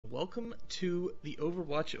welcome to the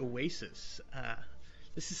Overwatch Oasis.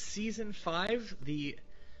 This is Season 5, the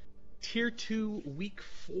Tier 2, Week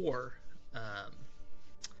 4.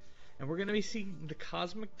 And we're going to be seeing the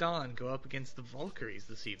Cosmic Dawn go up against the Valkyries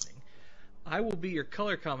this evening. I will be your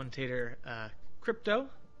color commentator, Crypto.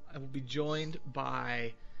 I will be joined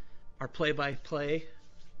by our play-by-play,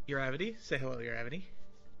 Uravity. Say hello, Uravity.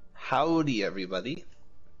 Howdy, everybody.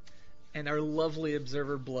 And our lovely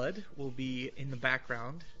observer, Blood, will be in the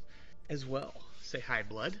background as well. Say hi,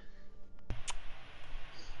 Blood.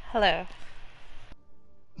 Hello.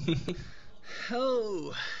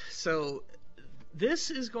 Oh, so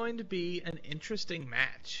this is going to be an interesting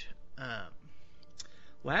match.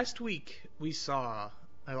 Last week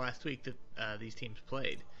that these teams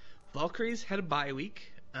played, Valkyries had a bye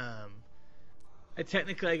week.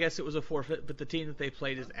 Technically, I guess it was a forfeit, but the team that they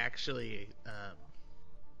played is actually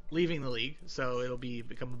leaving the league, so it'll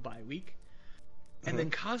become a bye week. And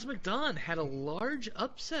then Cosmic Dawn had a large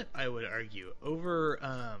upset, I would argue,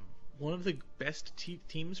 over one of the best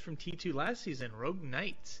teams from T2 last season, Rogue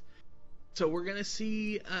Knights. So we're going to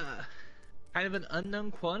see kind of an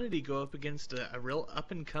unknown quantity go up against a real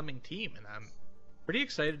up-and-coming team, and I'm pretty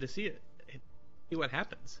excited to see what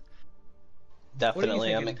happens.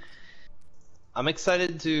 Definitely. I'm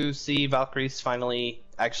excited to see Valkyries finally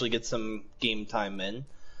actually get some game time in.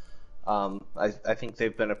 I think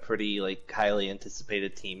they've been a pretty highly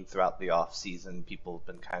anticipated team throughout the off season. People have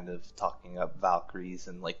been kind of talking up Valkyries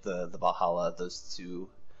and the Valhalla, those two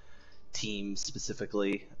teams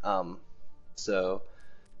specifically. So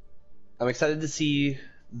I'm excited to see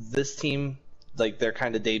this team, their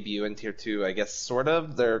kind of debut in Tier 2, I guess, sort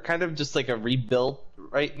of. They're kind of just a rebuild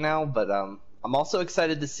right now, but I'm also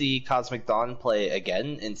excited to see Cosmic Dawn play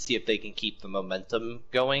again and see if they can keep the momentum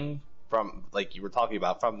going from, you were talking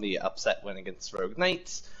about, from the upset win against Rogue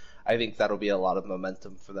Knights. I think that'll be a lot of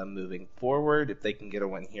momentum for them moving forward. If they can get a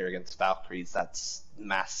win here against Valkyries, that's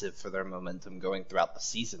massive for their momentum going throughout the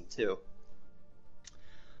season, too.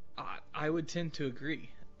 I would tend to agree.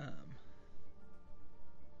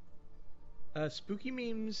 Spooky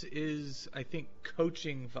Memes is, I think,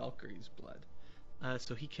 coaching Valkyrie's Blood,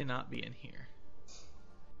 so he cannot be in here.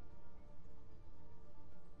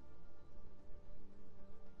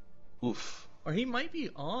 Oof. Or he might be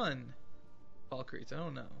on Valkyries, I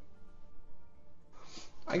don't know.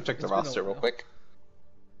 I can check the roster real quick.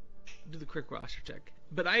 Do the quick roster check.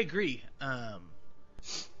 But I agree.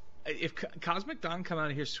 If Cosmic Dawn come out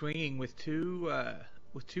of here swinging with two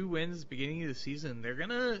wins beginning of the season, they're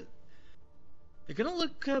gonna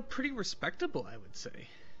look pretty respectable, I would say.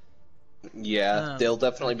 Yeah, they'll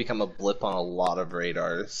definitely become a blip on a lot of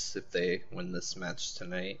radars if they win this match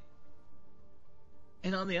tonight.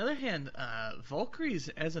 And on the other hand, Valkyries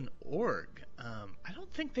as an org, I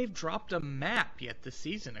don't think they've dropped a map yet this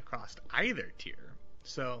season across either tier.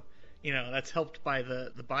 So, that's helped by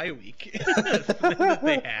the bye week that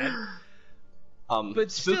they had.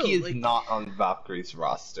 But Spooky is not on Valkyrie's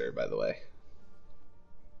roster, by the way.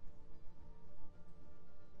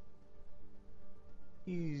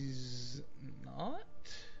 He's not?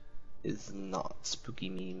 Is not. Spooky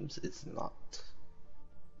Memes is not.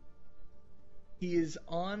 He is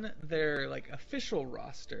on their official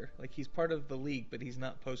roster, he's part of the league, but he's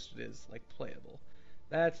not posted as playable.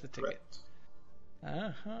 That's the ticket.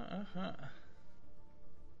 Correct.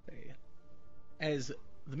 As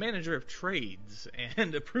the manager of trades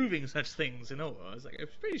and approving such things in OwO, I was I'm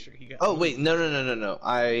pretty sure he got. Oh wait, no.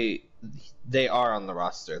 They are on the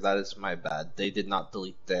roster. That is my bad. They did not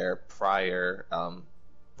delete their prior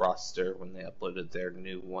roster when they uploaded their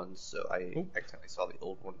new one, so I accidentally saw the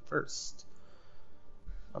old one first.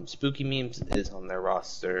 Spooky Memes is on their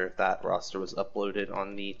roster. That roster was uploaded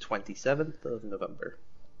on the 27th of November.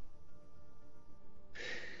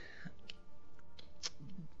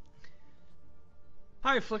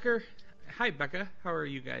 Hi, Flicker. Hi, Becca. How are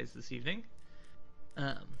you guys this evening?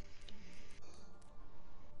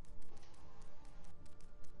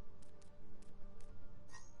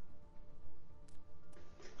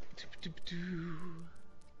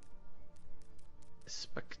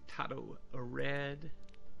 Spectato Red.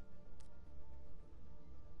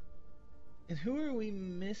 And who are we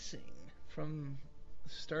missing from the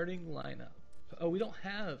starting lineup? Oh, we don't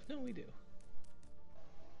have. No, we do.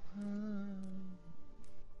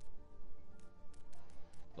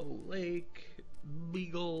 Lake,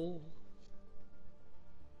 Beagle.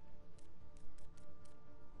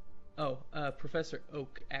 Oh, Professor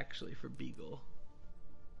Oak actually for Beagle.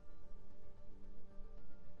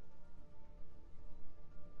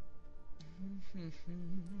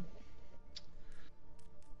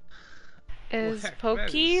 Is heck,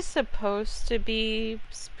 Pokey supposed to be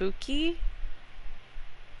spooky?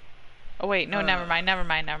 Oh wait, no, never mind.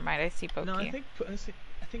 I see Pokey. No, I think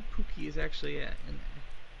Pookie is actually in there.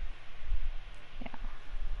 Yeah.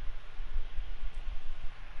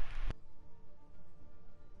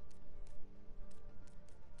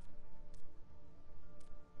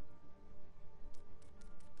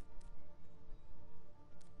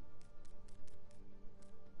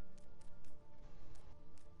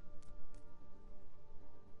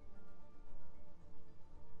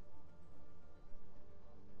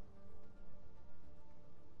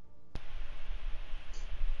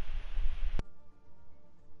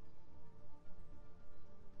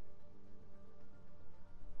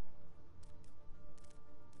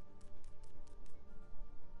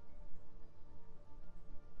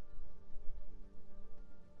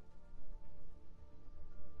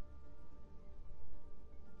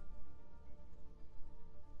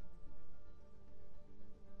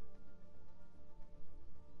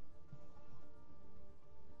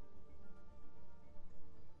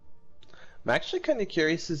 I'm actually kind of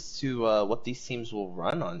curious as to what these teams will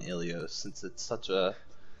run on Ilios, since it's such a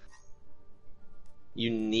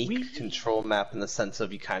unique control map in the sense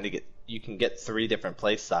of you can get 3 different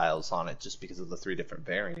play styles on it just because of the 3 different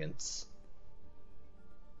variants.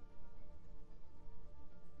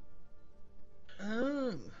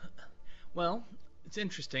 Well, it's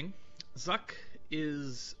interesting. Zuck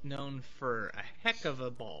is known for a heck of a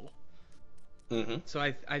ball. Mm-hmm. So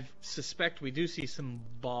I suspect we do see some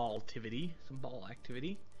ball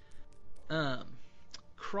activity.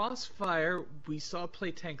 Crossfire, we saw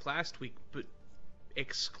play tank last week, but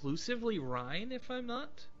exclusively Rhine, if I'm not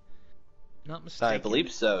mistaken. I believe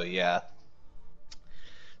so, yeah.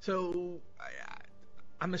 So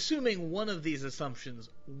I'm assuming one of these assumptions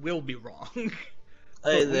will be wrong.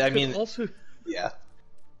 I mean, also, yeah.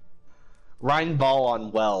 Rhine ball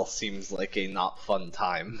on well seems like a not fun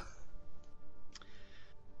time.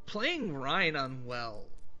 Playing Rhine on well,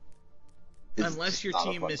 It's unless your not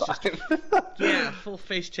a team fun is just time. full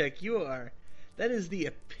face check, that is the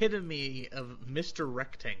epitome of Mr.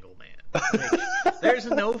 Rectangle Man. Like, there's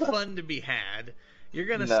no fun to be had. You're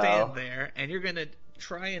gonna stand there and you're gonna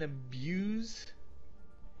try and abuse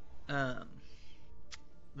the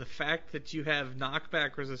fact that you have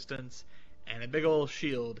knockback resistance and a big old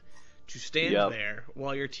shield to stand there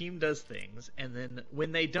while your team does things, and then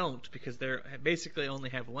when they don't, because they basically only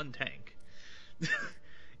have one tank,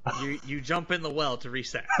 you jump in the well to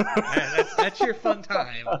reset. That's your fun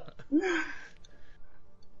time.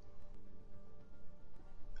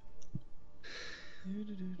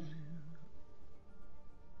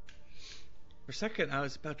 For a second, I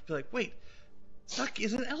was about to be like, wait, Zuck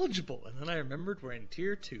isn't eligible, and then I remembered we're in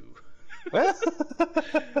tier 2.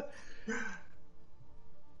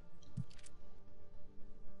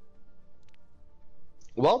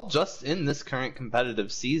 Well, just in this current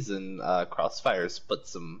competitive season, Crossfire's put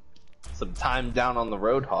some time down on the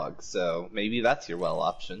Roadhog, so maybe that's your well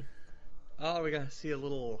option. Oh, we gotta see a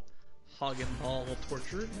little hog and ball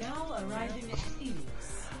torture. Now arriving at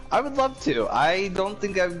Helios. I would love to. I don't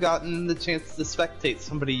think I've gotten the chance to spectate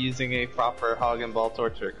somebody using a proper hog and ball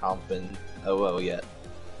torture comp in OwO yet.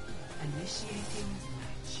 Initiating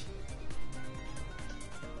match.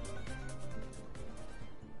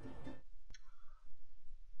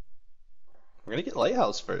 We're gonna get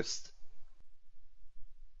Lighthouse first.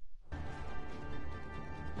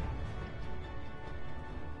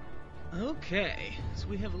 Okay, so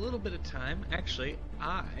we have a little bit of time. Actually,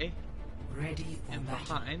 I Ready for am battle.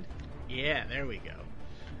 behind. Yeah, there we go.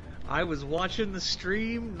 I was watching the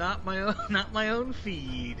stream, not my own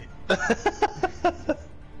feed.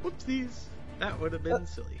 Whoopsies. That would have been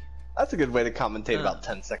silly. That's a good way to commentate about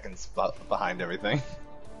 10 seconds behind everything.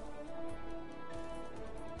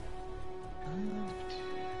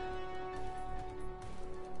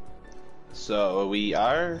 So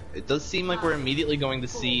it does seem like we're immediately going to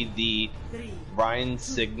see the Rhine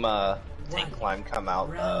Sigma tank line come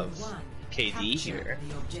out of KD here.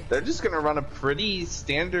 They're just going to run a pretty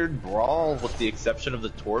standard brawl with the exception of the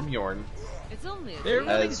Torbjorn. It's only a They're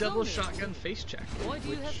running it's double only a shotgun face check, Why do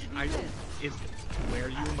you which have to do I this? is where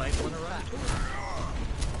you might want to run towards.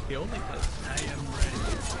 The only place. I am ready.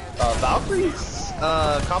 Valkyries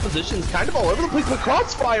composition's kind of all over the place, but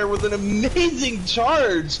Crossfire with an amazing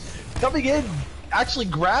charge coming in, actually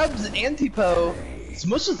grabs Antipo,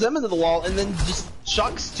 smushes them into the wall, and then just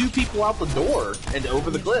chucks 2 people out the door and over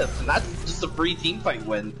the cliff, and that's just a free teamfight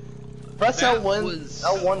win. Press That L1, was-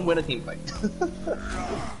 L1 win a teamfight.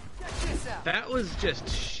 That was just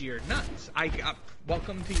sheer nuts. I got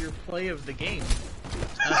welcome to your play of the game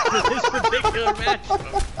for this particular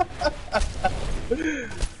matchup.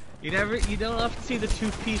 You don't often see the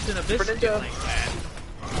two-piece in a biscuit like that.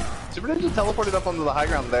 Super Ninja teleported up onto the high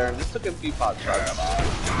ground there and just took a few pot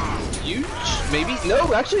shots. Huge, maybe?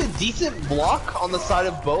 No, actually a decent block on the side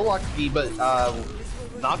of Bolaki, but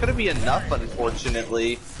not going to be enough,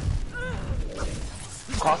 unfortunately.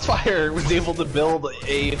 Crossfire was able to build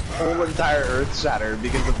a whole entire Earth Shatter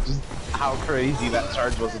because of just how crazy that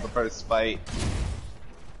charge was at the first fight.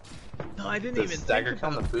 No, I didn't even think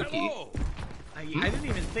about I didn't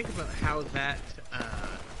even think about how that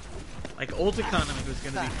like ult economy was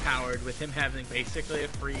going to be powered with him having basically a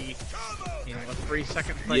free, a free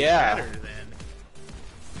second play shatter. Then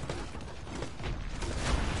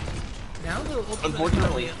now the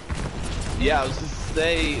unfortunately. Yeah, I was just to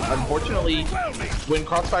say, unfortunately, when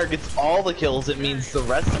Crossfire gets all the kills, it means the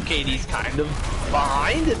rest of KD's kind of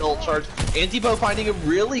behind an ult charge. Antipo finding a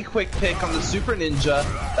really quick pick on the Super Ninja.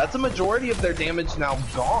 That's a majority of their damage now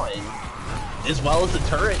gone, as well as the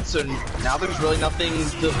turret, so now there's really nothing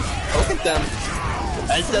to poke at them.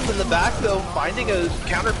 Death in the back, though, finding a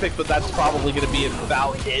counter pick, but that's probably going to be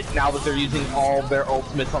about it now that they're using all their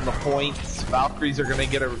ultimates on the points. Valkyries are going to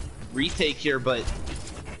get a retake here, but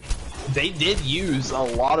they did use a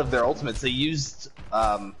lot of their ultimates. They used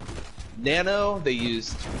Nano, they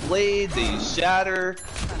used Blade, they used Shatter.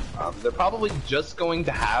 They're probably just going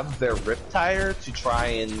to have their Riptire to try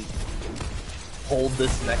and hold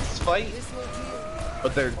this next fight.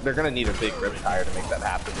 But they're going to need a big Riptire to make that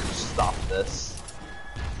happen and stop this.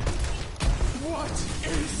 What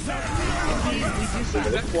is that? We do see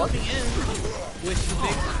that coming in with the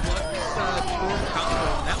big Flux combo.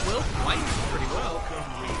 That will fight pretty well.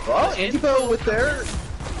 Well, Antipo with their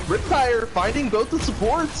Riptire finding both the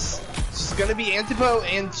supports. It's just going to be Antipo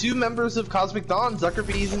and two members of Cosmic Dawn,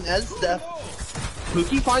 Zuckerbees and Esdeath.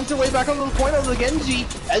 Pookie finds her way back onto the point of the Genji.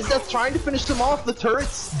 Esdeath trying to finish them off. The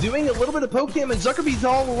turret's doing a little bit of poke damage. Zuckerbee's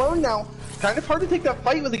all alone now. Kind of hard to take that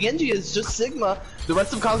fight with the Genji. It's just Sigma. The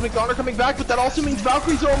rest of Cosmic Dawn are coming back, but that also means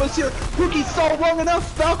Valkyries are almost here. Pookie stalled long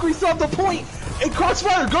enough. Valkyries still have the point. And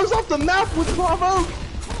Crossfire goes off the map with Bravo.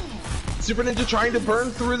 Super Ninja trying to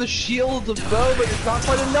burn through the shield of Bo, but it's not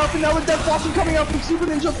quite enough. And now the Death Blossom coming out from Super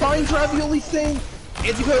Ninja finds Ravioli Sting.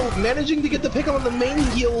 Antipo managing to get the pick on the main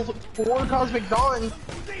heal for Cosmic Dawn,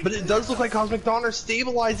 but it does look like Cosmic Dawn are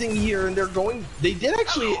stabilizing here, and they did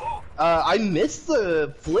actually, I missed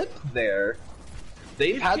the flip there.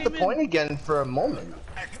 They've had the point again for a moment.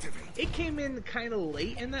 It came in kind of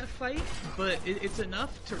late in that fight, but it's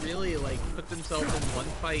enough to really, put themselves in one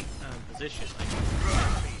fight position.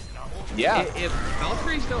 Yeah. If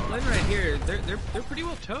Valkyries don't win right here, they're pretty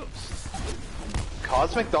well toast.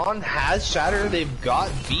 Cosmic Dawn has Shatter, they've got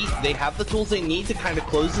beat, they have the tools they need to kind of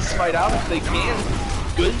close this fight out if they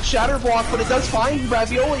can. Good Shatter block, but it does find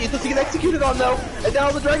Ravioli, it doesn't get executed on though, and now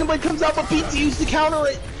the Dragon Blade comes out, but Beat's used to counter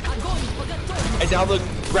it. And now the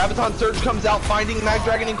Graviton Surge comes out, finding Mag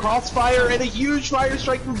Dragon and Crossfire, and a huge Fire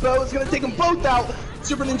Strike from Bo is going to take them both out.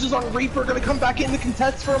 Super Ninjas on Reaper going to come back in to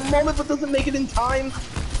contest for a moment, but doesn't make it in time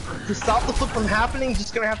to stop the flip from happening.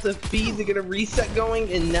 Just going to have to feed to get a reset going,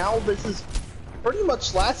 and now this is pretty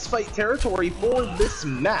much last fight territory for this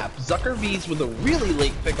map. Zuckerbees with a really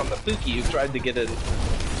late pick on the Fuki, who tried to get an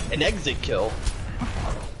exit kill.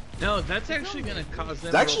 No, that's actually going to cause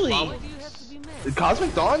them problems.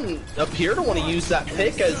 Cosmic Dawn appear to want to use that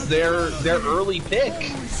pick as their early pick.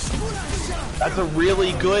 That's a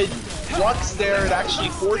really good flux there. It actually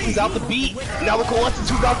forces out the beat. Now the Coalescence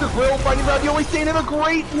from Dr. Grill finding Ravioli staying in a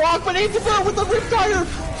great block, but Antipo with the Riptire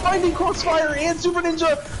finding Crossfire and Super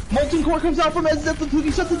Ninja. Molten Core comes out from Esdeath. The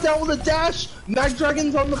Pookie shuts it down with a dash. Mag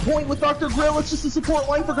Dragon's on the point with Dr. Grill. It's just a support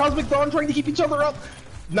line for Cosmic Dawn trying to keep each other up.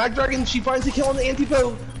 Mag Dragon, she finds a kill on the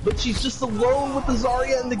Antipo, but she's just alone with the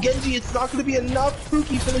Zarya and the Genji. It's not going to be enough.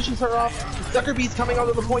 Pookie finishes her off. Zuckerbee's coming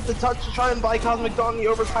onto the point to touch to try and buy Cosmic Dawn the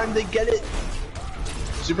overtime. They get it.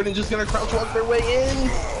 Super Ninja's going to crouch walk their way in.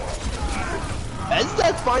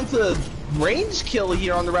 Esdeath finds a range kill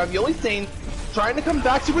here on the Ravioli Stain. Trying to come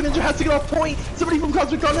back, Super Ninja has to get off point. Somebody from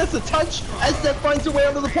Cosmic Dawn has to touch. Esdeath finds her way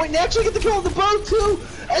onto the point and they actually get the kill on the bow too.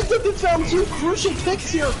 Esdeath has found two crucial picks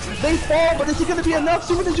here. They fall, but is it going to be enough?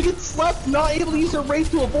 Super Ninja gets slept, not able to use her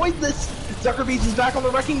Wraith to avoid this. Zuckerbees is back on the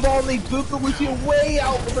Wrecking Ball and they boot the Lucio way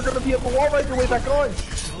out, but they're going to be able to wall ride their way back on.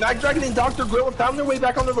 Mag Dragon and Dr. Grill have found their way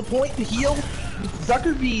back onto the point to heal.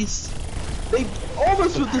 Zuckerbees, they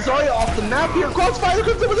almost put the Zarya off the map here. Crossfire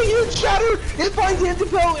comes in with a huge shatter. It finds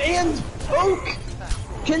Antipo and Oak.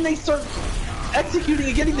 Can they start executing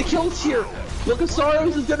and getting the kills here?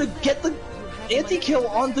 Lucasaurus is going to get the anti-kill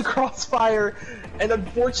onto Crossfire, and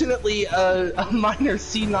unfortunately, a minor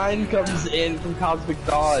C9 comes in from Cosmic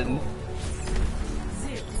Dawn.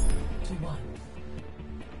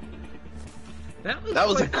 0-1. That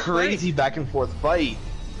was a crazy back and forth fight.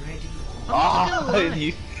 Ready. Ah,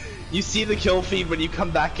 you see the kill feed when you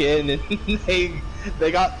come back in, and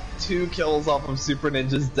they got 2 kills off of Super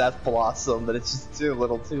Ninja's Death Blossom, but it's just a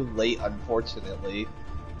little too late, unfortunately.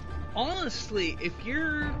 Honestly, if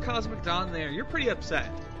you're Cosmic Dawn there, you're pretty upset.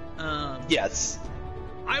 Yes.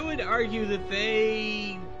 I would argue that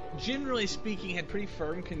they, generally speaking, had pretty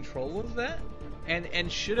firm control of that,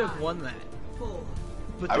 and should have won that. 4,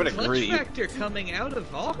 But I would the clutch agree. factor coming out of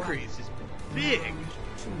Valkyries is big.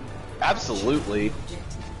 Absolutely.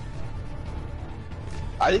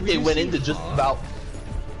 I think they you went see into just Hog? about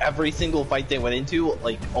every single fight they went into,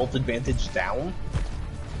 like, ult advantage down.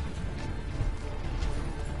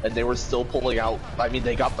 And they were still pulling out, I mean,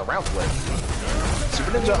 they got the round win.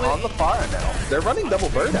 Super Ninja on the fire now. They're running double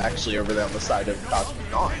bird, actually, over there on the side of Cosmic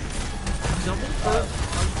Dawn. Double bird.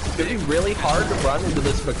 It's gonna be really hard to run into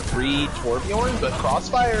this McCree Torbjorn, but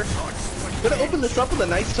Crossfire gonna open this up with a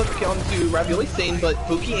nice hook onto Ravioli Stain, but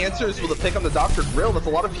Pookie answers with a pick on the Dr. Grill. That's a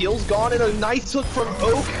lot of heals gone, and a nice hook from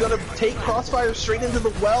Oak, gonna take Crossfire straight into the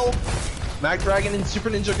well. Mag Dragon and Super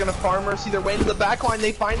Ninja gonna farm Mercy their way into the backline.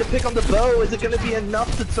 They find a pick on the bow. Is it gonna be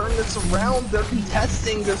enough to turn this around? They're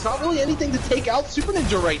contesting. There's not really anything to take out Super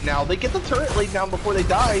Ninja right now. They get the turret laid down before they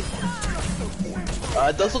die.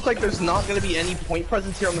 It does look like there's not going to be any point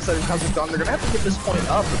presence here on the side of Cosmic Dawn. They're going to have to get this point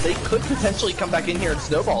up, but they could potentially come back in here and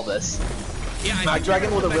snowball this. Yeah, Mag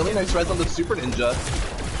Dragon with a really nice res on the Super Ninja.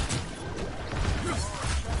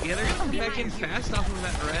 Yeah, they're gonna come back in fast off of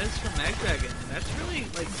that res from Mag Dragon, and that's really,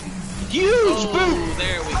 like... Huge boom!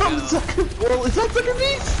 There we From go. Zucker. Well, is that Zucker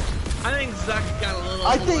Beast? I think Zuck got a little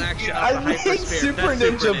action off I the think Hyper Spear. Super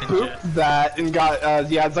That's Ninja booped that and got,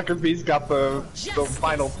 yeah, Zucker Beast got the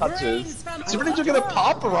final touches. Super Ninja gonna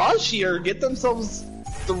pop Raj here, get themselves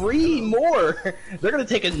 3 more. They're gonna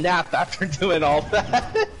take a nap after doing all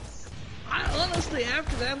that. Honestly,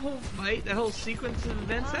 after that whole fight, that whole sequence of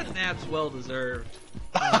events, that nap's well deserved.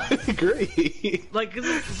 I agree. Like, 'cause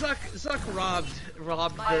Zuck robbed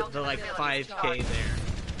the like 5k there.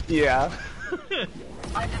 Yeah.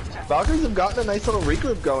 Valkyries have gotten a nice little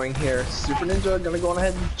regroup going here. Super Ninja gonna go on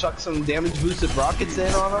ahead and chuck some damage boosted rockets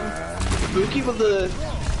in on them. Spooky with the...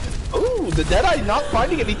 Ooh, the Deadeye not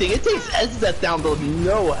finding anything. It takes Ezdet down to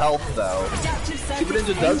no health though. Super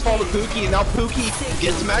Ninja does fall to Pookie, and now Pookie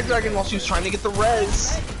gets Mag Dragon while she was trying to get the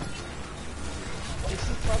res. This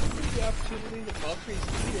is probably the opportunity that Valkyries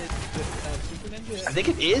needed with Super Ninja. I think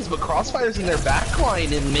it is, but Crossfire's in their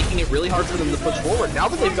backline and making it really hard for them to push forward. Now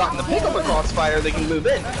that they've gotten the pick up of Crossfire, they can move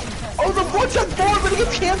in. Oh, the vortex forward, but it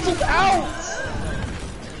gets cancelled out!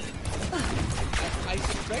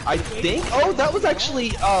 I think, oh, that was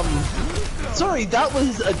actually, sorry, that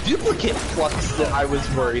was a duplicate flux that I was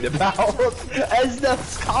worried about. As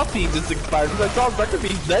Death's copy just expired, because I saw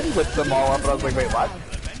Zuckerbees then whip them all up, and I was like, wait, what?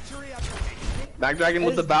 Mag Dragon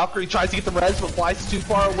with the Valkyrie tries to get the res, but flies too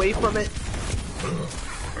far away from it.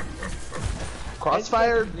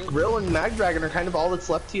 Crossfire, Grill, and Mag Dragon are kind of all that's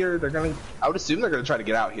left here. They're gonna, I would assume they're gonna try to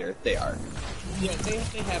get out here. They are. Yeah, they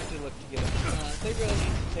have to look to get it. They really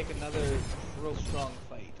need to take another real strong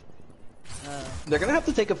fight. They're gonna have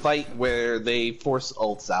to take a fight where they force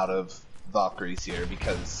ults out of Valkyries here,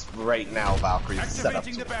 because right now Valkyries is set up to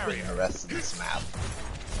win the rest of this map.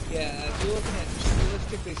 Yeah, you're looking at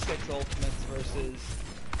realistically 6 ultimates versus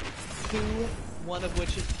 2, one of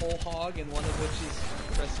which is Whole Hog and one of which is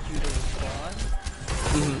Rescued or Respawn.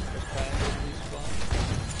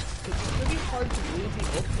 It's pretty hard to lose the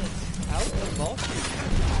ultimates out of Valkyrie.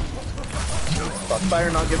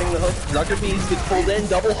 Crossfire not getting the hook. Zucker Beast gets pulled in.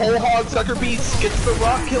 Double Whole Hog. Zucker Beast gets the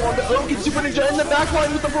rock kill on the Oak. And Super Ninja in the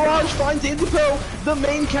backline with the barrage finds Antipo. The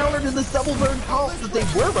main counter to the double bird comp that they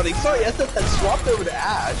were running. Sorry, SF had swapped over to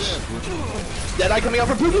Ash. Deadeye coming out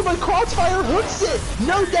for Pookie, but Crossfire hooks it.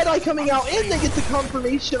 No Deadeye coming out, and they get the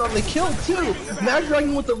confirmation on the kill too. Mag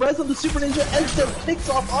Dragon with the res of the Super Ninja. SF picks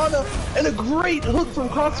off Ana, and a great hook from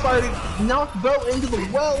Crossfire to knock Bo into the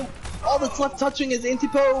well. All that's left touching is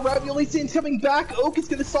Antipo. Ravioli Sain's coming back. Oak is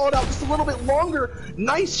going to stall it out just a little bit longer.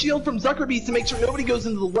 Nice shield from Zuckerbeast to make sure nobody goes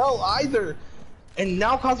into the well either. And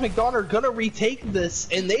now Cosmic Dawn are going to retake this,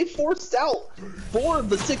 and they forced out 4 of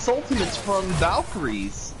the 6 ultimates from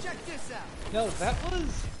Valkyries. No, that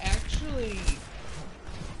was actually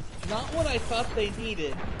not what I thought they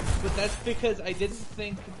needed, but that's because I didn't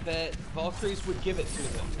think that Valkyries would give it to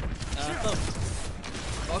them.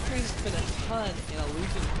 Valkyries spent a ton in a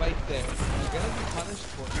losing fight there. They're gonna be punished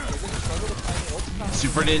for it. They're gonna struggle to find the ult combo.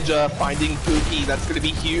 Super Ninja finding Pookie, that's gonna be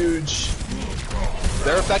huge.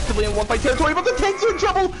 They're effectively in one fight territory, but the tanks are in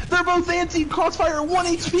trouble! They're both anti, Crossfire, 1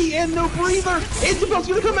 HP and no breather! Isabel's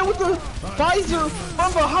gonna come in with the visor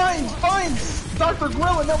from behind, finds Dr.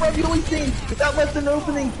 Grill and no Ravioli Stain. That left an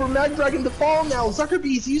opening for Mag Dragon to fall now.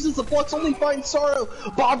 Zuckerbeast uses the flux, only finds Sorrow.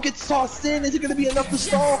 Bob gets tossed in, is it gonna be enough to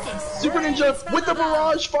stall? Super Ninja with the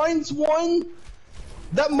barrage finds one.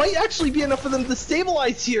 That might actually be enough for them to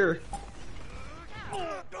stabilize here.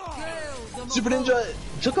 Super Ninja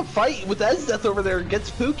took a fight with Esdeath over there,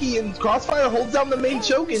 gets Pookie, and Crossfire holds down the main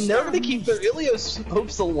choke, and they're going to keep their Ilios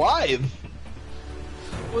hopes alive.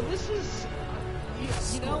 Well, this is,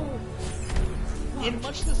 you know, in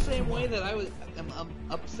much the same way that I'm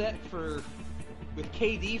upset with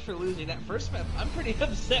KD for losing that first map, I'm pretty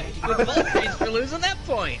upset with Valkyries for losing that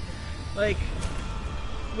point. Like,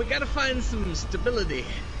 we got to find some stability.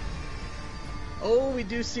 Oh, we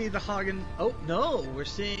do see the Hagen. Oh, no, we're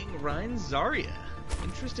seeing Ryan Zarya.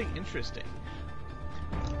 Interesting.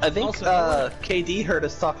 I think Also, KD heard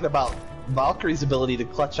us talking about Valkyrie's ability to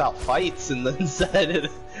clutch out fights and then said,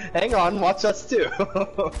 hang on, watch us too.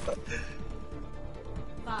 5,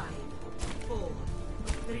 4,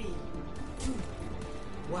 3, 2,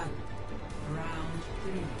 1. Round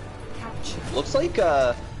 3. Capture. Looks like,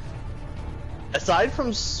 aside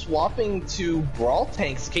from swapping to Brawl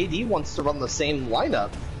tanks, KD wants to run the same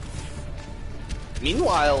lineup.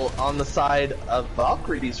 Meanwhile, on the side of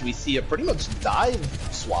Valkyries, we see a pretty much dive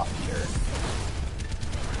swap here.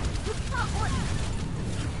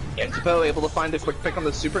 Antipo able to find a quick pick on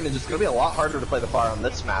the Super Ninja. It's going to be a lot harder to play the fire on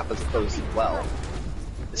this map as opposed to well.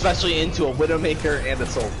 Especially into a Widowmaker and a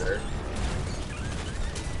Soldier.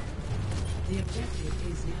 The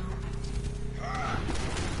objective is now active.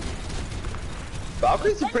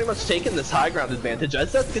 Valkyries have pretty much taken this high ground advantage.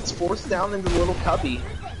 Esdeath gets forced down into the little cubby.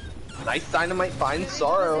 Nice Dynamite finds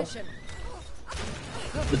Sorrow.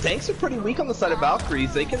 The tanks are pretty weak on the side of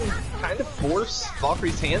Valkyries. They can kind of force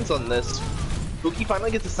Valkyries' hands on this. Pookie finally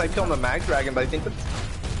gets a snipe kill on the Mag Dragon, but I think that's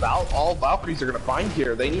all Valkyries are going to find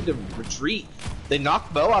here. They need to retreat. They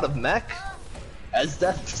knock Bo out of mech.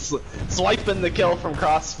 Esdeath swiping the kill from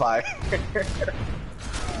Crossfire.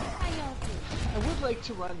 I would like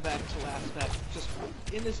to run back to last match, just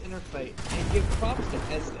in this inner fight, and give props to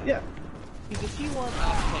Esdeath. Yeah. He's a T1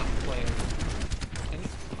 off-tank player, and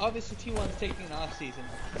obviously T1's taking an off-season.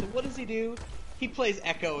 So what does he do? He plays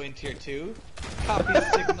Echo in Tier 2, copies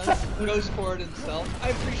Sigmas, goes for it himself. I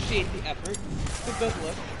appreciate the effort. It's a good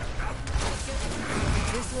look.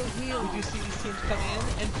 This will heal. We do see these teams come in,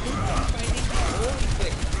 and Pookie finding the early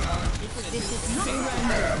pick on Super Ninja. This is not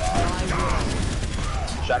random.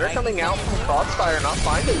 Shatter coming out from Crossfire, not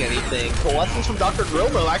finding anything. Coalescence from Dr.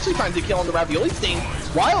 Grilmo actually finds a kill on the Ravioli Stain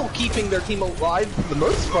while keeping their team alive for the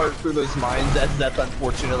most part through those mines. Esdeath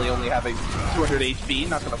unfortunately only having 200 HP,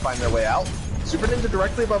 not going to find their way out. Super Ninja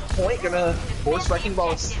directly above point, going to force Wrecking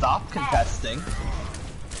Ball to stop contesting.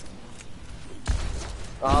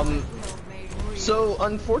 So,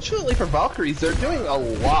 unfortunately for Valkyries, they're doing a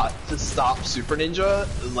lot to stop Super Ninja,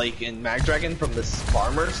 like in Mag Dragon, from this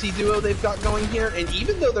Farmercy duo they've got going here, and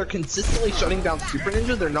even though they're consistently shutting down Super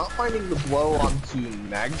Ninja, they're not finding the blow onto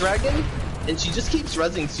Mag Dragon, and she just keeps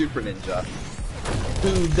rezzing Super Ninja,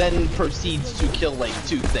 who then proceeds to kill, like,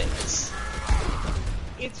 2 things.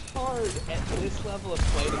 It's hard at this level of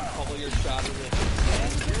play to call your shot as a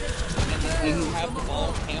hit, and then have the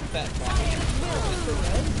ball camp that body.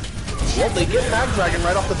 Well, they get Mag Dragon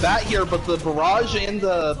right off the bat here, but the Barrage and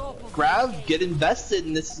the Grav get invested,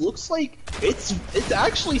 and this looks like it's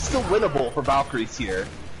actually still winnable for Valkyries here.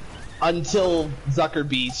 Until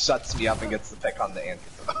Zuckerbeast shuts me up and gets the pick on the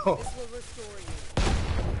Antipo.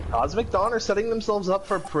 Kosmic Dawn are setting themselves up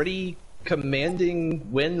for a pretty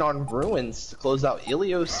commanding win on Ruins to close out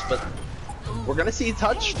Ilios, but we're gonna see a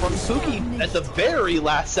touch from Pookie at the very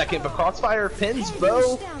last second, but Crossfire pins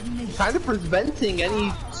Bo, kind of preventing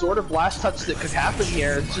any sort of last touch that could happen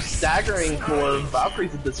here. It's just staggering for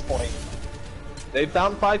Valkyries at this point. They've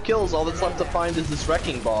found 5 kills, all that's left to find is this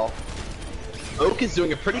Wrecking Ball. Oak is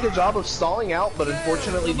doing a pretty good job of stalling out, but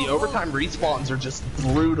unfortunately the overtime respawns are just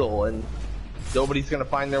brutal, and nobody's gonna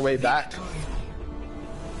find their way back.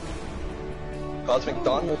 Cosmic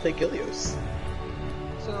Dawn will take Ilios.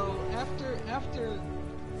 So after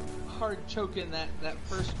hard choking that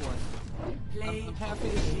first one, I'm happy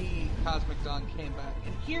to see Cosmic Dawn came back,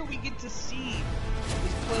 and here we get to see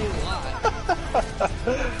this play live.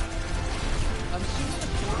 I'm super.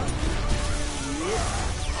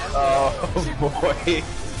 Oh boy.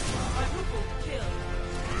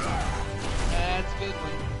 That's a good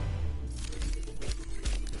one.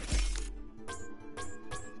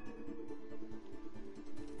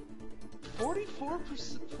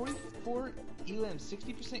 44%, 44 elim,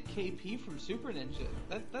 60% KP from Super Ninja.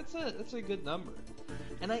 That's a good number,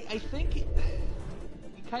 and I think you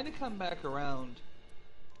kind of come back around,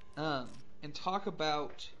 and talk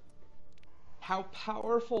about how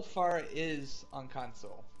powerful Pharah is on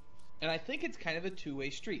console, and I think it's kind of a two-way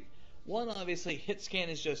street. One, obviously, hit scan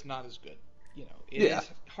is just not as good. You know, it is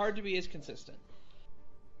hard to be as consistent.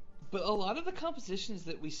 But a lot of the compositions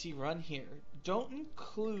that we see run here don't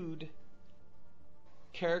include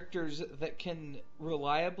characters that can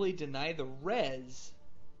reliably deny the res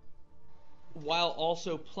while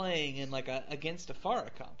also playing in like against a Pharah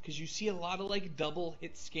comp, because you see a lot of like double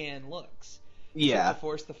hit scan looks to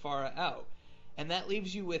force the Pharah out, and that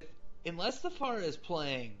leaves you with, unless the Pharah is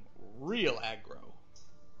playing real aggro,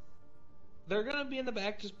 they're gonna be in the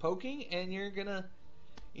back just poking, and you're gonna,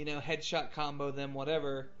 you know, headshot combo them,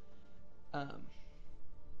 whatever,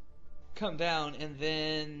 come down and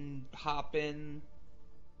then hop in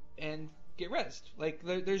and get rezzed. Like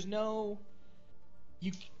there's no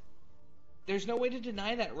way to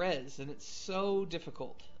deny that res, and it's so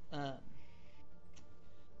difficult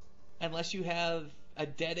unless you have a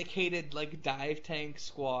dedicated like dive tank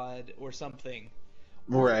squad or something.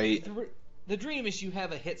 Right. The dream is you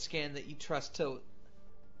have a hit scan that you trust to,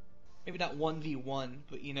 maybe not 1v1,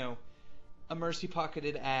 but you know, a mercy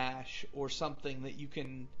pocketed Ash or something that you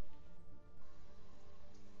can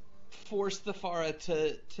force the Pharah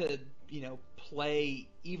to you know, play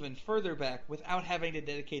even further back without having to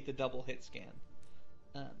dedicate the double hit scan.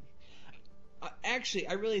 Actually,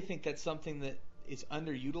 I really think that's something that is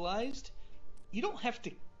underutilized. You don't have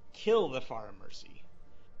to kill the Pharah Mercy.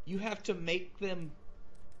 You have to make them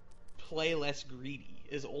play less greedy,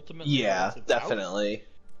 is ultimately what it's about. Definitely.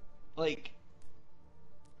 Like,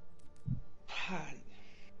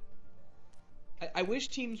 I wish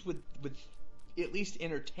teams would at least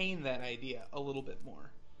entertain that idea a little bit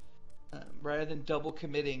more, rather than double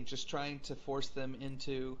committing, just trying to force them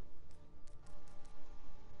into,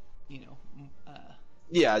 you know,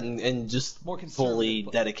 and just more fully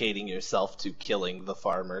play. dedicating yourself to killing the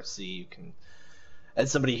Pharah Mercy. You can,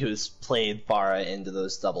 as somebody who's played Pharah into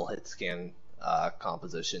those double hit scan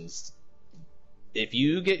compositions, if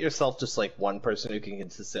you get yourself just like one person who can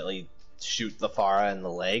consistently shoot the Pharah in the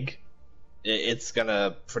leg, it's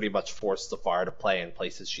gonna pretty much force the Pharah to play in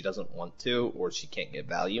places she doesn't want to, or she can't get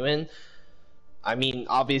value in. I mean,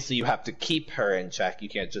 obviously you have to keep her in check. You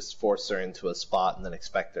can't just force her into a spot and then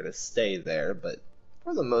expect her to stay there, but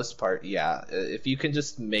for the most part, yeah. If you can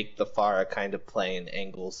just make the Pharah kind of play in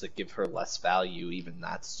angles that give her less value, even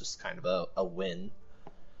that's just kind of a win.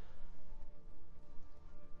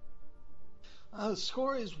 The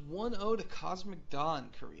score is 1-0 to Cosmic Dawn,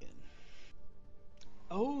 Korean.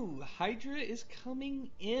 Oh, Hydra is coming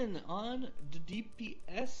in on the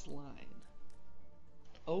DPS line.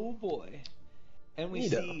 Oh boy. And we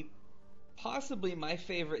see possibly my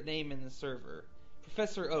favorite name in the server,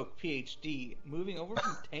 Professor Oak, PhD, moving over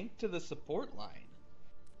from tank to the support line.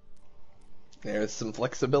 There's some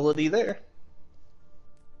flexibility there.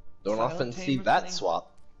 Don't often see that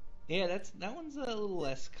swap. Yeah, that one's a little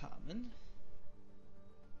less common.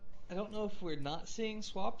 I don't know if we're not seeing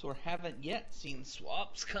swaps or haven't yet seen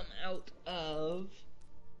swaps come out of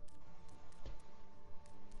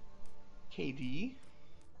KD.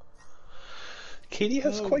 KD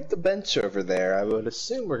has quite the bench over there. I would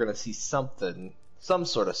assume we're going to see some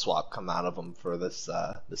sort of swap come out of him for this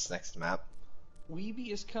next map.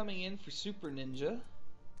 Weeby is coming in for Super Ninja.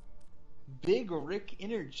 Big Rick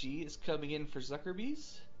Energy is coming in for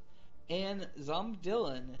Zuckerbees. And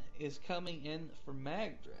Zomdillon is coming in for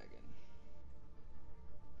Mag Dragon.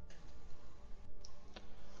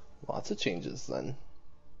 Lots of changes then.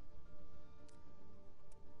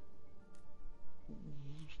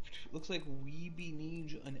 Looks like Weeby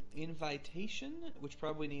needs an invitation, which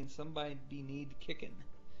probably means somebody need kicking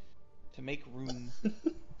to make room.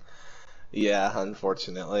 Yeah,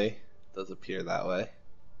 unfortunately. It does appear that way.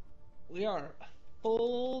 We are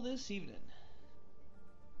full this evening.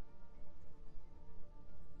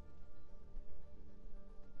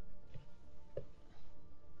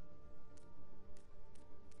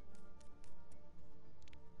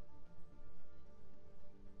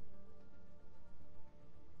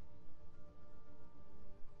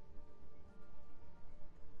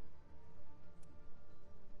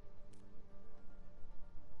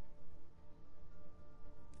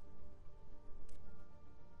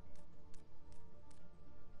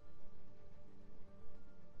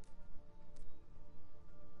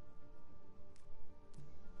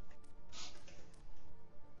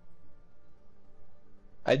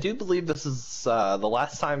 I do believe this is the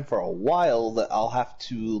last time for a while that I'll have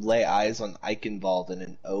to lay eyes on Eichenwald in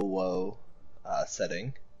an OwO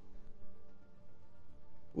setting,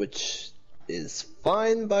 which is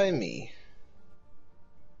fine by me.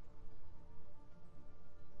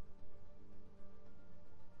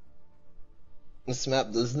 This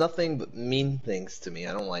map does nothing but mean things to me.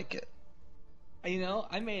 I don't like it. You know,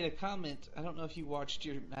 I made a comment. I don't know if you watched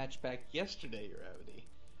your match back yesterday, Uravity.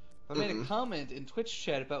 I made a comment in Twitch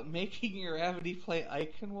chat about making Uravity play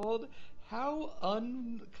Eichenwald. How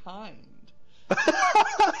unkind.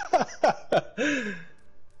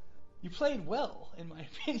 You played well, in my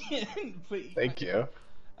opinion. But Thank you.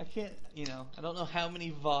 I can't, you know, I don't know how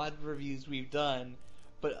many VOD reviews we've done,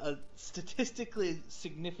 but a statistically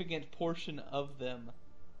significant portion of them,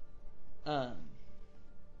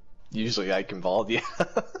 Usually Eichenwald, yeah.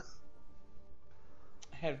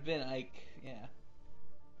 have been Ike, yeah.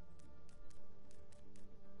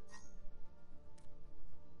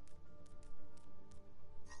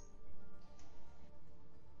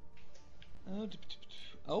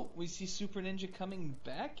 Oh, we see Super Ninja coming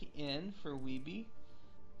back in for Weeby.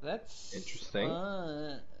 That's interesting.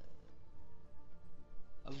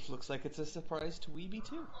 Looks like it's a surprise to Weeby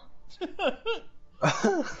too.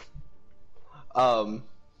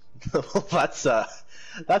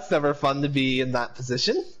 That's never fun to be in that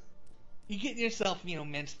position. You get yourself, you know,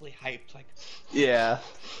 mentally hyped, like, yeah,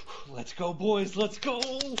 let's go, boys, let's go,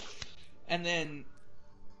 and then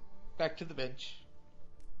back to the bench.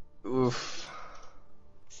 Oof.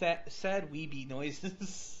 Sad Weeby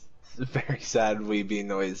noises. Very sad weeby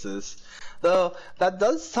noises. Though, that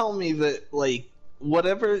does tell me that, like,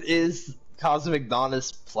 whatever it is Cosmic Dawn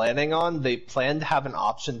is planning on, they plan to have an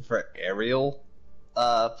option for aerial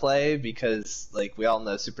play, because, like, we all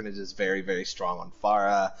know Super Ninja is very, very strong on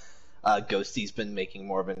Pharah. Ghosty's been making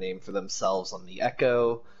more of a name for themselves on the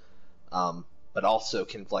Echo, but also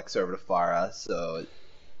can flex over to Pharah, so...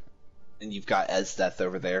 And you've got Esdeath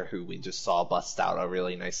over there, who we just saw bust out a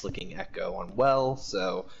really nice-looking Echo on Well,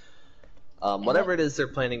 so... whatever it is they're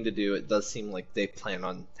planning to do, it does seem like they plan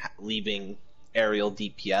on leaving aerial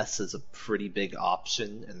DPS as a pretty big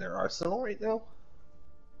option in their arsenal right now.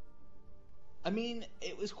 I mean,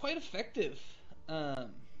 it was quite effective.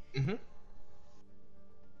 In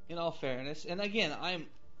all fairness, and again, I'm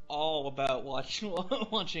all about watching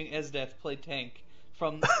Esdeath play tank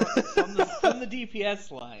from the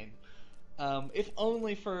DPS line. If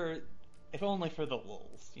only for the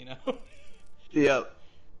lulz, you know. Yep.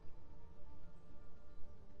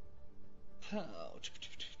 Oh.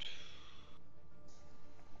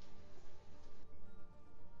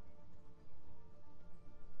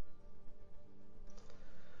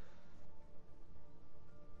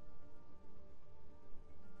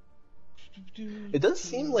 It does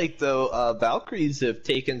seem like, though, Valkyries have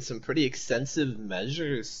taken some pretty extensive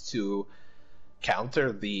measures to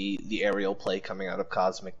counter the aerial play coming out of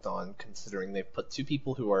Cosmic Dawn, considering they've put two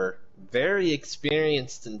people who are very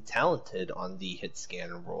experienced and talented on the hit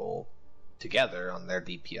scan role together on their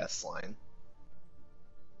DPS line.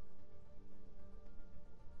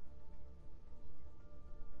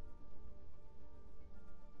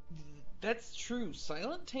 That's true.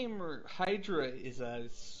 Silent Tamer Hydra is a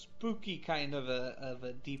spooky kind of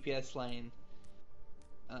a DPS lane.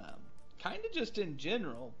 Kind of just in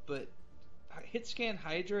general, but hit scan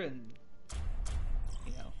Hydra and,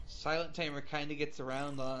 you know, Silent Tamer kind of gets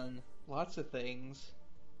around on lots of things.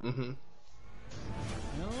 Mm-hmm.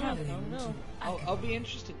 No. I'll be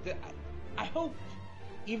interested. I hope,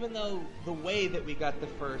 even though the way that we got the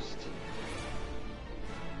first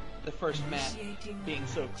map being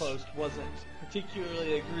so close wasn't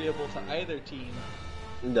particularly agreeable to either team.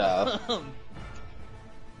 No.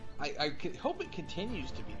 I hope it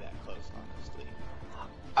continues to be that close, honestly.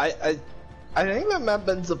 I think that map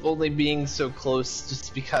ends up only being so close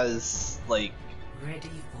just because, like, Ready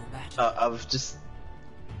for battle. of just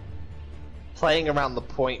playing around the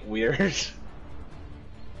point weird.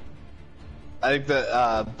 I think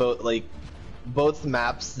that both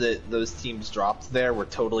maps that those teams dropped there were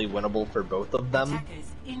totally winnable for both of them,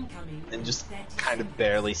 and just kind of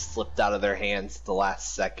barely slipped out of their hands at the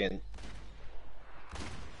last second.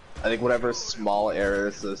 I think whatever small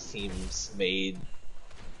errors those teams made,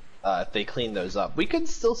 if they clean those up, we could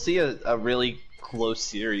still see a really close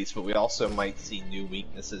series, but we also might see new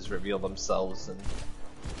weaknesses reveal themselves, and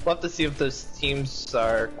we'll have to see if those teams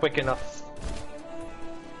are quick enough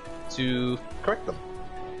to correct them.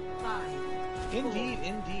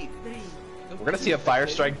 Indeed. We're gonna see a Fire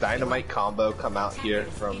Strike Dynamite combo come out here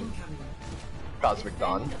from Cosmic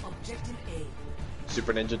Dawn.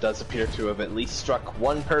 Super Ninja does appear to have at least struck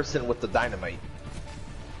one person with the Dynamite.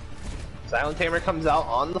 Silent Tamer comes out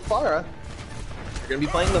on the Pharah. They're going to be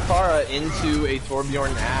playing the Pharah into a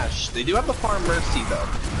Torbjorn Ashe. They do have the Farm Mercy though.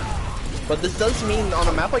 But this does mean on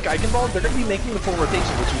a map like Eichenwald, they're going to be making the full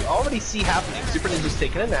rotation, which we already see happening. Super Ninja's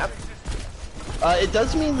taking a nap. It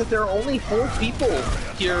does mean that there are only 4 people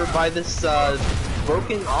here by this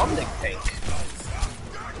broken Omnic tank.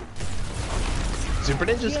 Super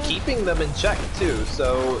Ninja's keeping them in check too,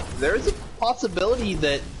 so there's a possibility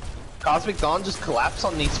that Cosmic Dawn just collapse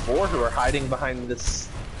on these 4 who are hiding behind this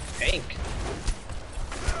tank.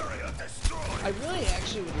 I really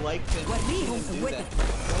actually would like to see them do that.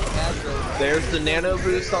 There's the nano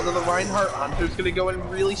boost onto the Reinhardt. Hunter's gonna go in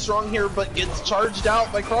really strong here, but gets charged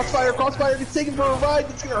out by Crossfire. Crossfire gets taken for a ride.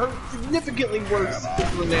 It's gonna hurt significantly worse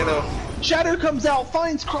than the nano. Shatter comes out,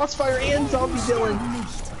 finds Crossfire and Zombie Dylan.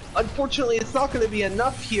 Unfortunately, it's not going to be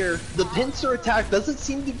enough here. The pincer attack doesn't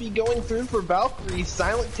seem to be going through for Valkyrie.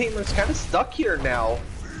 Silent Tamer's kind of stuck here now.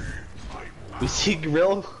 We see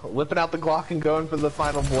Grill whipping out the Glock and going for the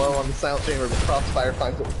final blow on the Silent Tamer, but Crossfire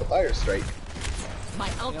finds it with the Fire Strike. My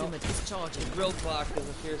ultimate is charging. The Grill Clock is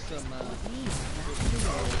a fearsome.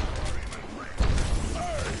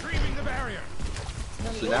 Retrieving the barrier.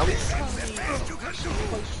 So now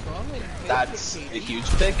that's a huge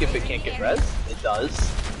pick if it can't get res. It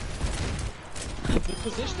does. The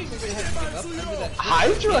positioning they're going to have to give up under that.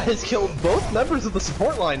 Hydra has killed both members of the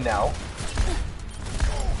support line now.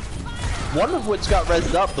 One of which got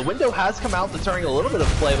rezzed up. The window has come out deterring a little bit of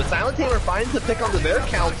play, but Silent Tamer finds a pick onto their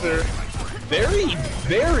counter. Very,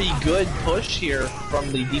 very good push here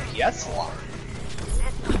from the DPS line.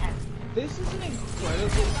 This is an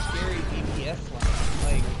incredibly scary DPS line.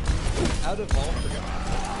 Like, out of all for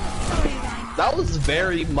God. That was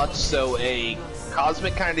very much so a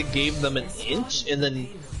Cosmic kind of gave them an inch, and then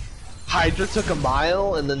Hydra took a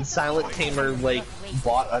mile, and then Silent Tamer, like,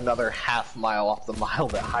 bought another half mile off the mile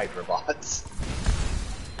that Hydra bought.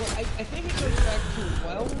 Well, I think it goes back to,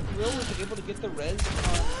 well, Grill was able to get the res on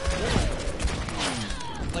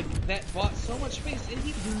Grill. Like, that bought so much space, and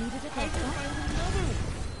he needed to find another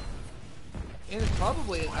one. And it's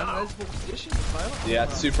probably an unresable position to Silent. Yeah,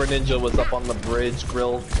 Super Ninja was up on the bridge.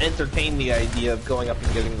 Grill entertained the idea of going up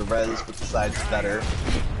and getting the res, but decides better.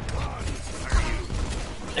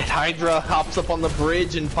 And Hydra hops up on the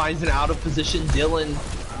bridge and finds an out-of-position Dylan.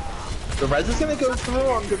 The res is going to go through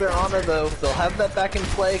onto their Ana, though. They'll have that back in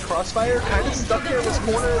play. Crossfire kind of stuck here in this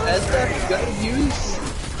corner. Esdef is going to use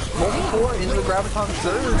Multi-Core into the Graviton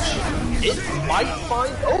Surge. It might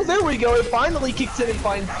find... Oh, there we go! It finally kicks in and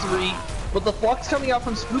finds 3. But the flux coming out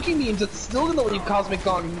from Spooky Memes, it's still going to leave Cosmic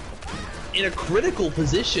Dawn in a critical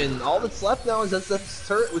position. All that's left now is SF's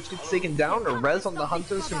turret, which gets taken down. A res on the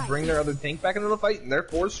Hunters can bring their other tank back into the fight, and they're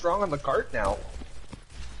 4 strong on the cart now.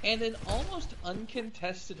 And an almost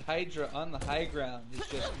uncontested Hydra on the high ground is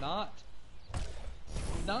just not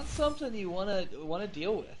something you want to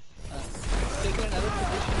deal with. Taking another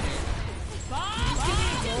position here. He's getting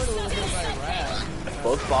ignored a little bit by Rad.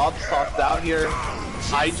 Both Bobs tossed out here.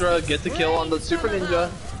 Hydra gets a kill on the Super Ninja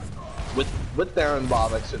with Theron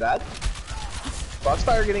Bob, I should add.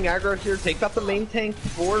 Crossfire getting aggro here, takes out the main tank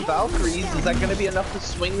for Valkyries. Is that going to be enough to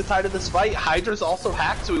swing the tide of this fight? Hydra's also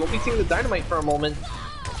hacked, so we won't be seeing the dynamite for a moment.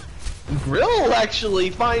 Grill actually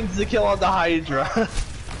finds the kill on the Hydra.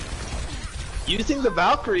 Using the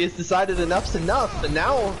Valkyrie has decided enough's enough, and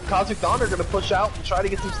now Cosmic Dawn are going to push out and try to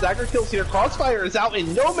get some stagger kills here. Crossfire is out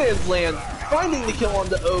in no man's land, finding the kill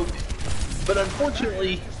onto Oak, but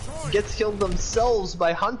unfortunately gets killed themselves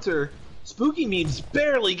by Hunter. Spooky Memes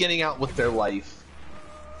barely getting out with their life.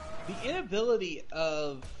 The inability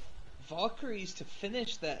of Valkyries to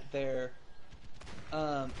finish that there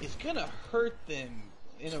is going to hurt them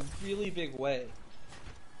in a really big way.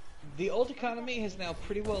 The ult economy has now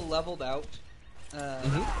pretty well leveled out.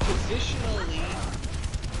 Positionally,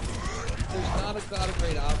 there's not a lot of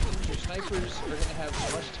great options. Your snipers are going to have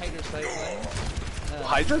much tighter sight lines.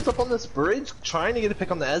 Hydra's up on this bridge, trying to get a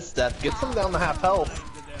pick on the S-Step, gets them down to half health.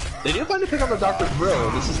 They do find a pick on the Dr.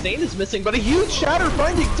 Grill. The sustain is missing, but a huge shatter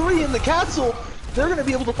finding 3 in the castle. They're going to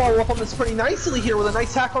be able to follow up on this pretty nicely here with a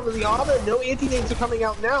nice hack onto the Ana. No anti-names are coming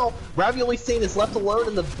out now. Ravioli Stain is left alone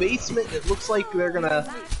in the basement. It looks like they're going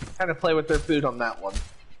to kind of play with their food on that one.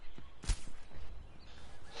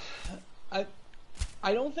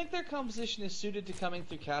 I don't think their composition is suited to coming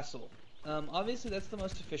through castle. Obviously, that's the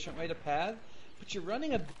most efficient way to pad, but you're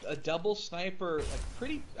running a double sniper,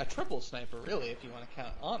 a triple sniper, really, if you want to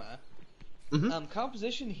count Ana.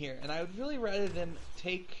 Composition here, and I would really rather them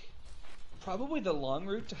take probably the long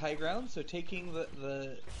route to high ground, so taking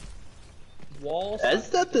the wall.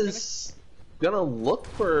 Esdep is gonna look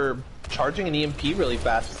for charging an EMP really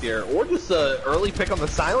fast here, or just an early pick on the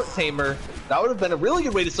Silent Tamer. That would have been a really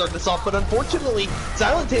good way to start this off, but unfortunately,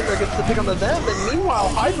 Silent Tamer gets the pick on the them, and meanwhile,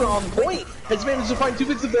 Hydra on point has managed to find 2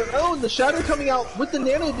 picks of their own. The Shadow coming out with the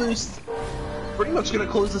Nano Boost, pretty much going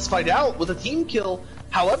to close this fight out with a team kill.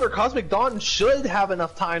 However, Cosmic Dawn should have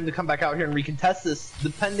enough time to come back out here and recontest this,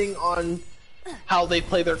 depending on how they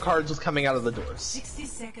play their cards with coming out of the doors. 60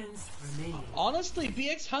 seconds remaining. Honestly,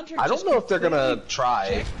 BX Hunter. I don't know if they're gonna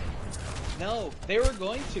try. No, they were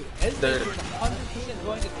going to. Esdeath was 100%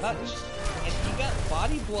 going to touch, and he got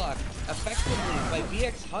body blocked effectively by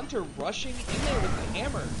BX Hunter rushing in there with the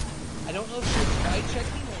hammer. I don't know if he was spy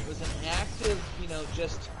checking or it was an active,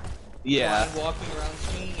 just walking around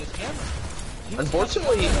swinging his hammer.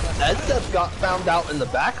 Unfortunately, Esdeath got found out in the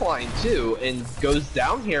backline too, and goes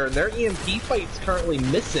down here, and their EMP fight's currently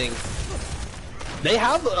missing. They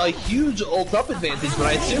have a huge ult up advantage, but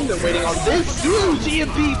I assume they're waiting on this huge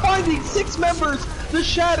EMP, finding 6 members, the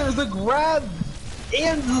Shatter, the Grab,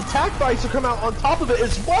 and the Attack Visor come out on top of it,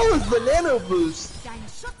 as well as the Nano Boost.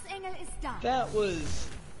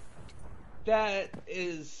 That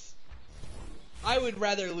is... I would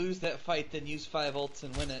rather lose that fight than use 5 ults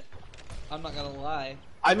and win it. I'm not gonna lie.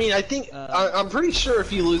 I mean, I think, I'm pretty sure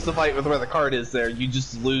if you lose the fight with where the card is there, you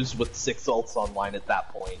just lose with 6 ults online at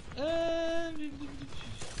that point. I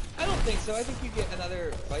don't think so. I think you get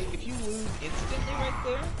another fight if you lose instantly right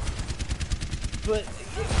there. But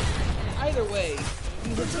either way,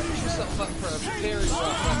 you set yourself up for a very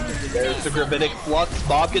rough rest of the game. There's the Gravitic Flux.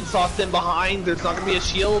 Bob gets tossed in behind. There's not going to be a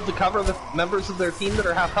shield to cover the members of their team that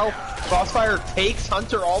are half health. Crossfire takes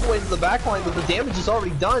Hunter all the way to the backline, but the damage is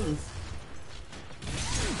already done.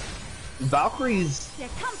 Valkyries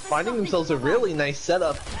finding themselves a really nice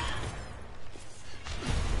setup.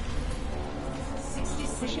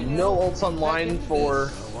 No ults online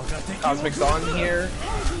for Cosmic Dawn here.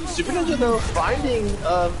 Super Ninja though finding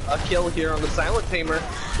a kill here on the Silent Tamer.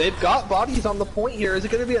 They've got bodies on the point here. Is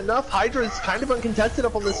it going to be enough? Hydra is kind of uncontested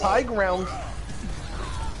up on this high ground.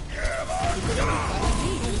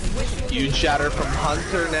 Huge shatter from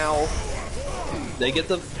Hunter now. They get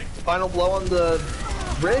the final blow on the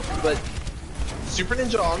brick, but Super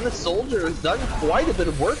Ninja on the Soldier has done quite a bit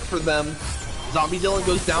of work for them. Zombie Dylan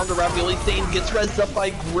goes down to Ravioli Stain, gets rezzed up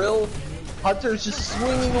by Grill. Hunter's just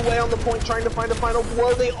swinging away on the point, trying to find a final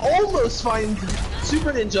blow. They almost find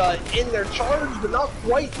Super Ninja in their charge, but not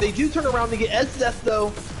quite. They do turn around to get Esdeath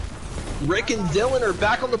though. Rick and Dylan are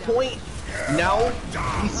back on the point. Now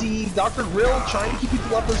we see Dr. Grill trying to keep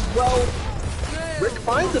people up as well. Rick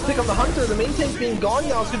finds a pick on the Hunter. The main tank being gone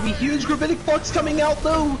now. It's going to be huge. Gravitic Flux coming out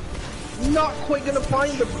though. Not quite going to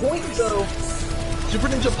find the point though. Super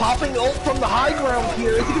Ninja popping ult from the high ground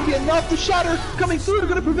here. Is it going to be enough? The Shatter coming through. They're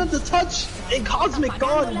going to prevent the touch. And Cosmic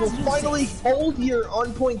Dawn will finally hold here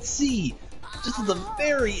on point C. Just at the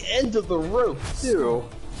very end of the rope too.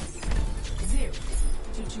 0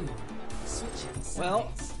 to 2.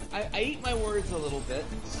 Well, I eat my words a little bit.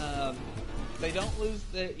 They don't lose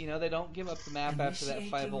the, they don't give up the map after that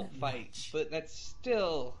 5 ult fight, but that's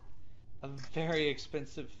still a very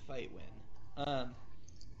expensive fight win.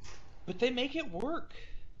 But they make it work.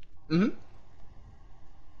 Mm-hmm.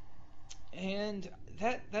 And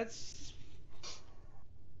that's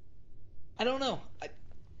I don't know.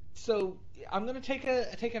 So I'm gonna take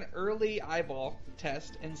an early eyeball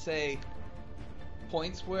test and say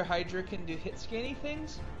points where Hydra can do hit scanny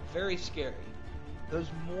things, very scary. Those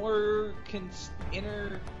more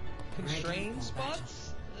inner constrained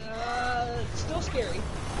spots, still scary,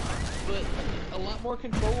 but a lot more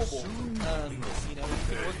controllable. You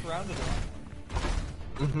can work around it a lot.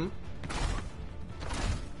 Mm-hmm.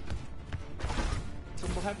 So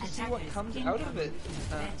we'll have to see what comes out of it.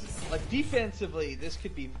 Like defensively, this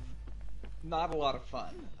could be not a lot of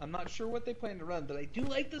fun. I'm not sure what they plan to run, but I do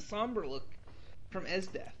like the somber look from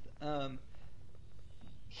Esdeath.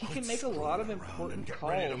 He can make a lot of important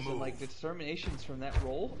calls and determinations from that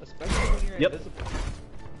role, especially when you're invisible.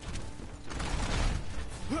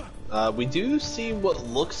 We do see what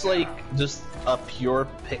looks like just a pure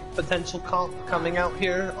pick potential comp coming out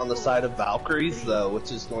here on the side of Valkyries, though,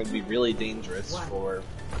 which is going to be really dangerous for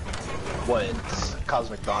what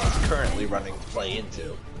Cosmic Dawn is currently running to play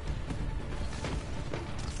into.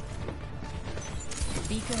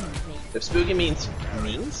 If Spooky memes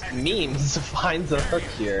finds a hook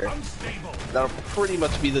here, that'll pretty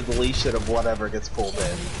much be the deletion of whatever gets pulled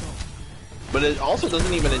in. But it also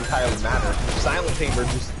doesn't even entirely matter. If Silent Tamer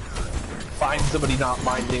just finds somebody not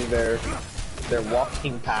minding their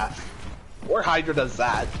walking path, or Hydra does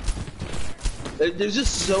that, There's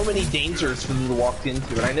just so many dangers for them to walk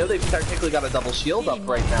into, and I know they've technically got a double shield up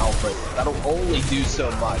right now, but that'll only do so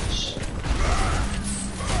much.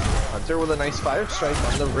 Hunter with a nice fire strike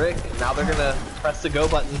on the Rick. Now they're gonna press the go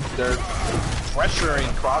button. They're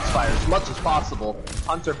pressuring Crossfire as much as possible.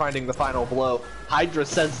 Hunter finding the final blow. Hydra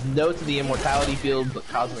says no to the immortality field, but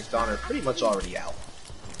Kosmic Dawn are pretty much already out.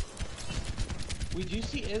 We do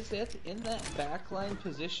see Izzet in that backline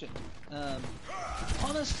position.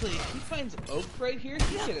 Honestly, if he finds Oak right here,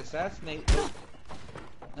 he could assassinate Oak.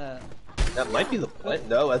 That might be the point.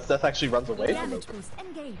 No, Death actually runs away from Oak.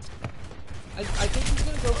 I think he's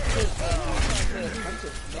gonna go for the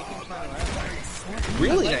Hunter, make him turn around.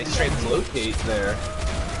 Really nice translocate there.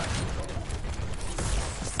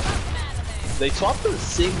 They swapped the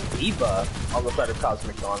Sig Diva on the side of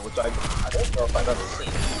Kosmic Dawn, which I don't know if I've ever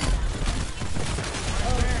seen.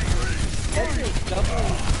 That's a double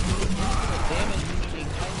damage being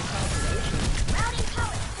kind of composition.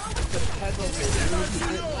 But it has a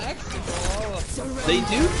They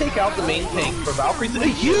do take out the main tank for Valkyries, and a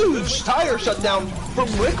huge tire shutdown from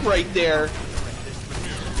Rick right there.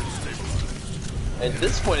 At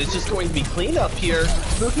this point, it's just going to be cleanup here.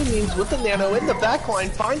 Spooky means with the Nano in the backline,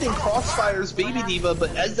 finding Crossfire's Baby Diva,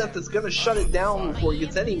 but Ezzeth is going to shut it down before he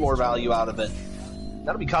gets any more value out of it.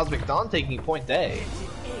 That'll be Kosmic Dawn taking point A.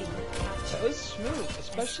 That was smooth,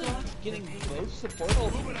 especially getting both support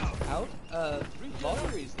ultimates out of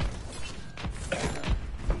Valkyries.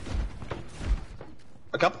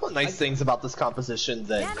 A couple of nice things about this composition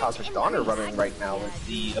that Kosmic Dawn are running right now is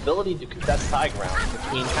the ability to contest high ground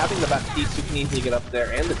between having the Baptiste who can easily get up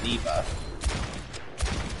there and the Diva.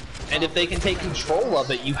 And if they can take control of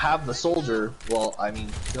it, you have the Soldier. Well, I mean,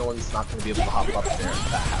 Dylan's not going to be able to hop up there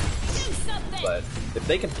if that happens. But if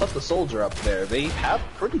they can put the Soldier up there, they have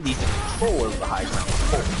pretty decent control over the high ground.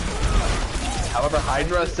 However,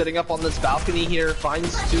 Hydra sitting up on this balcony here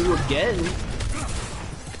finds two again.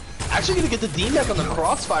 Actually gonna get the D-Mech on the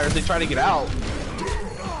Crossfire as they try to get out.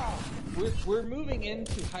 We're moving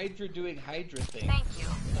into Hydra doing Hydra things. Thank you.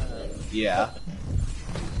 Yeah.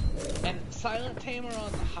 And Silent Tamer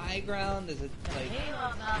on the high ground is there's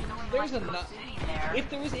if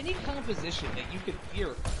there was any composition that you could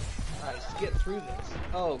theorize to get through this,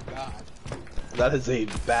 oh god. That is a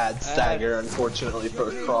bad stagger, unfortunately,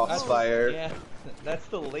 for Crossfire. Yeah, that's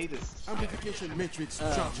the latest. Amplification matrix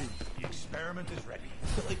charging. The experiment is ready.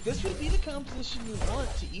 But, like, this would be the composition you want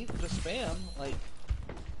to eat the spam. Like,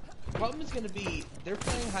 the problem is going to be they're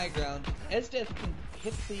playing high ground. Esdeath can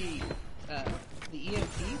hit the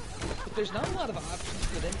EMP, but there's not a lot of options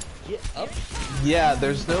for them to get up. Yeah,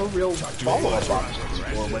 there's no real follow-up options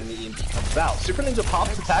for when the EMP comes out. Super Ninja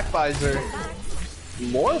pops Attack Visor.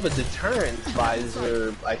 More of a deterrent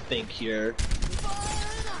visor, I think, here.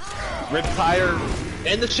 Rip Tire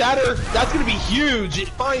and the Shatter. That's going to be huge. It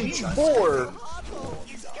finds 4.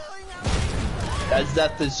 As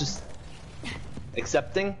Death is just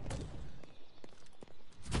accepting.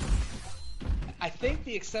 I think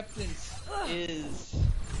the acceptance is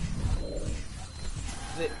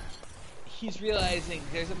that he's realizing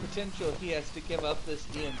there's a potential he has to give up this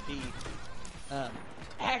EMP.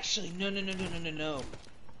 Actually, no.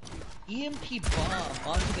 EMP bomb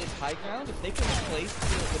onto this high ground, if they can place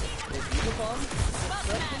the Diva bomb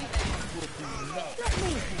correctly, will do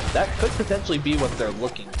nothing. That could potentially be what they're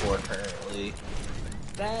looking for currently.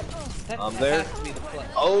 That has to be the play.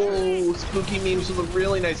 Oh, Spooky Memes with a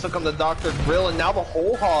really nice hook on the Dr. Grill, and now the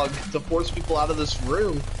Whole Hog to force people out of this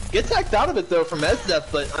room. Gets hacked out of it though from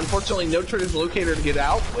Esdeath, but unfortunately no Trigger's Locator to get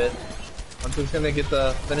out with. Hunter's gonna get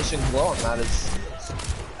the finishing blow on that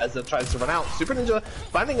as it tries to run out. Super Ninja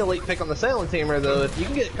finding a late pick on the Silent Tamer though. If you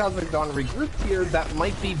can get Kosmic Dawn regrouped here, that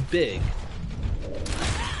might be big.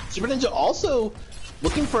 Super Ninja also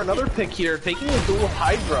looking for another pick here, taking a duel with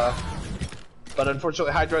Hydra. But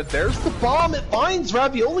unfortunately, Hydra, there's the bomb. It finds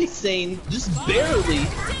Ravioli Sane, just barely.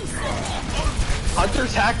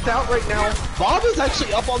 Hunter's hacked out right now. Bob is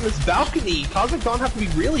actually up on this balcony. Kosmic Dawn have to be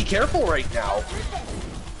really careful right now.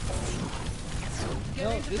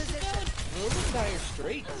 No, this is a little bit dire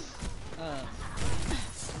straits.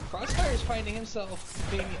 Crossfire is finding himself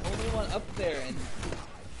being the only one up there, and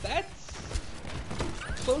that's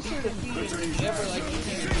closer to feeding than you ever like to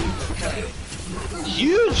play.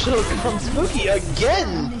 Huge hook from Spooky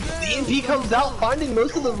again! The EMP comes out, finding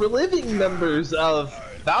most of the reliving members of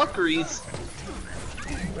Valkyries.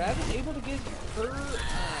 Rav is able to get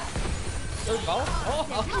her ball.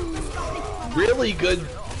 Really good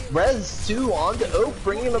res too onto Oak,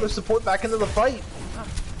 bringing another support back into the fight.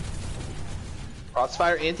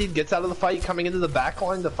 Crossfire Anti gets out of the fight, coming into the back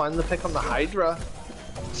line to find the pick on the Hydra.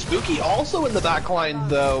 Spooky also in the back line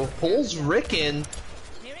though, pulls Rick in.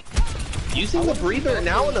 Using the breather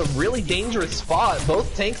now in a really dangerous spot.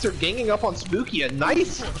 Both tanks are ganging up on Spooky. A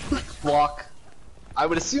nice block. I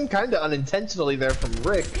would assume kind of unintentionally there from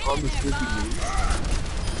Rick on the Spooky moves.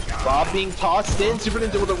 Bob being tossed in. Super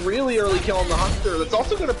Ninja with a really early kill on the Hunter. That's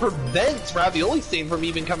also going to prevent Ravioli Stain from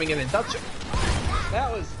even coming in and touching.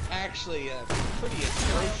 That was actually a pretty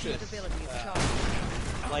atrocious.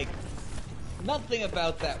 Like, nothing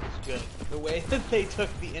about that was good. The way that they took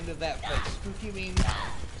the end of that fight. Spooky means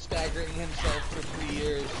staggering himself for 3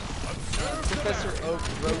 years. Professor Oak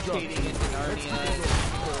rotating into Narnia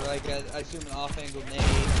for like I assume an off-angle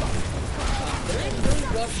nade. They're in really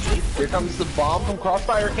rough shape. Here comes the bomb from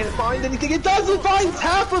Crossfire. Can it find anything? It does! It finds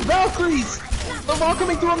half of Valkyries! The ball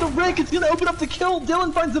coming through on the Rick. It's going to open up the kill.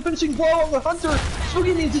 Dylan finds the finishing blow on the Hunter.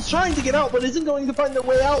 Spooky Ninja is trying to get out, but isn't going to find their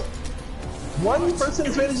way out. One person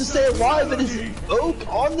has managed to stay alive, and his Oak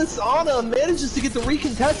on this Ana manages to get the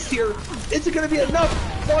recontest here. Is it going to be enough?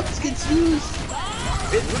 Fox gets used.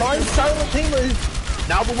 It finds Silent Tamer.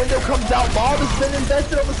 Now the window comes out. Bob has been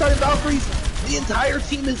invested on the side of Valkyries. The entire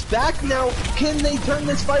team is back now. Can they turn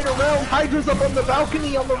this fight around? Hydra's up on the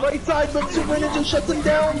balcony on the right side, but Super Ninja shuts him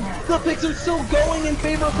down. The picks are still going in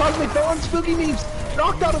favor of Cosmic Dawn. Spooky Memes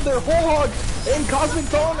knocked out of their whole hog, and Cosmic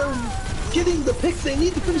Dawn are getting the picks they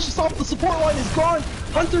need to finish this off. The support line is gone.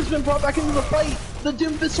 Hunter's been brought back into the fight. The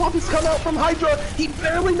Doom Fist swap has come out from Hydra. He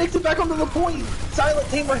barely makes it back onto the point. Silent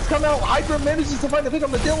Tamer has come out. Hydra manages to find a pick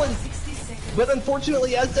on the Dylan. But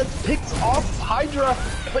unfortunately, as that picks off Hydra,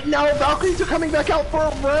 but now Valkyries are coming back out for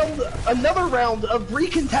a round, another round of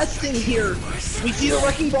recontesting here. We see the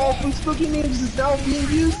Wrecking Ball from Spooky Memes is now being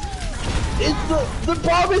used. It's the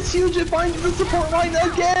bomb is huge. It finds the support line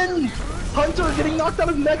again. Hunter getting knocked out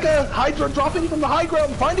of Mecha. Hydra dropping from the high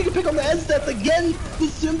ground, finding a pick on the Esdeath again. The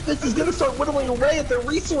Doomfist is going to start whittling away at their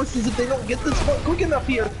resources if they don't get this point quick enough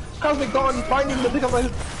here. Cosmic Dawn finding the pick on the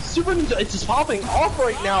Super Ninja. It's just popping off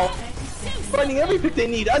right now. Finding every pick they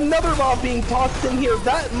need. Another mob being tossed in here.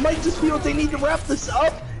 That might just be what they need to wrap this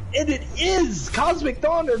up. And it is! Cosmic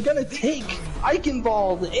Dawn are going to take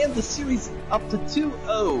Eichenwald and the series up to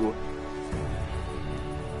 2-0.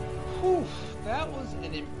 Whew, that was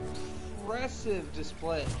an impressive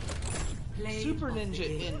display. Super Ninja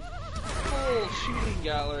in full shooting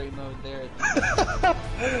gallery mode there.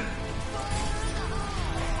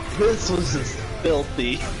 This was just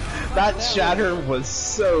filthy. That shatter was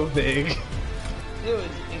so big. It was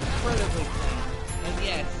incredibly clean. And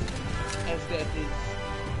yes, Esdeath is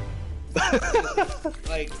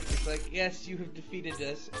like, it's like, yes, you have defeated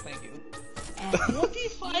us. Thank you.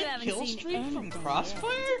 25 kill streak from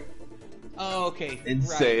Crossfire? Oh, okay.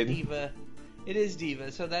 Insane. Right, Diva. It is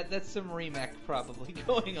Diva, so that's some remake probably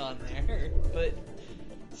going on there. But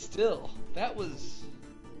still, that was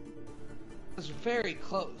very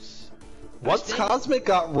close. Once Cosmic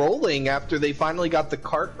got rolling after they finally got the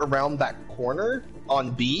cart around that corner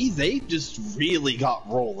on B, they just really got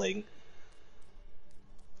rolling.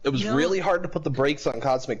 It was really hard to put the brakes on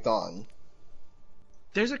Cosmic Dawn.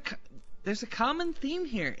 There's a common theme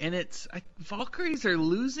here, and it's Valkyries are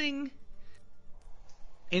losing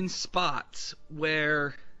in spots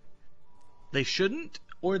where they shouldn't,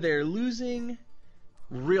 or they're losing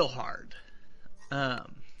real hard.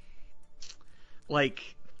 Like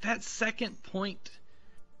that second point,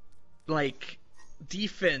 like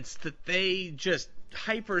defense that they just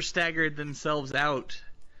hyper staggered themselves out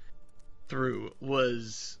through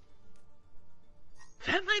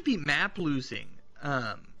that might be map losing.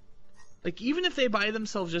 Like even if they buy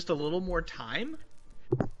themselves just a little more time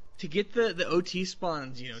to get the OT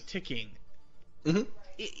spawns, ticking. Mm-hmm.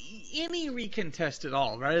 Any recontest at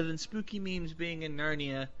all, rather than Spooky Memes being in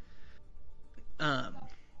Narnia,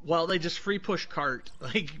 while they just free push cart,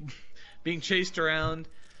 like being chased around.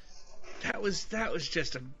 That was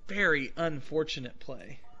just a very unfortunate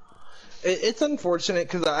play. It's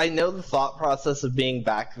unfortunate because I know the thought process of being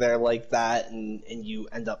back there like that, and you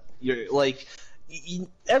end up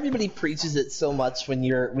everybody preaches it so much when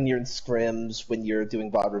you're in scrims, when you're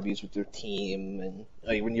doing VOD reviews with your team, and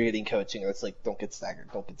when you're getting coaching, it's like don't get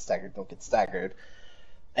staggered, don't get staggered, don't get staggered,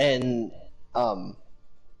 and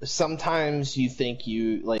sometimes you think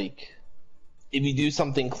if you do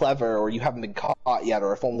something clever or you haven't been caught yet,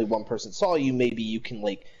 or if only one person saw you, maybe you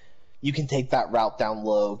can take that route down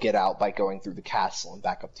low, get out by going through the castle and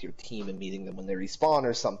back up to your team and meeting them when they respawn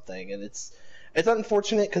or something. And it's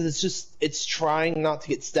unfortunate because it's trying not to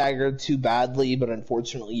get staggered too badly, but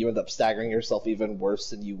unfortunately you end up staggering yourself even worse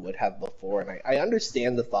than you would have before. And I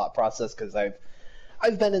understand the thought process because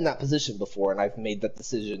I've been in that position before and I've made that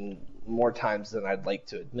decision more times than I'd like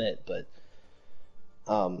to admit, but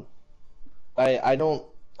I don't.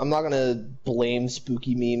 I'm not gonna blame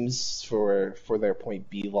spooky memes for their point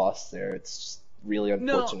B loss there. It's just really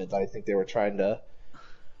unfortunate. I think they were trying to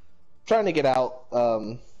get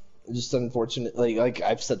out. Just unfortunate. Like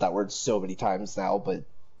I've said that word so many times now, but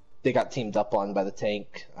they got teamed up on by the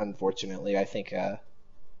tank. Unfortunately, I think.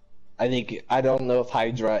 I don't know if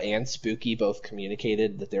Hydra and Spooky both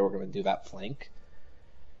communicated that they were going to do that flank,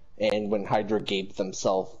 and when Hydra gave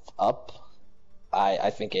themselves up, I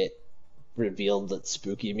think it revealed that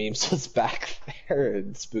Spooky Memes was back there,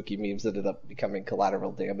 and Spooky Memes ended up becoming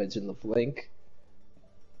collateral damage in the flank.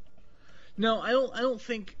 No, I don't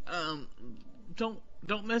think.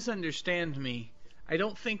 Don't misunderstand me. I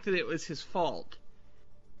don't think that it was his fault.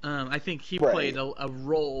 I think he played a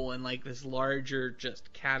role in like this larger,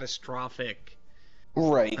 just catastrophic.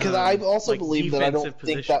 Right, because I also believe that I don't think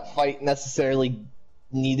position. that fight necessarily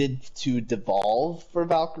needed to devolve for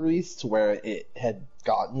Valkyries to where it had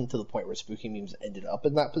gotten to the point where Spooky Memes ended up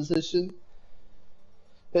in that position.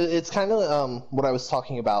 It's kind of what I was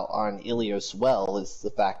talking about on Ilios Well, is the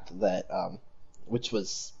fact that, which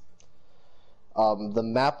was the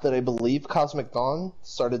map that I believe Cosmic Dawn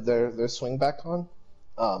started their swing back on.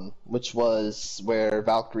 Which was where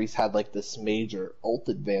Valkyries had like this major ult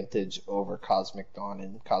advantage over Cosmic Dawn,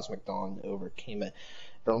 and Cosmic Dawn overcame it.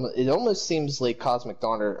 It almost seems like Cosmic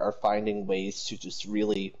Dawn are finding ways to just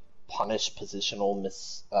really punish positional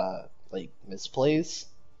misplays,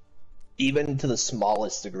 even to the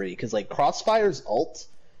smallest degree. Because like Crossfire's ult,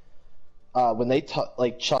 when they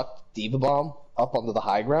chucked Diva Bomb up onto the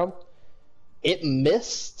high ground, it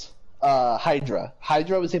missed Hydra.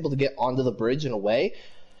 Hydra was able to get onto the bridge and away,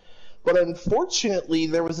 but unfortunately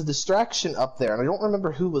there was a distraction up there, and I don't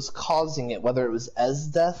remember who was causing it, whether it was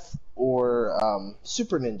Esdeath or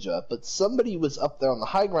Super Ninja, but somebody was up there on the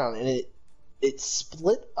high ground, and it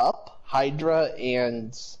split up Hydra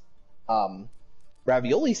and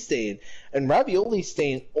Ravioli Stain, and Ravioli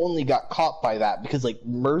Stain only got caught by that because like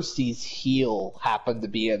Mercy's heal happened to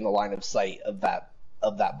be in the line of sight of that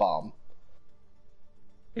bomb.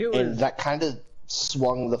 And that kind of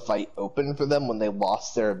swung the fight open for them when they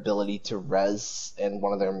lost their ability to res, and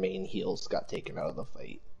one of their main heals got taken out of the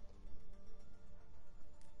fight.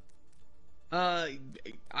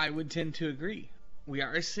 I would tend to agree. We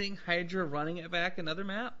are seeing Hydra running it back another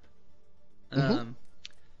map.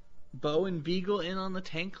 Bo and Beagle in on the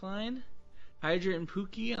tank line, Hydra and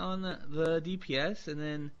Pookie on the DPS,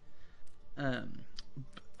 and then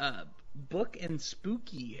Book and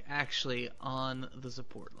Spooky actually on the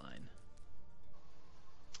support line.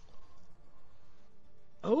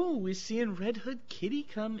 Oh, we're seeing Red Hood Kitty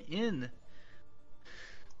come in.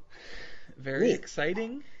 Very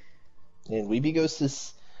exciting. And Weeby Ghost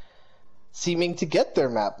is seeming to get their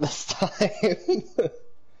map this time.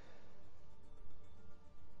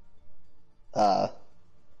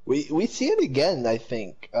 We see it again, I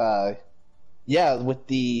think.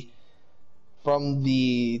 With from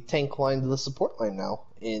the tank line to the support line now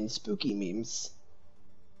in Spooky Memes.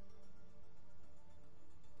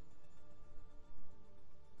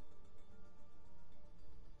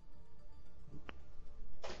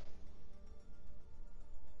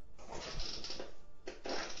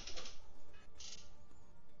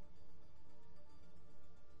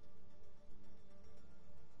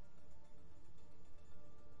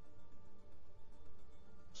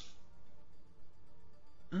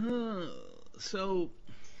 So,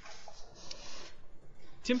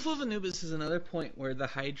 Temple of Anubis is another point where the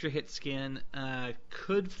Hydra hit scan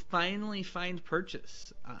could finally find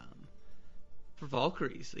purchase for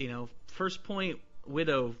Valkyries. First point,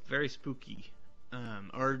 Widow, very spooky,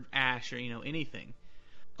 or Ashe, or anything.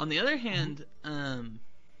 On the other hand,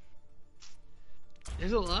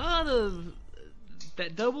 there's a lot of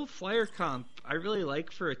that double flyer comp I really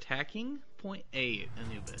like for attacking point A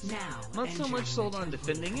Anubis. Now, Not so much sold on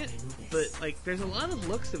defending it, but there's a lot of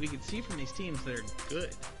looks that we could see from these teams that are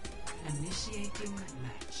good. Initiating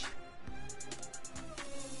match.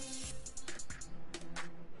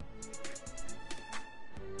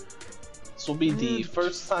 This will be the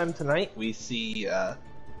first time tonight we see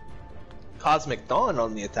Cosmic Dawn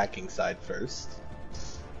on the attacking side first.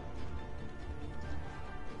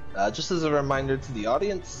 Just as a reminder to the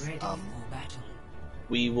audience,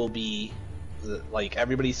 we will be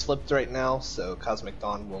everybody's flipped right now, so Cosmic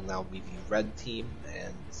Dawn will now be the red team,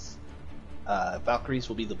 and Valkyries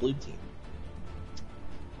will be the blue team.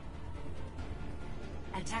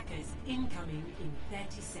 Attackers incoming in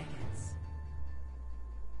 30 seconds.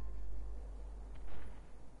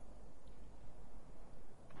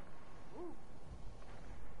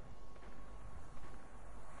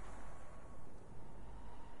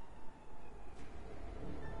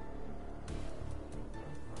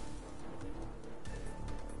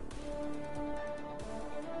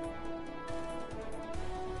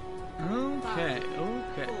 Okay.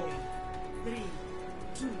 4, 3,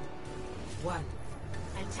 2, 1.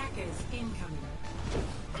 Attackers incoming.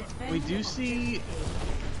 We do see,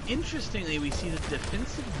 interestingly, we see the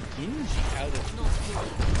defensive Genji out of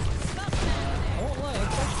I won't lie, I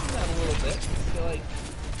question that a little bit. I feel like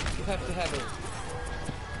you have to have a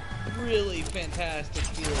really fantastic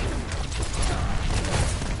feeling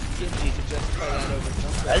Genji to justify that over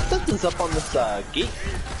jump. Aztec is up on this gate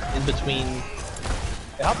in between.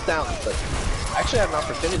 It hops down, but I actually had an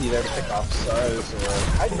opportunity there to pick off Stars or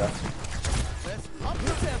Hydra.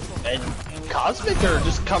 And Kosmic are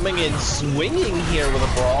just coming in swinging here with a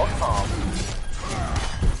brawl comp.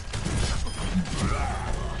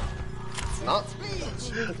 Not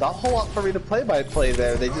a whole lot for me to play by play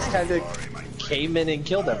there. They just kind of came in and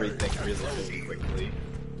killed everything really quickly.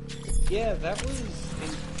 Yeah, that was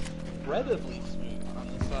incredibly smooth on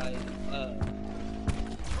the side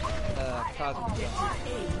Cosmic Jump.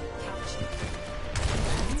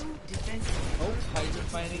 Oh, Hydra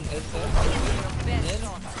finding SF. And then,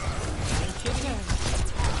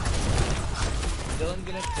 Dylan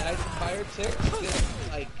gonna die from fire tick.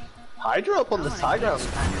 Like, Hydra up on this high ground.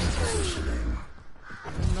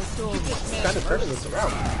 Kind of turning this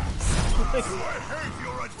around.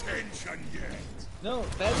 No,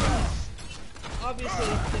 that is obviously.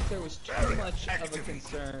 I think there was too much of a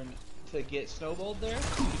concern to get snowballed there.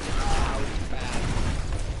 How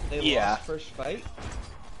fast they lost first fight.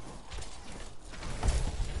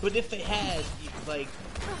 But if they had, like,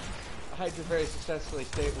 Hydra very successfully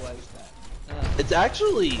stabilized that. It's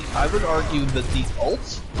actually, I would argue that the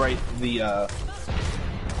ult, right, the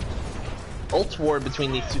ult war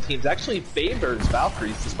between these two teams actually favors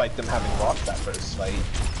Valkyries despite them having lost that first fight.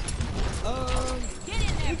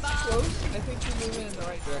 It's close. I think you're moving in the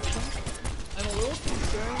right direction. I'm a little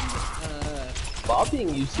concerned, Bob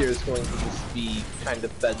being used here is going to just be kind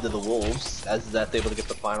of fed to the wolves, as that's able to get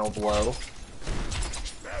the final blow.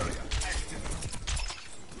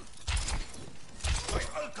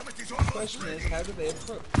 The question is, how do they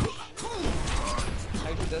approach?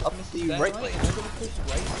 Hydra does Up miss the that right line, lane. and they're gonna push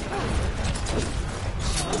right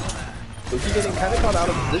Pookie getting kind of caught out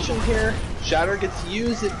of position here. Shatter gets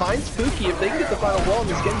used, it finds Pookie. If they can get the final blow on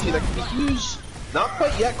this Genji, that could be huge. Not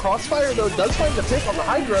quite yet. Crossfire, though, does find the pick on the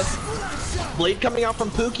Hydra. Blade coming out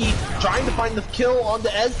from Pookie, trying to find the kill on the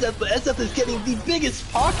Ezeth, but Ezeth is getting the biggest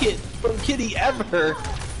pocket from Kitty ever.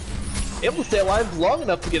 Able to stay alive long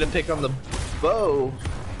enough to get a pick on the bow.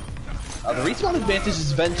 The respawn advantage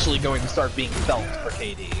is eventually going to start being felt for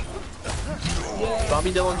KD.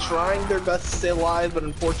 Zombie Dylan trying their best to stay alive, but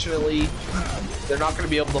unfortunately, they're not going to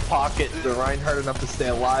be able to pocket the Reinhardt enough to stay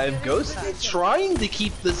alive. Ghosty trying to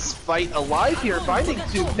keep this fight alive here, finding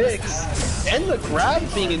 2 picks, and the grab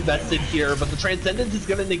being invested here, but the Transcendence is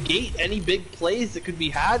going to negate any big plays that could be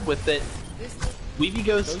had with it. Weeby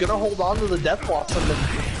Ghost's going to hold on to the Death Blossom in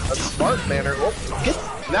a smart manner. Oh,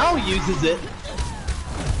 now uses it.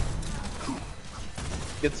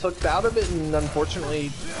 Gets hooked out of it, and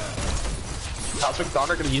unfortunately, Kosmic Dawn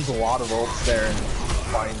are going to use a lot of ults there and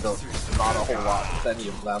find not a whole lot with any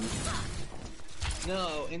of them.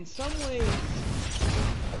 No, in some ways,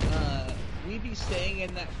 Weeby staying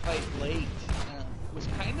in that fight late was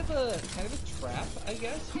kind of a trap, I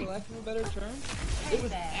guess, for lack of a better term. It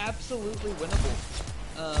was absolutely winnable.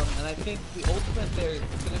 And I think the ultimate there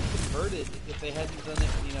could have converted if they hadn't done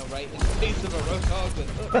it, right in the face of a Roadhog with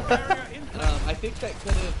I think that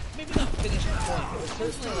could have, maybe not finished the point, but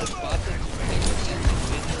certainly like bought them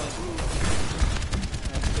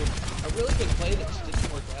a really good play that just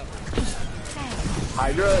didn't work out.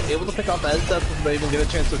 Hydra able to pick off Ezeth, but even get a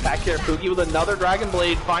chance to attack here. Pookie with another Dragon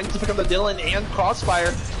Blade, finds to pick up the Dylan and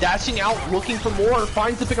Crossfire, dashing out, looking for more,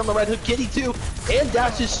 finds to pick up the Red Hood Kitty too, and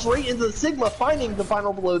dashes straight into the Sigma, finding the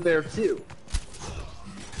final blow there too.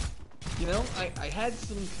 I had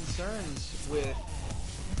some concerns with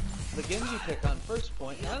the Genji pick on first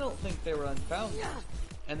point, and I don't think they were unfounded.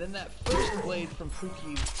 And then that first blade from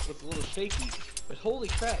Pookie was a little shaky, but holy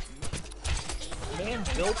crap. Man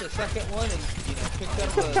built a second one and, picked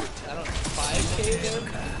up a, 5K there?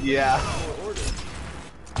 Yeah.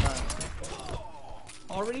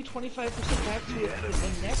 Already 25% back to it in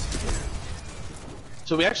the next year.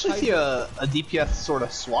 So we actually see a DPS sort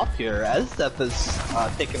of swap here. Ezeth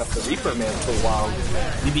has taken up the Reaper Man for a while.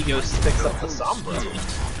 Weeby Ghost picks up the Sombra.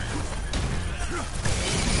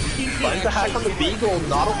 Finds a hack on the Beagle,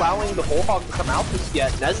 not allowing the whole hog to come out just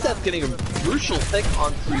yet. Ezeth getting a crucial pick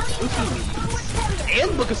on 3 Spooky leads.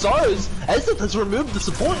 And Bukasaros, Ezeth has removed the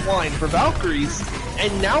support line for Valkyries.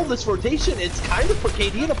 And now this rotation, it's kind of put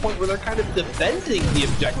KD at a point where they're kind of defending the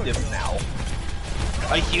objective now.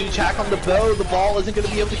 A huge hack on the bow. The ball isn't going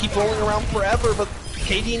to be able to keep rolling around forever, but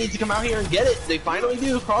KD needs to come out here and get it. They finally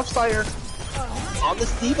do. Crossfire on the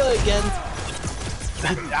Diva again.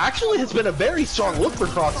 That actually has been a very strong look for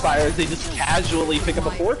Crossfire as they just casually pick up a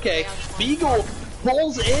 4K. Beagle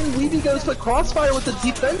pulls in, Weeby goes, but Crossfire with the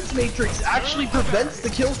defense matrix actually prevents the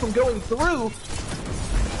kill from going through.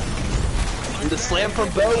 And the slam from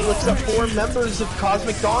Bo lifts up 4 members of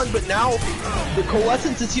Cosmic Dawn, but now the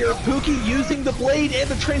Coalescence is here. Pookie using the blade and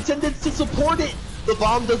the Transcendence to support it. The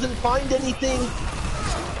bomb doesn't find anything.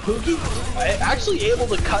 Pookie actually able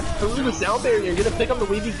to cut through the sound barrier and get a pick on the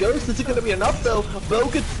Weeby Ghost. Is it going to be enough though? Bo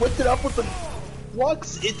gets lifted up with the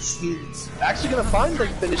Flux. It's actually going to find the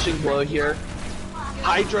finishing blow here.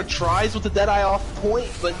 Hydra tries with the Deadeye off point,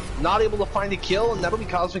 but not able to find a kill, and that'll be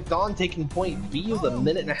Cosmic Dawn taking point B with a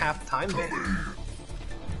 1.5 time there.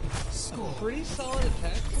 A pretty solid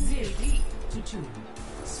attack from KD.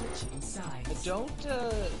 Switching sides. I don't,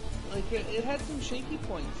 like, it had some shaky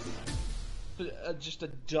points. But just a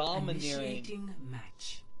domineering, Initiating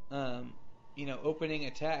match. you know, opening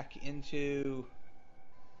attack into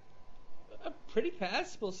a pretty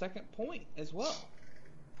passable second point as well.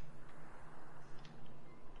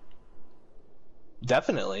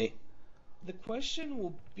 Definitely. The question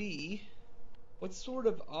will be, what sort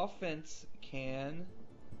of offense can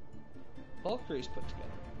Valkyries put together?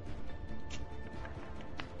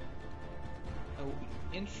 I will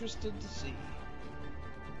be interested to see.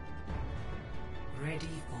 Ready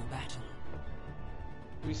for battle.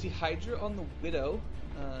 We see Hydra on the Widow.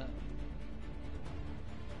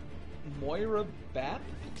 Moira Bap,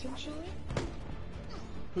 potentially?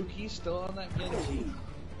 Pookie still on that Genji.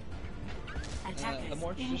 A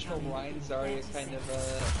more traditional Ryan Zarya kind of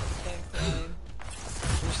tank line.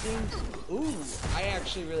 We're seeing... Ooh, I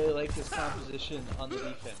actually really like this composition on the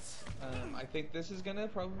defense. I think this is going to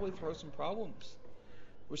probably throw some problems.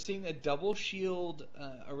 We're seeing a double shield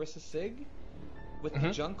Orisa Sig with the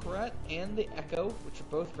Junkrat and the Echo, which are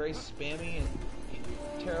both very spammy and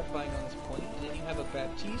terrifying on this point. And then you have a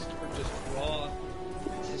Baptiste for just raw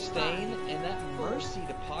sustain, and that Mercy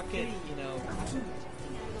to pocket, you know,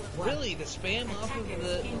 really to spam off of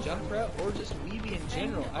the Junkrat or just Weeby in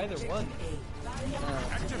general, either one.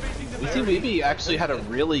 We see Weeby actually had a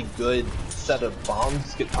really good set of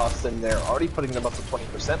bombs get tossed in there, already putting them up to 20%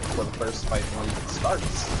 before the first fight even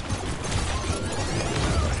starts.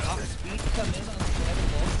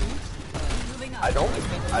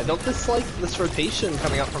 I don't dislike this rotation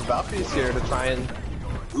coming out from Valkyries here to try and...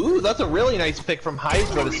 Ooh, that's a really nice pick from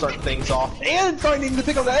Hydra to start things off. And finding the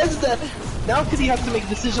pick on the Ezda! Now Kitty has to make a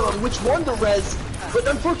decision on which one to res. But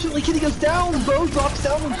unfortunately Kitty goes down, Bo drops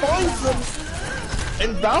down and finds them.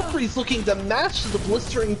 And Valkyrie's looking to match the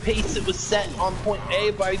blistering pace that was set on point A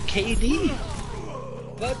by KD.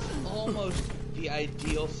 That's almost the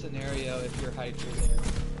ideal scenario if you're Hydra there.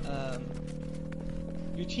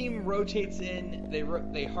 Your team rotates in,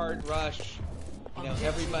 they hard rush, you know,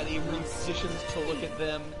 everybody repositions to look at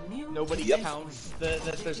them, nobody counts that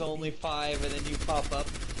there's only 5, and then you pop up.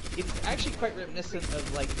 It's actually quite reminiscent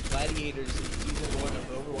of like Gladiators in season 1 of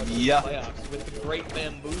Overwatch playoffs with the great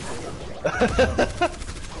bamboozle.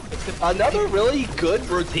 Another really good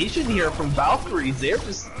rotation here from Valkyries. They're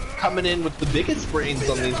just coming in with the biggest brains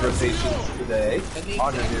on these rotations today.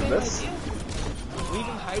 On this. Leaving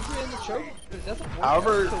Hydra in the choke, it doesn't work.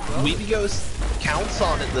 However, Weeby Ghost counts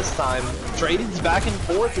on it this time. Trading's back and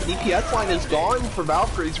forth. The DPS line is gone for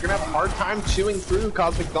Valkyries. You're gonna have a hard time chewing through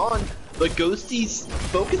Cosmic Dawn. But Ghosty's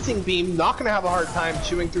focusing beam not gonna have a hard time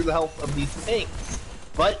chewing through the health of these tanks.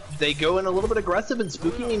 But they go in a little bit aggressive, and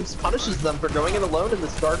Spooky Memes punishes them for going in alone in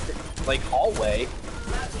this dark, like, hallway.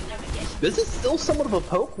 This is still somewhat of a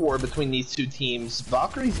poke war between these two teams.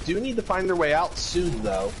 Valkyries do need to find their way out soon,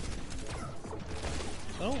 though.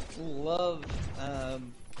 I don't love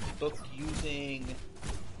Book using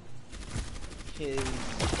his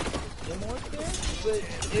Immort there, but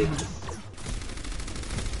it's...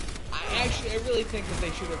 I really think that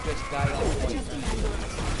they should have just died on point.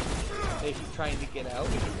 They keep trying to get out.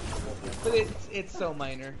 But it's so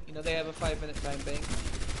minor. You know, they have a 5-minute time bank.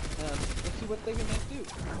 Let's see what they can do.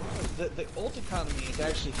 The ult economy is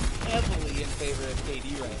actually heavily in favor of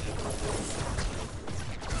KD right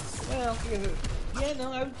now. Well, yeah,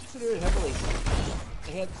 no, I would consider it heavily.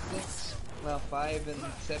 They had 5 and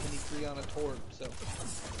 73 on a Torb, so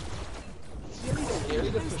it's gonna be scary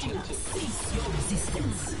to push into.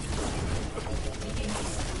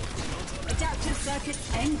 Adaptive circuits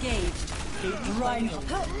engaged.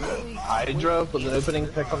 Hydra with an opening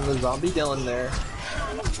pick on the zombie Dylan there.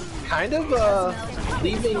 Kind of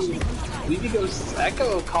leaving Weeby Ghost's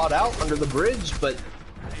Echo caught out under the bridge, but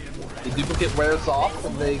The duplicate wears off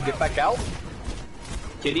and they get back out.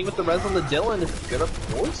 Kitty with the res on the Dylan is gonna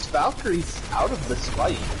force Valkyries out of this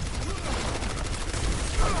fight.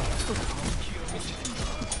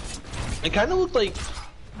 It kind of looked like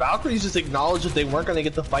Valkyries just acknowledged that they weren't going to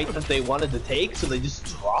get the fight that they wanted to take, so they just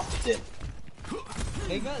dropped it.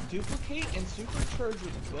 They got duplicate and supercharge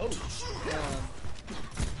with both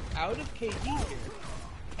out of KD here,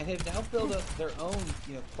 and have now built up their own,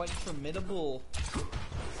 quite formidable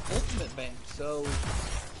ultimate bank. So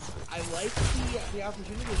I like the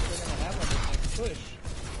opportunities they're going to have on this next push.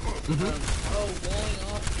 Walling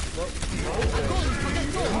off.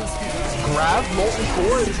 Grab Molten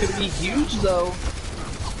Core is going to be huge, though.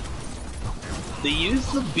 They use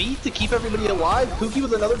the beat to keep everybody alive. Pookie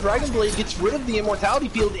with another Dragon Blade gets rid of the Immortality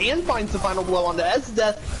Field and finds the final blow onto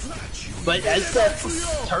Esdeath. But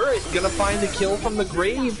Esdeath's turret gonna find the kill from the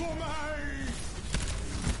grave.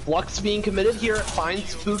 Flux being committed here, it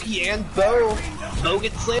finds Pookie and Bo. Bo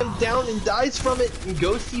gets slammed down and dies from it, and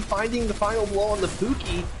Ghosty finding the final blow on the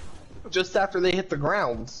Pookie just after they hit the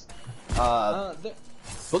ground.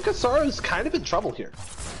 Book of Sorrow's kind of in trouble here.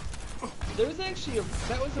 There was actually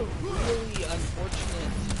that was a really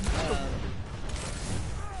unfortunate.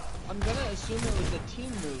 I'm gonna assume it was a team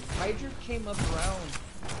move. Hydra came up around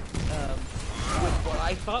with what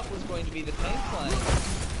I thought was going to be the tank line,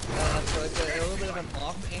 so it's a little bit of an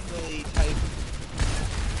off-angle type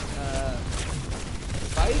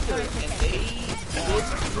visor, and they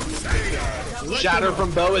Shatter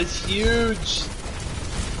from Bo is huge.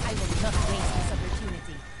 I will not waste this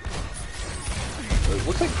opportunity. It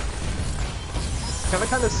looks like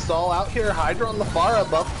kind of stall out here. Hydra on the far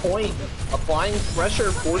above point, applying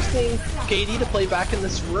pressure, forcing KD to play back in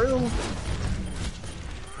this room.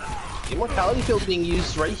 The Immortality Field being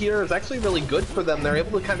used right here is actually really good for them. They're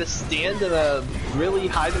able to kind of stand in a really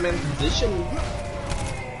high demand position.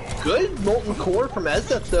 Good Molten Core from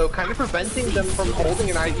Esdeath though, kind of preventing them from holding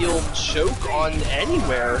an ideal choke on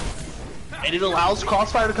anywhere. And it allows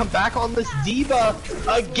Crossfire to come back on this D.Va.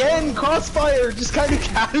 Again, Crossfire just kind of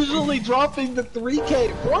casually dropping the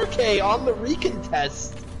 4K on the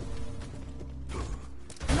recontest.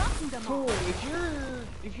 Cool.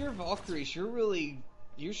 If you're Valkyries,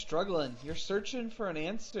 you're struggling. You're searching for an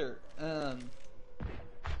answer.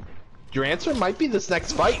 Your answer might be this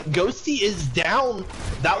next fight. Ghosty is down.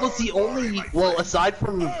 That was the only, well, aside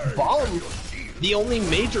from Bomb, the only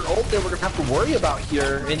major ult that we're gonna have to worry about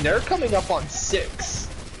here, and they're coming up on 6.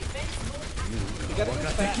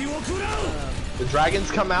 The dragons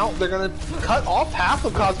come out, they're gonna cut off half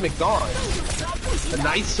of Cosmic Dawn. A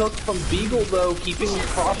nice hook from Beagle though, keeping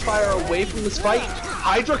Crossfire away from this fight.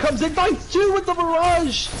 Hydra comes in, finds 2 with the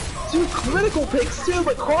Barrage! 2 critical picks too,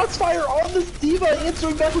 but Crossfire on this D.Va,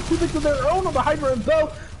 answering back with 2 picks of their own on the Hydra and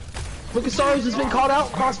Bow. Lucasaurus has been caught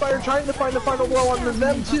out. Crossfire trying to find the final blow on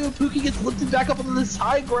them too. Pookie gets lifted back up on this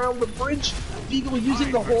high ground, the bridge. Beagle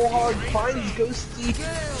using the whole hog, finds Ghosty.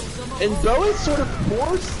 And Bo is sort of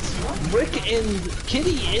forced Rick and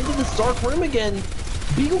Kitty into this dark room again.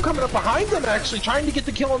 Beagle coming up behind them actually, trying to get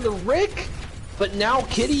the kill on the Rick. But now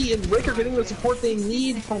Kitty and Rick are getting the support they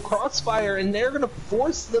need from Crossfire, and they're going to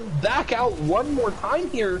force them back out one more time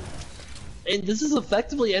here. And this is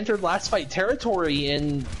effectively entered last fight territory,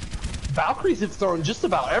 and Valkyries have thrown just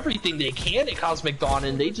about everything they can at Cosmic Dawn,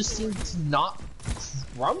 and they just seem to not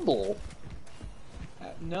crumble.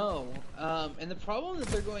 No, and the problem that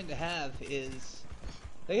they're going to have is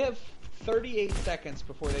they have 38 seconds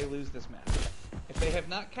before they lose this match. If they have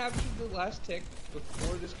not captured the last tick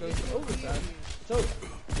before this goes to overtime, it's over.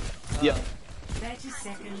 Yep. 30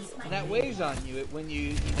 seconds. And that weighs on you when you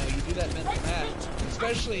do that mental math,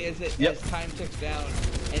 especially as time ticks down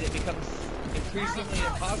and it becomes increasingly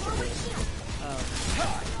impossible.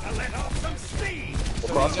 Well,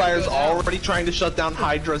 Crossfire's already trying to shut down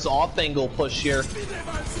Hydra's off-angle push here.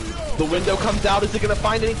 The window comes out. Is it going to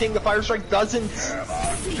find anything? The Fire Strike doesn't.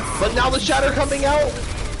 But now the Shatter coming out.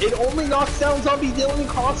 It only knocks down Zombie Dylan and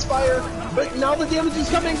Crossfire. But now the damage is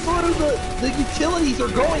coming through. The utilities are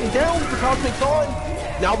going down for Cosmic Dawn.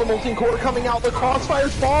 Now the Molten Core coming out. The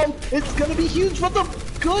Crossfire's bomb. It's going to be huge. But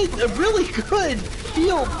a really good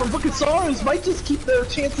field from Bukasaurus might just keep their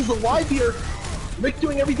chances alive here. Rick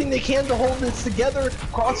doing everything they can to hold this together.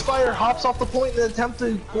 Crossfire hops off the point in an attempt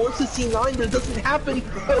to force a C9, but it doesn't happen.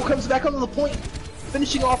 Bo comes back onto the point,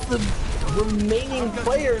 finishing off the remaining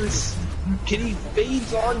players. Kitty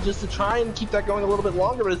fades on just to try and keep that going a little bit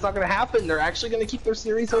longer, but it's not going to happen. They're actually going to keep their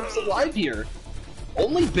series hopes alive here.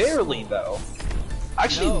 Only barely, though.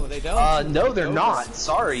 Actually, no, they don't. No, they're not.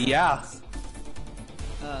 Sorry, yeah.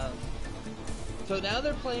 So So now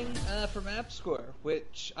they're playing for map score,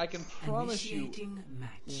 which I can promise you Initiating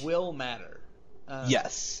match. will matter.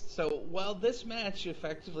 Yes. So while this match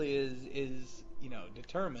effectively is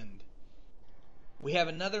determined, we have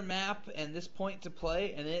another map and this point to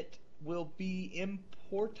play, and it will be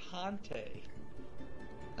importante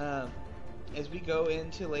as we go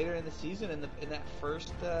into later in the season. And that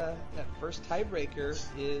first tiebreaker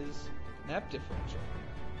is map differential.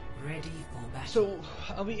 Ready for battle. So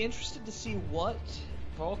I'll be interested to see what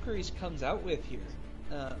Valkyries comes out with here.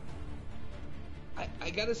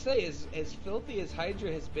 I gotta say, as filthy as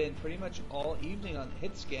Hydra has been pretty much all evening on the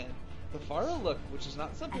hit scan, the Pharaoh look, which is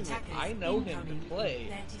not something that I know him to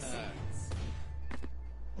play,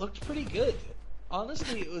 looked pretty good.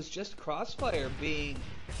 Honestly, it was just Crossfire being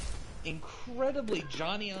incredibly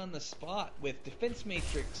Johnny on the spot with defense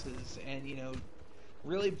matrices and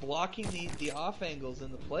really blocking the off angles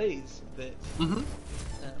and the plays that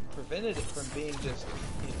prevented it from being just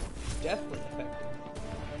deathly effective.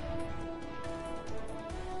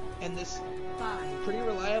 And this pretty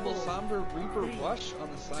reliable Sombra Reaper rush on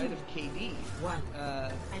the side of KD.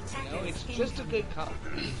 It's just a good comp.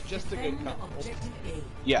 It's just a good comp.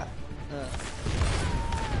 Yeah.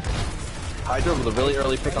 Hydra with a really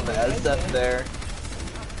early pick on the SDF there.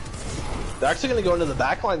 They're actually going to go into the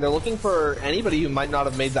backline. They're looking for anybody who might not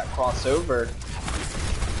have made that crossover.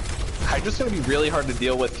 Hydra's going to be really hard to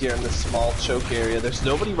deal with here in this small choke area. There's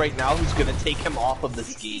nobody right now who's going to take him off of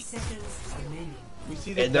this gate.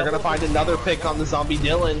 And they're going to find another pick on the zombie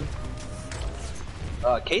Dylan.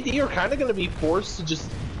 KD are kind of going to be forced to just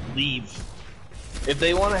leave. If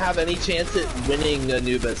they want to have any chance at winning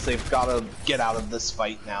Anubis, they've got to get out of this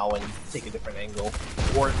fight now and take a different angle.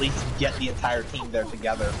 Or at least get the entire team there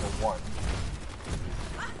together for one.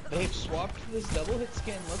 They've swapped to this double hit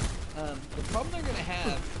scan look. The problem they're going to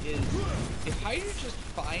have is if Hydra just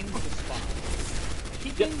finds the spot, he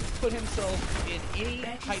can put himself in any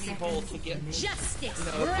hidey hole to get a big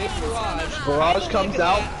barrage. Barrage comes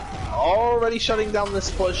out, already shutting down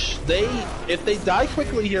this push. If they die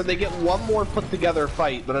quickly here, they get one more put together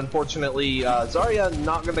fight, but unfortunately, Zarya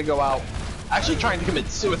not going to go out. Actually trying to commit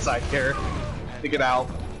suicide here to get out.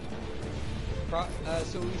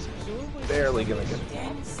 So he's presumably barely going to get it.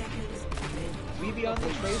 Weeby on the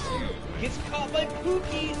Tracer gets caught by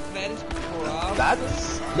Pookie. That is probably...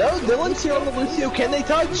 No, Dylan's here on the Lucio. Can they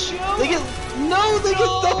touch? They get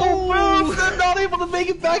double moves. They're not able to make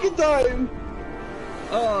it back in time.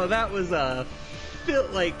 Oh, that was that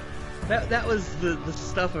was the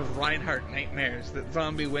stuff of Reinhardt nightmares that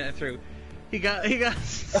Zombie went through. He got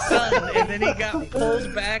stunned, and then he got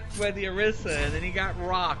pulled back by the Orisa, and then he got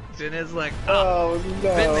rocked, and it's like, oh no.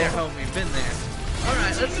 Been there, homie, been there.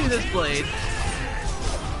 Alright, let's see this blade.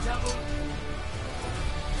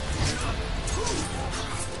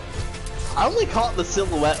 I only caught the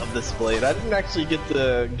silhouette of this blade. I didn't actually get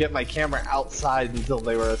to get my camera outside until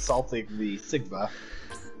they were assaulting the Sigma.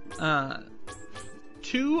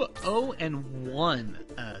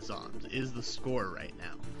 2-0-1 Zombs is the score right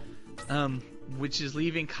now. Which is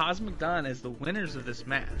leaving Kosmic Dawn as the winners of this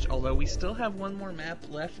match, although we still have one more map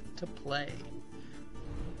left to play.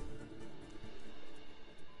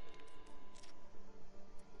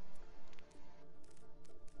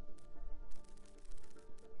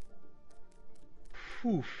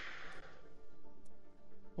 Whew.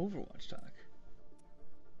 Overwatch talk.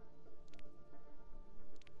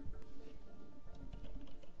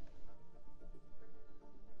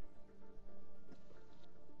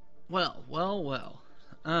 Well.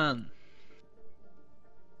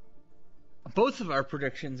 Both of our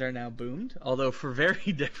predictions are now boomed, although for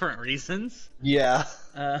very different reasons. Yeah.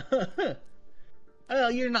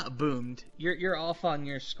 Well, you're not boomed. You're off on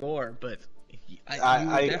your score, but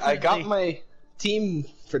I got my team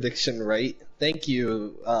prediction right. Thank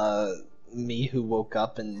you, me who woke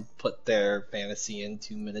up and put their fantasy in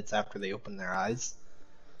 2 minutes after they opened their eyes.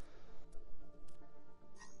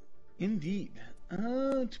 Indeed.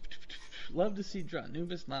 Love to see draw.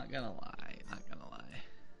 Anubis, not gonna lie.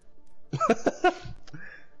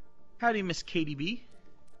 Howdy, Miss KDB.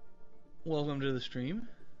 Welcome to the stream.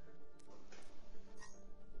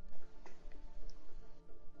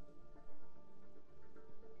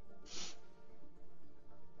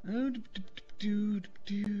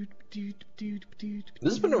 This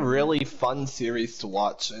has been a really fun series to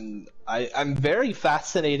watch, and I'm very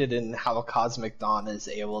fascinated in how Cosmic Dawn is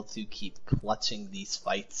able to keep clutching these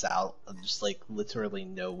fights out of just like literally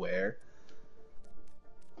nowhere.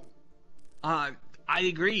 I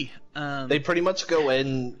agree. They pretty much go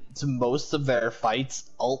in to most of their fights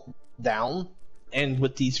ult down, and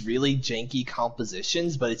with these really janky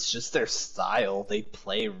compositions, but it's just their style. They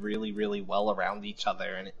play really, really well around each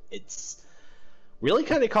other, and it's really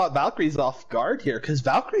kind of caught Valkyries off guard here, because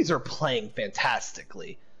Valkyries are playing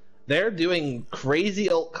fantastically. They're doing crazy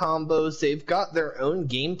ult combos. They've got their own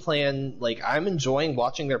game plan. Like, I'm enjoying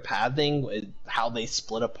watching their pathing, how they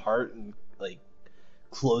split apart and like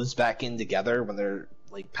close back in together when they're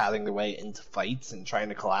like pathing their way into fights and trying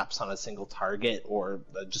to collapse on a single target, or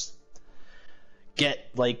just get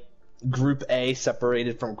like Group A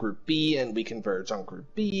separated from Group B and we converge on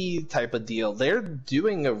Group B type of deal. They're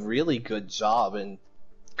doing a really good job, and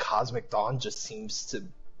Cosmic Dawn just seems to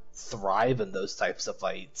thrive in those types of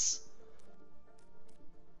fights.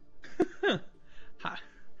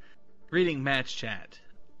 Reading match chat.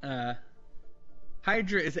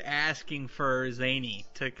 Hydra is asking for Zany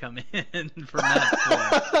to come in for match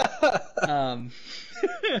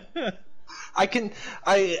 4.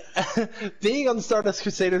 Being on Stardust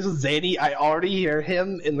Crusaders with Zany, I already hear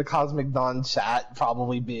him in the Cosmic Dawn chat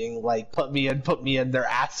probably being like, put me in, they're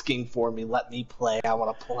asking for me, let me play, I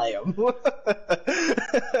want to play them.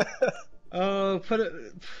 Oh,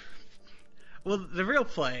 well, the real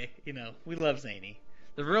play, we love Zany.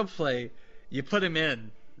 The real play, you put him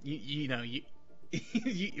in,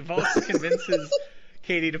 Volks convinces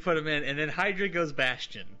Katie to put him in, and then Hydra goes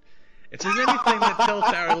Bastion. If there's anything that tilts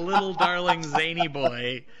our little darling Zany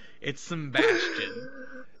boy, it's some Bastion.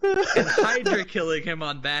 And Hydra killing him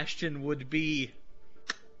on Bastion would be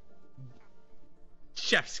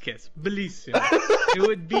chef's kiss. Bellissimo. It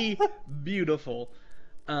would be beautiful.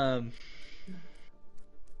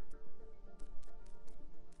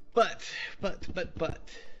 But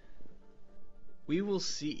we will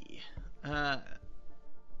see.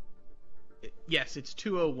 Yes, it's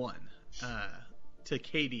 201 to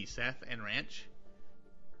KD, Seth, and Ranch.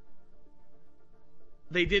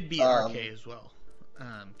 They did beat RK as well.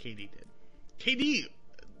 KD did. KD,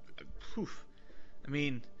 poof. I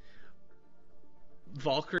mean,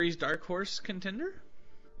 Valkyries Dark Horse contender?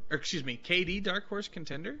 Or excuse me, KD Dark Horse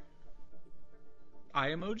contender? Eye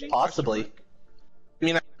emoji? Possibly. I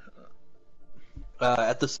mean,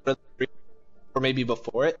 at the start of the stream, or maybe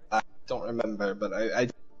before it, I don't remember, but I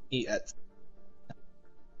at.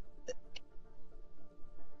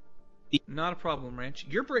 Not a problem, Ranch.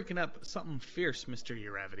 You're breaking up something fierce, Mr.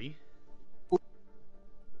 Uravity.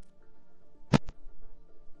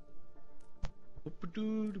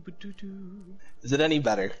 Is it any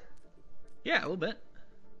better? Yeah, a little bit.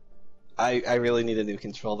 I really need a new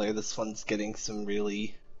controller. This one's getting some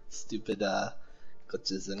really stupid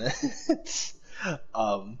glitches in it.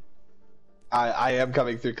 I am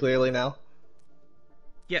coming through clearly now.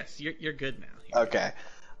 Yes, you're good now. Okay.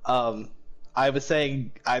 I was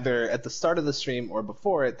saying either at the start of the stream or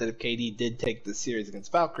before it that if KD did take the series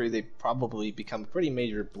against Valkyrie, they'd probably become a pretty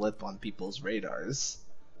major blip on people's radars.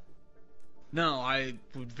 No, I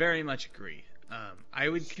would very much agree. I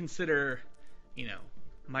would consider,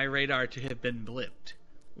 my radar to have been blipped.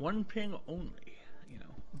 One ping only,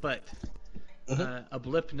 but a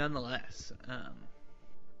blip nonetheless.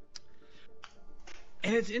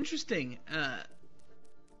 And it's interesting,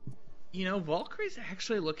 Valkyrie's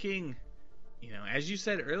actually looking, as you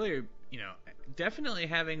said earlier, definitely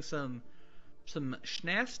having some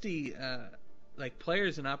schnasty,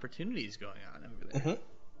 players and opportunities going on over there. Mm-hmm.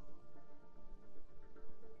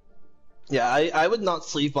 Yeah, I would not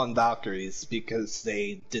sleep on Valkyries because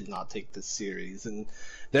they did not take this series, and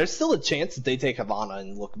there's still a chance that they take Havana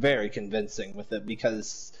and look very convincing with it,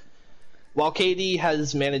 because while KD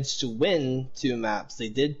has managed to win 2 maps, they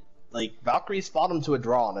did, Valkyries fought them to a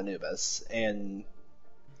draw on Anubis, and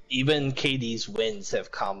even KD's wins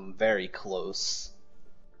have come very close.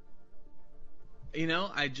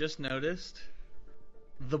 I just noticed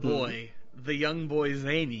the boy, the young boy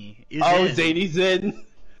Zany is in. Zany's in!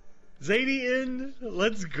 Zany in,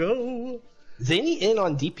 let's go. Zany in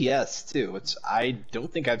on DPS too, which I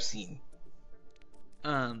don't think I've seen.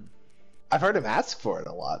 I've heard him ask for it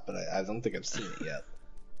a lot, but I don't think I've seen it yet.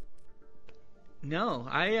 No,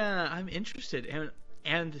 I'm interested,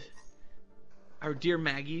 and our dear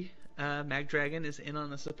Maggie, Mag Dragon, is in on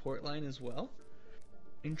the support line as well.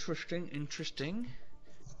 Interesting.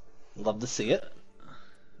 Love to see it.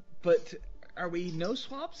 But are we no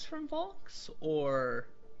swaps from Volks, or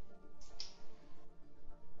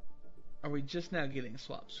are we just now getting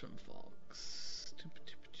swaps from Volks?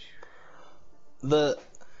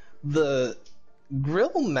 The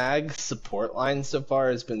Grill Mag support line so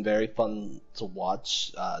far has been very fun to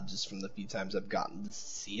watch, just from the few times I've gotten to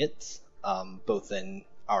see it, both in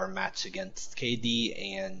our match against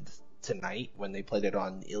KD and tonight when they played it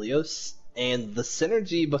on Ilios And the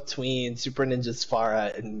synergy between Super Ninja's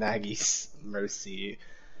Pharah and Maggie's Mercy,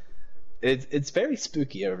 it's very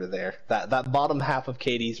spooky over there. That bottom half of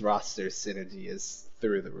Katie's roster synergy is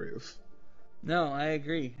through the roof. No, I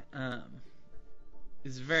agree.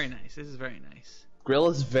 It's very nice. This is very nice. Grill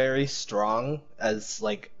is very strong as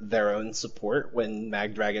like their own support when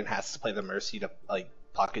Mag Dragon has to play the Mercy to like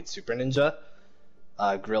pocket Super Ninja.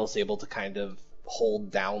 Grill's able to kind of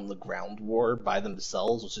hold down the ground war by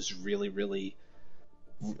themselves, which is really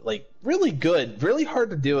good. Really hard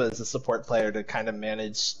to do as a support player to kind of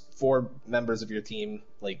manage 4 members of your team,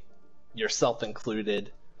 like yourself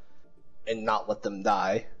included, and not let them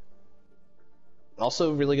die.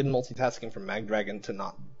 Also really good multitasking from Mag Dragon to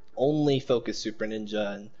not only focus Super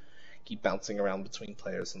Ninja and keep bouncing around between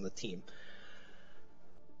players on the team.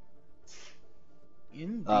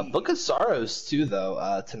 Book of Sorrows too,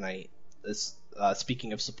 though, tonight.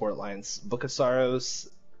 Speaking of support lines, Book of Sorrows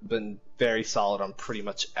been very solid on pretty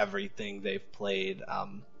much everything they've played.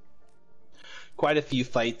 Quite a few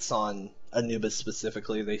fights on Anubis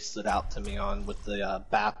specifically they stood out to me on, with the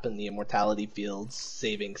BAP and the Immortality fields,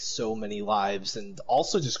 saving so many lives, and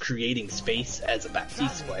also just creating space as a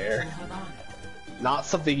Baptiste player. Not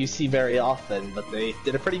something you see very often, but they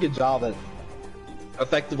did a pretty good job at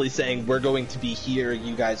effectively saying, we're going to be here,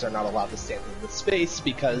 you guys are not allowed to stand in this space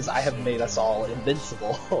because I have made us all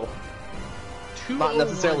invincible. Not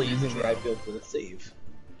necessarily using the field for the save.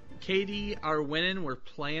 KD are winning, we're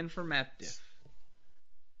playing for map diff.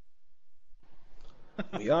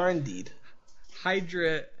 We are indeed.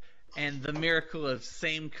 Hydra and the miracle of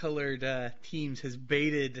same-colored teams has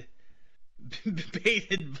baited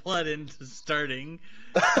Blood into starting.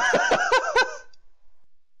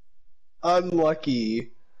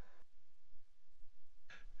 Unlucky.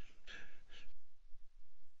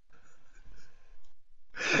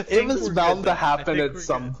 It was bound to happen at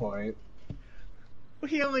some point. Well,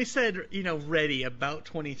 he only said, ready about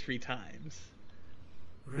 23 times.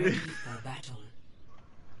 Ready for battle.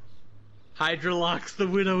 Hydra locks the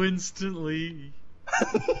Widow instantly.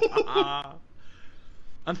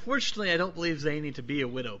 Unfortunately, I don't believe Zany to be a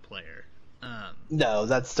Widow player. No,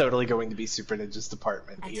 that's totally going to be Super Ninja's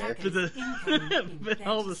department here. But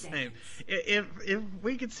all the same, if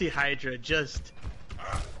we could see Hydra just...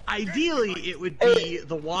 Ideally, it would be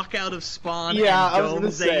the walkout of Spawn and Dome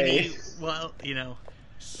Zany. Well,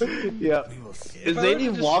 Yeah. If Zany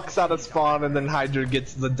walks out of Spawn and then Hydra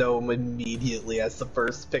gets the Dome immediately as the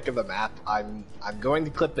first pick of the map, I'm going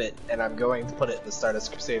to clip it and I'm going to put it in the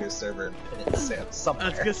Stardust Crusaders server and pin it to somewhere. I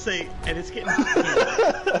was gonna say, and it's getting.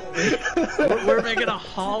 We're making a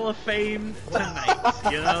Hall of Fame tonight,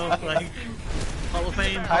 like Hall of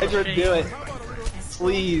Fame. Hydra, do it,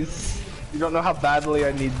 please. You don't know how badly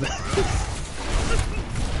I need this.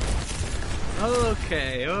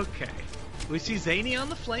 Okay. We see Zany on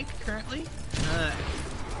the flank currently.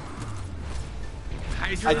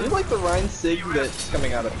 Hydra. I do like the Rhine Sig that's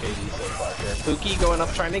coming out of KD so far here. Pookie going up,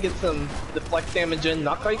 trying to get some deflect damage in.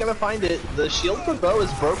 Not quite gonna find it. The shield for Bo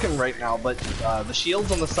is broken right now, but the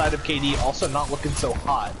shields on the side of KD also not looking so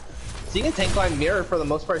hot. Seeing a tank line mirror for the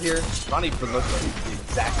most part here. Not even for the most part,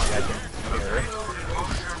 exactly identical mirror.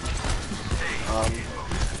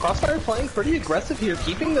 Crossfire playing pretty aggressive here,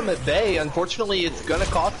 keeping them at bay. Unfortunately, it's going to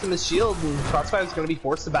cost him his shield, and Crossfire is going to be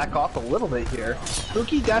forced to back off a little bit here.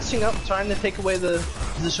 Pookie dashing up, trying to take away the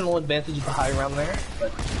positional advantage of the high ground there,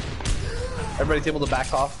 but everybody's able to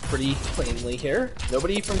back off pretty cleanly here.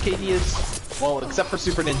 Nobody from KD is, well, except for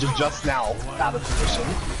Super Ninja just now, out of position.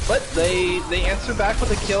 But they answer back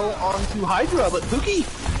with a kill onto Hydra, but Pookie,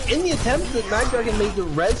 in the attempt that Mag Dragon made to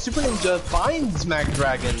res, Super Ninja finds Mag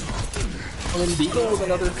Dragon. And then Beagle with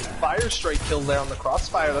another Fire Strike kill there on the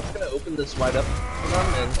Crossfire. That's going to open this wide up for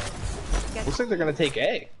them, and looks like they're going to take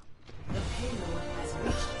A.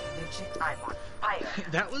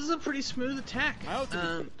 That was a pretty smooth attack.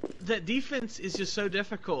 That defense is just so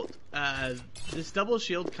difficult. This double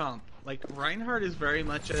shield comp, like Reinhardt is very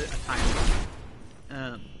much a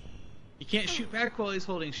timer. You can't shoot back while he's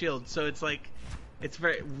holding shield, so it's like it's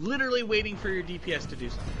very literally waiting for your DPS to do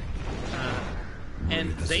something.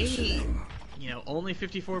 And Zany, only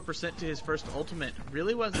 54% to his first ultimate,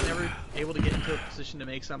 really wasn't ever able to get into a position to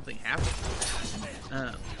make something happen.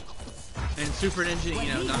 And Super Ninja,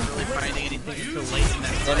 not really finding anything until late in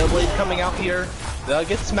that fight. Xenoblade coming out here.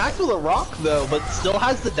 Gets smacked with a rock, though, but still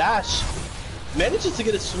has the dash. Manages to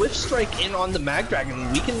get a Swift Strike in on the Mag Dragon,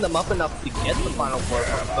 weaken them up enough to get the final blow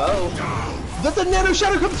from Bo. Does the Nano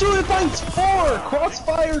Shadow come through and finds 4?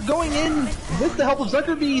 Crossfire going in with the help of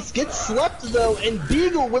Zuckerbeast. Gets slept, though, and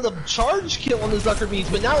Beagle with a charge kill on the Zuckerbeast,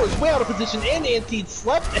 but now is way out of position and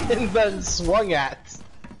anti-slept and then swung at.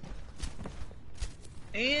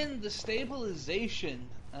 And the stabilization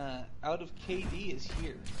out of KD is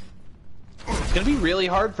here. It's gonna be really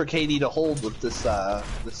hard for KD to hold with this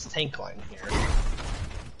this tank line here.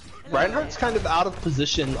 Reinhardt's kind of out of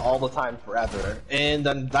position all the time forever, and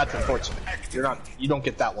then that's unfortunate. You don't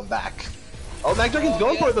get that one back. Oh, Magdragon's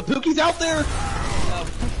going for it, but Pookie's out there!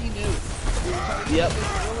 Pookie knew. We were talking Yep. about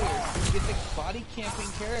this earlier. You get the body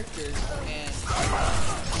camping characters, and you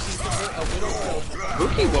can convert a Widow kill.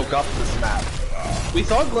 Pookie woke up this map. We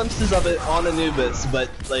saw glimpses of it on Anubis, but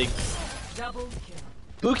like, Double kill.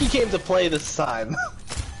 Pookie came to play this time.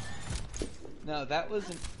 No, that was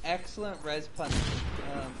an excellent res punish.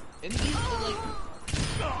 And he's like,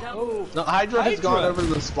 oh, No, Hydra has gone over to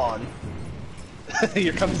the spawn.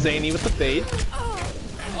 Here comes Zany with the fade.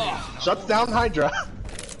 Shuts down Hydra.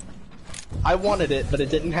 I wanted it, but it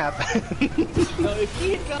didn't happen. no, if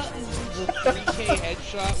he had gotten the 3K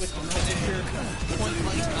headshot with the finisher point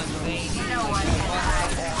blank on Zane,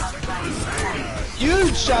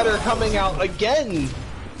 Huge shatter coming out again.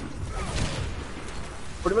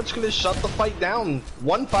 Pretty much gonna shut the fight down.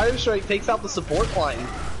 One fire strike takes out the support line.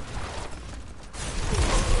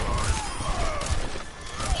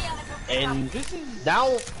 And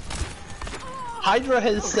now Hydra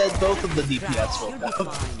has said both of the DPS will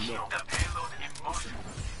go.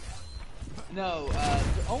 no,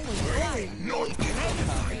 the only really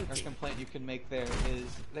comment or complaint you can make there is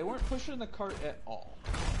they weren't pushing the cart at all.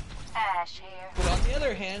 But on the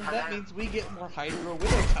other hand, that means we get more Hydra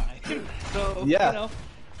Widow time. So, Yeah. you know.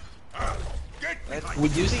 We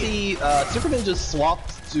do see Super Ninja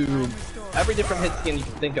swapped to every different hit skin you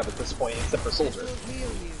can think of at this point, except for Soldier.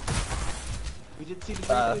 We did see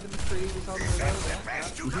the briefly the McCree, we saw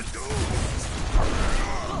the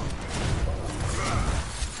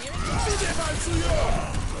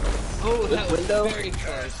Oh, that was window. very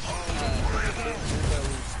close.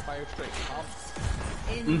 Fire straight pump.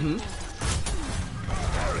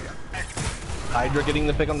 Hydra getting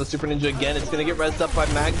the pick on the Super Ninja again. It's gonna get rezzed up by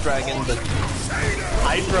Magdragon, but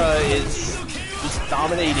Hydra is just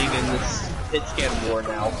dominating in this hit scan war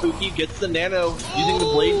now. Pookie gets the nano, using the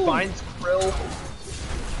blade, finds Krill.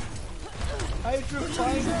 Hydra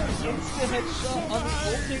finds an instant headshot on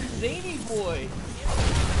the ulting Zany boy.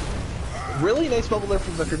 Really nice bubble there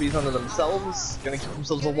from the Valkyries onto themselves, gonna keep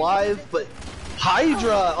themselves alive, but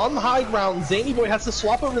Hydra on the high ground. Zany boy has to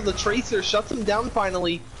swap over to the Tracer, shuts him down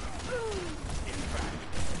finally.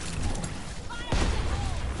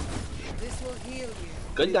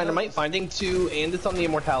 Good dynamite, finding two, and it's on the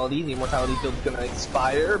Immortality. The Immortality field's gonna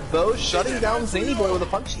expire. Bo shutting down Zany boy with a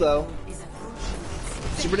punch though.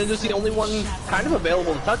 Super Ninja's the only one kind of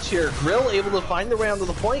available to touch here. Grill able to find the way onto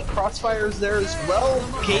the point. Crossfire's there as well.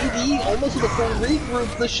 KD almost with a full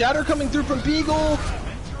regroup. The shatter coming through from Beagle.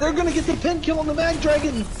 They're gonna get the pin kill on the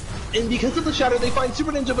Magdragon. And because of the shatter, they find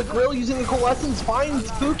Super Ninja, but Grill using the Coalescence finds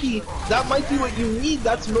Pookie. That might be what you need.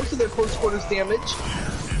 That's most of their close quarters damage.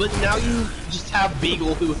 But now you just have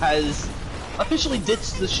Beagle, who has officially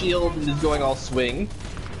ditched the shield and is going all swing.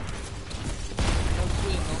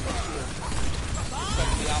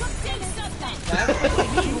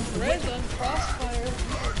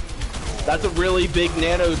 That's a really big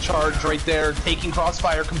nano charge right there, taking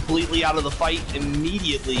Crossfire completely out of the fight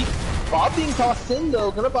immediately. Bob being tossed in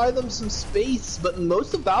though, gonna buy them some space, but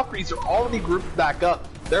most of Valkyries are already grouped back up.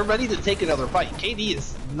 They're ready to take another fight. KD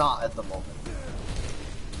is not at the moment.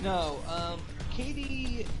 No,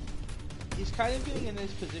 KD is kind of getting in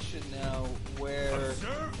this position now where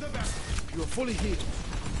You're fully healed.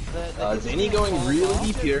 Zany going really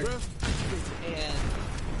deep here. And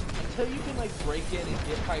until you can like break in and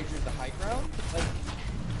get Hydra the high ground, like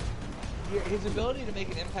his ability to make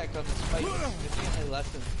an impact on this fight is significantly less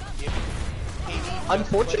than if KD.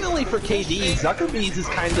 Unfortunately for KD, Zuckerbees is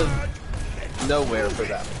kind of nowhere for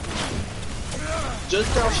them.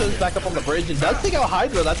 Just now shows back up on the bridge and does take out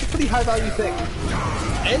Hydra. That's a pretty high value pick.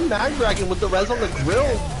 And Magdragon with the res on the grill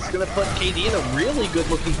is going to put KD in a really good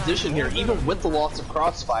looking position here, even with the loss of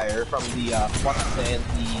Crossfire from the Flux and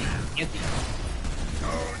the Anti.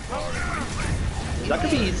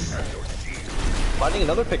 Zuckerbees finding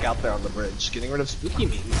another pick out there on the bridge, getting rid of Spooky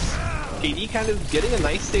Memes. KD kind of getting a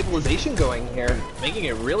nice stabilization going here, making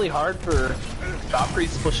it really hard for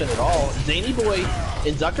Valkyries to push in at all. Zany Boy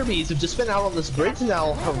and Zuckerbees have just been out on this bridge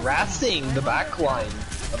now, harassing the backline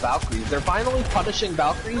of Valkyries. They're finally punishing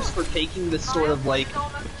Valkyries for taking this sort of like,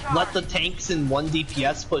 let the tanks and one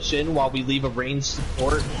DPS push in while we leave a ranged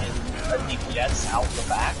support and a DPS out the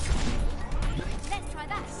back.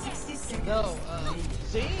 No,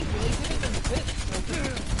 Zany really didn't even fit.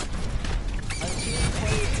 I'm seeing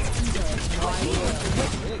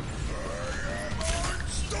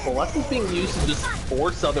Celeste is being used to just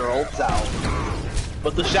force other ults out.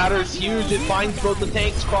 But the shatter is huge, it finds both the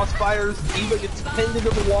tanks, Crossfire's Diva gets pinned into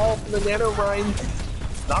the wall from the Nano Rhine.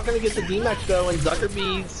 Not gonna get the DMAX though, and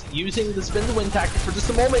Zuckerbee's using the spin to win tactic for just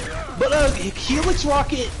a moment. But a Helix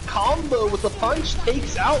Rocket combo with a punch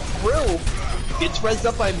takes out Grill. Gets rezzed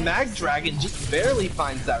up by Mag Dragon, just barely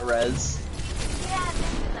finds that res.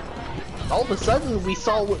 All of a sudden, we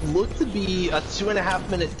saw what looked to be a 2.5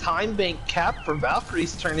 minute time bank cap for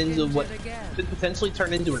Valkyries turn into what could potentially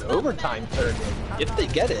turn into an overtime turn if they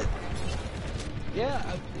get it. Yeah,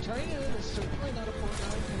 turning it in is certainly not a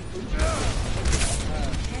foregone conclusion.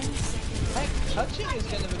 Heck, touching is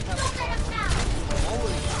going to become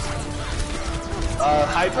a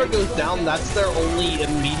Hydra goes down, that's their only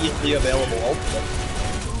immediately available ultimate.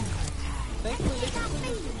 Thankfully, they can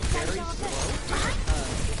very slow.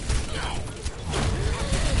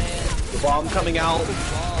 The bomb coming out.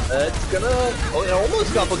 It's gonna... Oh, it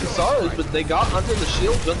almost got Bocasaros, but they got under the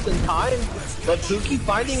shield just in time. But Pookie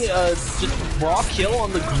finding just raw kill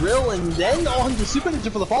on the grill and then on the Super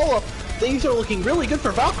Ninja for the follow-up. Things are looking really good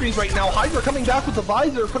for Valkyries right now. Hydra coming back with the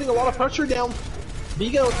visor, putting a lot of pressure down.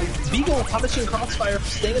 Beagle punishing Crossfire for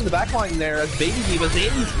staying in the backline there as Baby Diva.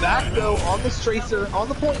 Zany's back though on this Tracer, on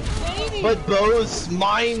the point. But Bo's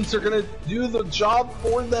mines are gonna do the job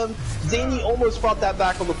for them. Zany almost brought that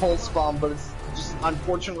back on the pulse bomb, but it's just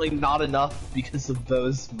unfortunately not enough because of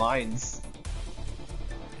those mines.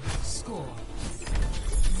 Score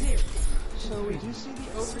 0. So we do see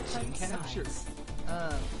the overtime capture.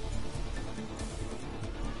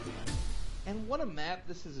 And what a map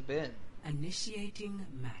this has been. Initiating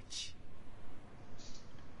match.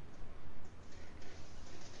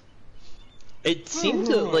 It seemed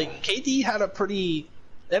to, like, KD had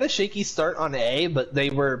a shaky start on A, but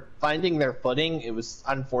they were finding their footing. It was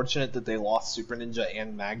unfortunate that they lost Super Ninja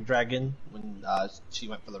and Mag Dragon when she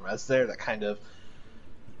went for the res there. That kind of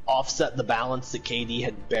offset the balance that KD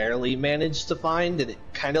had barely managed to find, and it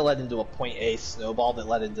kind of led into a point A snowball that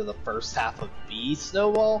led into the first half of B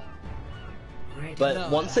snowball. But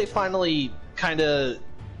once they finally kind of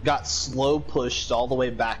got slow pushed all the way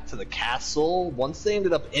back to the castle, once they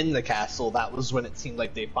ended up in the castle, that was when it seemed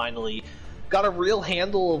like they finally got a real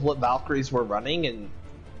handle of what Valkyries were running and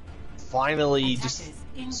finally just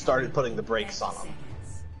started putting the brakes on them.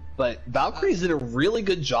 But Valkyries did a really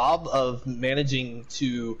good job of managing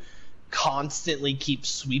to constantly keep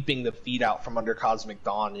sweeping the feet out from under Cosmic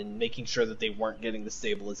Dawn and making sure that they weren't getting the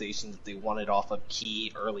stabilization that they wanted off of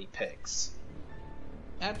key early picks.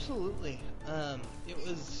 Absolutely. It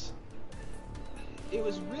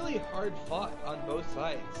was really hard fought on both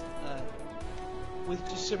sides. With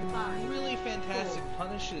just some really fantastic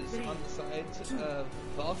punishes on the sides of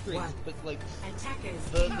Valkyries, but like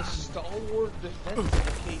the stalwart defense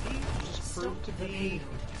of KD just proved to be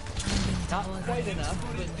not quite enough,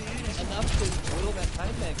 but enough to whittle that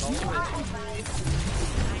time bank all the way.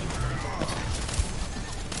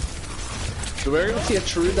 So we're going to see a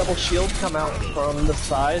true double shield come out from the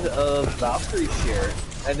side of Valkyries here.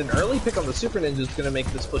 And an early pick on the Super Ninja is going to make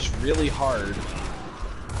this push really hard.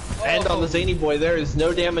 And on the Zany Boy, there is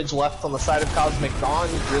no damage left on the side of Cosmic Dawn.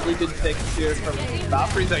 Really good picks here from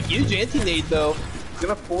Valkyries. A huge anti-nade, though. It's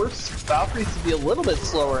going to force Valkyries to be a little bit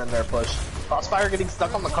slower in their push. Crossfire getting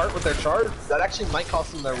stuck on the cart with their charge. That actually might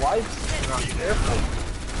cost them their lives if they're not careful.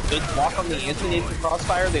 Good block on the anti-nade from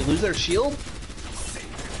Crossfire. They lose their shield.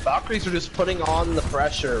 Valkyries are just putting on the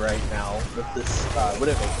pressure right now with this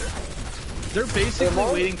Widowmaker. They're basically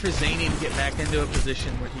waiting for Zany to get back into a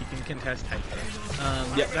position where he can contest Hydra.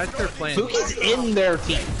 Yeah, that's their plan. Pookie's in their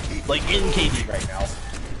team, like in KD right now.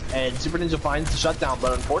 And Super Ninja finds the shutdown,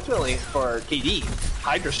 but unfortunately for KD,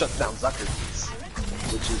 Hydra shuts down Zuckerbee's,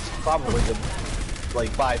 which is probably the,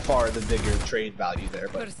 like, by far the bigger trade value there.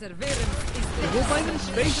 But we'll buy them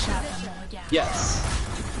space. Yes.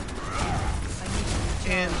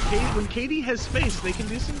 And when KD has space, they can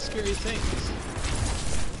do some scary things.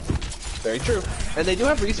 Very true. And they do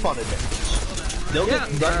have respawn advantage. They'll get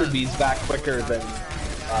Zuckerbee's back quicker than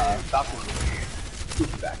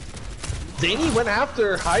Valkyries back. Zany went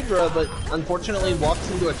after Hydra, but unfortunately walks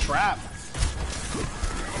into a trap.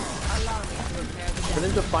 But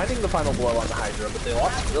into finding the final blow on the Hydra, but they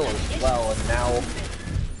lost Will as well, and now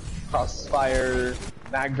Crossfire,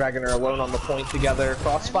 Mag Dragon are alone on the point together.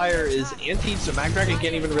 Crossfire is anti, so Mag Dragon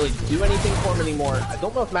can't even really do anything for him anymore. I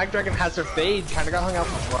don't know if Mag Dragon has her fade, kinda got hung out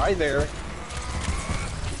to dry there.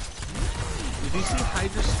 We do see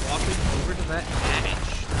Hydra swapping over to that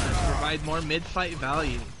Ash to provide more mid-fight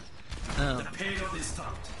value.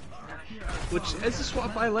 Which, as a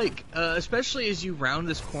swap I like, especially as you round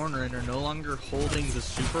this corner and are no longer holding the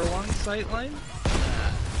super long sight line.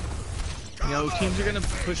 Teams are going to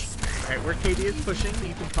push right where KD is pushing.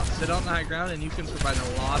 You can sit on the high ground, and you can provide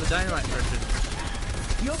a lot of dynamite versus.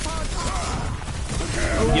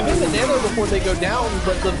 Giving the nano before they go down,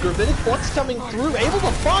 but the Gravitic Flux coming through, able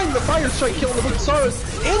to find the Fire Strike, killing the big Saurus,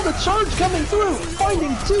 and the charge coming through,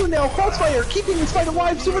 finding 2 now, Crossfire keeping this fight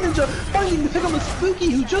alive, Super Ninja finding to pick up a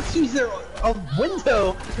Spooky who just used their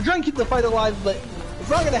window to try and keep the fight alive, but it's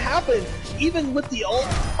not going to happen. Even with the ult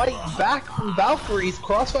fight back from Valkyries,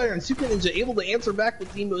 Crossfire and Super Ninja able to answer back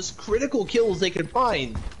with the most critical kills they could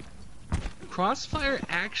find. Crossfire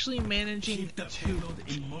actually managing to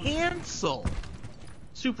cancel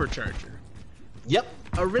Supercharger. Yep.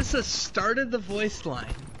 Orisa started the voice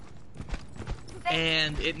line,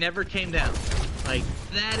 and it never came down. Like,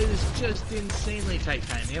 that is just insanely tight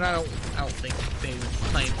timing, and I don't think they would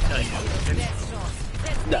claim to tell you.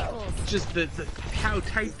 No. Just how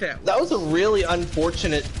tight that was. That was a really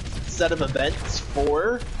unfortunate set of events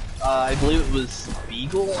for, I believe it was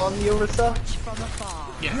Beagle on the Orisa.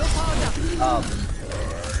 Yeah.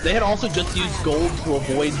 They had also just used gold to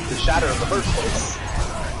avoid the shatter in the first place.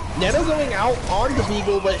 Nano going out on the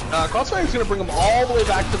Beagle, but Crossfire is going to bring them all the way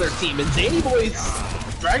back to their team. And Zany Boy's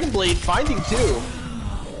Dragon Blade finding 2.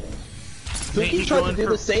 Spooky tried to do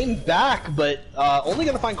the same back, but only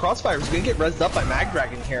going to find Crossfire. He's going to get rezzed up by Mag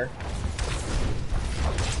Dragon here.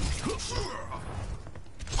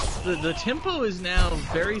 The tempo is now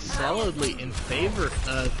very solidly in favor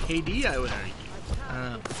of KD, I would argue.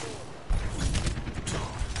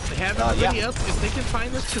 They have it already up. If they can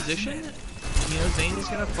find this position, Zane's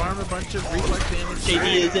gonna farm a bunch of reflex damage.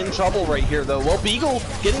 KD is in trouble right here, though. Well, Beagle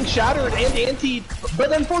getting shattered and antied,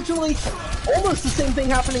 but unfortunately, almost the same thing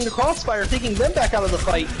happening to Crossfire, taking them back out of the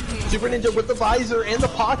fight. Super Ninja with the visor and the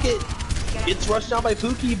pocket gets rushed down by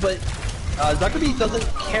Pookie, but Zuckerbeat doesn't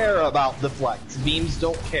care about the flex. Beams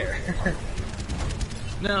don't care.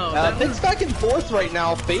 No. Things back and forth right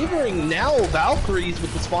now, favoring now Valkyries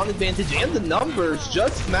with the spawn advantage and the numbers.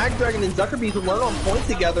 Just Mag Dragon and Zuckerbeat to learn on point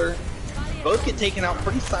together. Both get taken out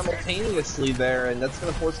pretty simultaneously there, and that's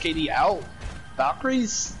going to force KD out.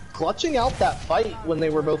 Valkyries clutching out that fight when they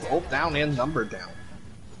were both ult down and number down.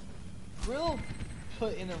 Real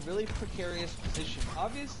put in a really precarious position.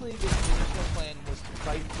 Obviously, the initial plan was to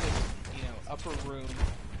fight this, upper room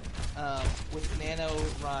with Nano,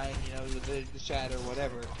 Ryan, the Shadow,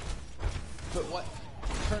 whatever. But what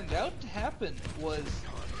turned out to happen was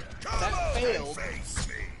that failed.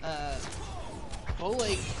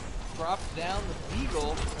 Bolek dropped down the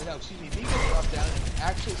Beagle, Beagle dropped down and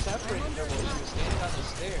actually separated her while she was standing on the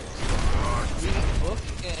stairs. Leaving Book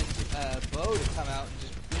and Bo to come out and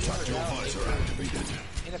just beat her down.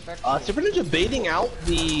 Super Ninja baiting out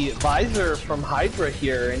the visor from Hydra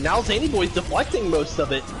here, and now Zany Boy's deflecting most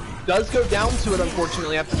of it. Does go down to it,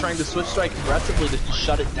 unfortunately, after trying to switch strike aggressively to just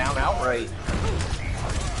shut it down outright.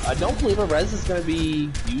 I don't believe a res is going to be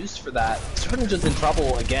used for that. Super Ninja's in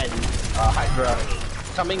trouble again. Hydra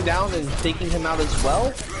coming down and taking him out as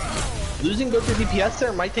well. Losing both your DPS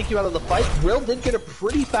there might take you out of the fight. Grill did get a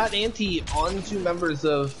pretty fat ante on 2 members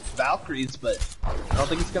of Valkyries, but I don't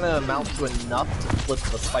think it's going to amount to enough to flip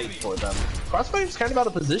the fight for them. Crossfire's kind of out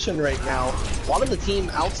of position right now. One of the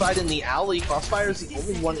team outside in the alley. Crossfire's the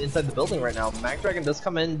only one inside the building right now. Mag Dragon does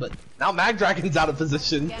come in, but now Mag Dragon's out of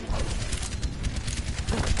position.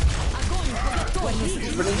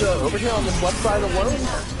 Super Ninja over here on this left side alone.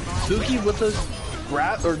 Spooky with the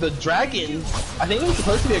dragon. I think it was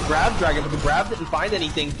supposed to be a grab dragon, but the grab didn't find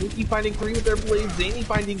anything. Pookie finding 3 with their blades, Zany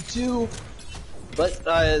finding 2. But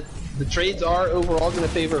the trades are overall going to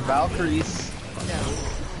favor Valkyries.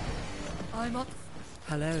 I'm up.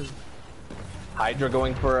 Hello. Hydra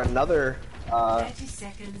going for another 30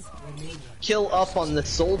 seconds remaining. Kill up on the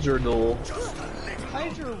soldier duel.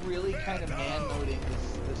 Hydra really kind of man-moding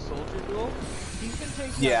this soldier duel. He's been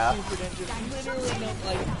taking out Super Ninja.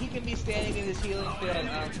 Literally, he can be standing in his healing field, I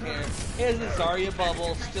don't care. He has the Zarya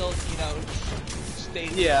bubble, still, stays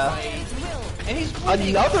right. And he's winning.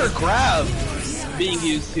 Another grab being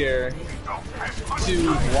used here to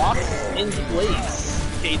lock in place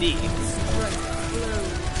KD.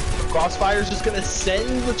 Crossfire's just gonna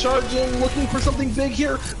send the charge in, looking for something big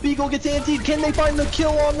here. Beagle gets antied. Can they find the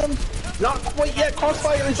kill on them? Not quite yet.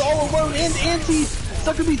 Crossfire is all alone and antied.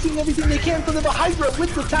 Zuckerbeat's doing everything they can for them. But Hydra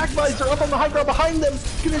with the tac visor up on the high ground behind them.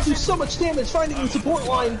 Gonna do so much damage, finding the support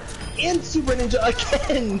line. And Super Ninja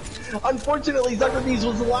again. Unfortunately, Zuckerbeat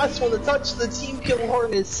was the last one to touch. The team kill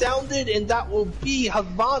horn is sounded, and that will be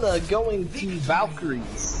Havana going to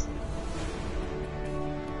Valkyries.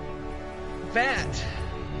 That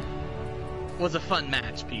was a fun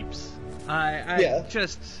match, peeps.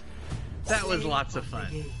 That was lots of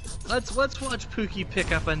fun. Let's watch Pookie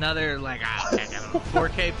pick up another, like, I don't know,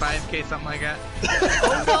 4K, 5K, something like that.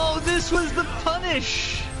 Oh no, this was the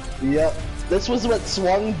punish! Yep. This was what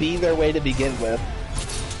swung B their way to begin with.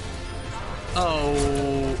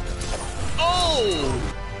 Oh.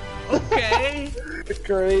 Oh! Okay.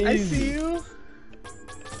 Crazy. I see you.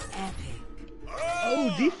 Epic.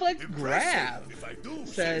 Oh, deflect grab.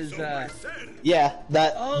 Says, Yeah,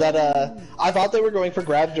 I thought they were going for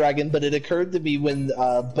Grab Dragon, but it occurred to me when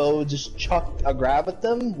Bo just chucked a grab at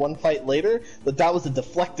them one fight later, that was a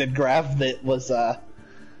deflected grab that was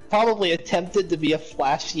probably attempted to be a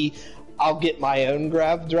flashy, I'll get my own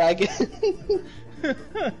Grab Dragon.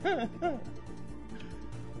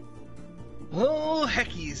 oh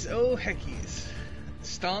heckies, oh heckies.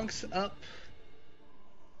 Stonks up.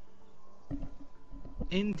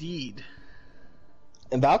 Indeed.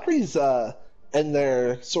 And Valkyries, in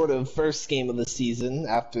their sort of first game of the season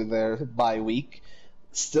after their bye week,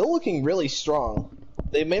 still looking really strong.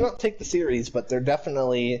 They may not take the series, but they're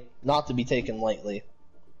definitely not to be taken lightly.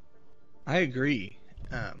 I agree.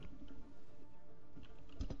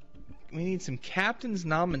 We need some captain's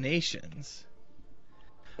nominations.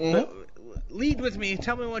 Mm-hmm. But lead with me.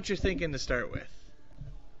 Tell me what you're thinking to start with.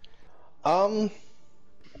 I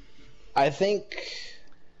think,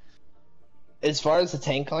 as far as the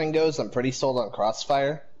tank line goes, I'm pretty sold on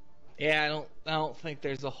Crossfire. Yeah, I don't think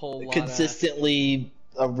there's a whole lot consistently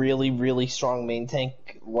a really, really strong main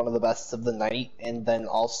tank, one of the best of the night, and then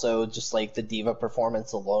also just like the Diva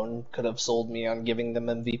performance alone could have sold me on giving them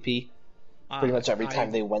MVP. Pretty much every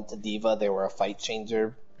time they went to Diva, they were a fight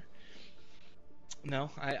changer.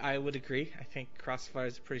 No, I would agree. I think Crossfire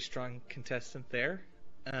is a pretty strong contestant there.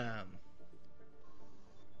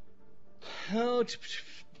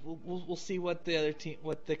 We'll see what the other team,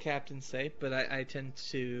 what the captains say, but I tend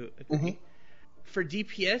to agree. Mm-hmm. For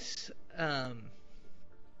DPS,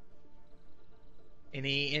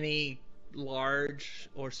 any large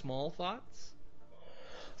or small thoughts?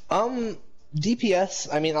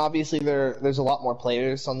 DPS, I mean, obviously there's a lot more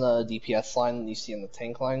players on the DPS line than you see on the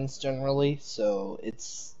tank lines generally, so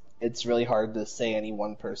it's really hard to say any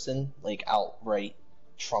one person like outright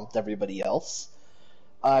trumped everybody else.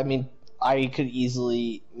 I mean, I could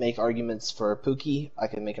easily make arguments for Pookie. I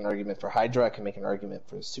can make an argument for Hydra. I can make an argument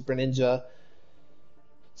for Super Ninja,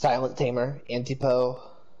 Silent Tamer, Antipo.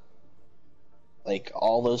 Like,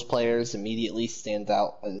 all those players immediately stand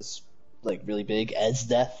out as like really big.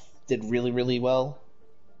 Esdeath did really, really well.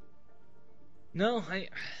 No, I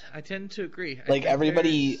tend to agree. Like,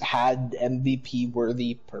 everybody had MVP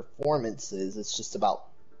worthy performances. It's just about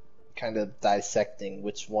kind of dissecting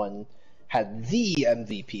which one had the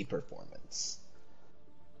MVP performance.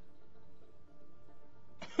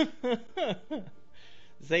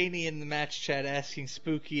 Zany in the match chat asking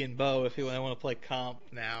Spooky and Bo if they want to play comp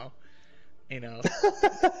now. You know.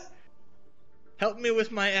 Help me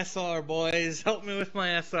with my SR, boys. Help me with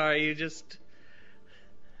my SR.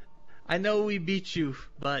 I know we beat you,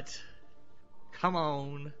 but come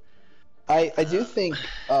on. I do think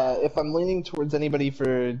if I'm leaning towards anybody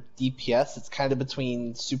for DPS, it's kind of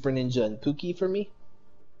between Super Ninja and Pookie for me.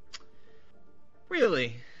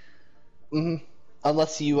 Really? Mm-hmm.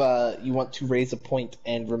 Unless you want to raise a point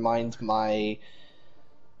and remind my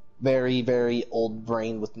very, very old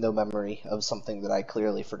brain with no memory of something that I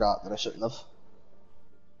clearly forgot that I shouldn't have.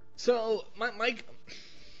 So, my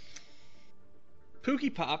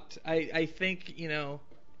Pookie popped. I think,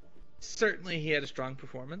 certainly he had a strong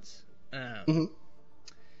performance. Mm-hmm.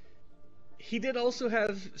 He did also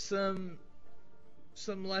have some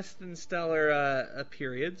less than stellar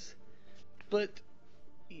periods, but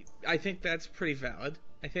I think that's pretty valid.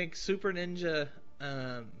 I think Super Ninja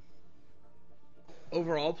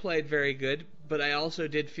overall played very good, but I also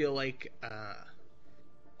did feel like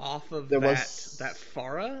off of that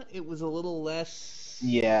Pharah, it was a little less.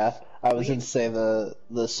 Yeah, I was going to say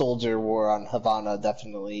the Soldier War on Havana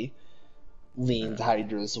definitely leaned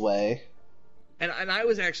Hydra's way. And I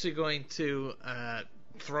was actually going to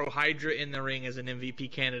throw Hydra in the ring as an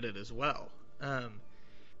MVP candidate as well.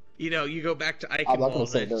 You go back to Ike I'm not going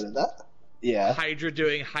to say no to that. Yeah. Hydra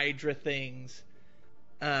doing Hydra things.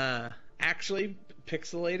 Actually,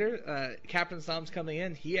 Pixelator, Captain Som's coming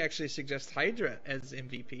in, he actually suggests Hydra as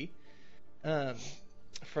MVP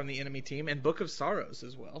from the enemy team, and Book of Sorrows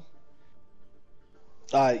as well.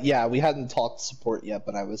 Yeah, we hadn't talked support yet,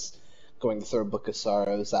 but I was going to throw Book of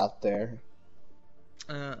Sorrows out there.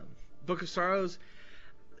 Book of Sorrows,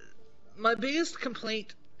 my biggest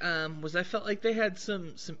complaint was I felt like they had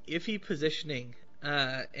some iffy positioning,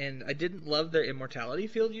 and I didn't love their immortality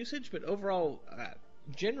field usage, but overall,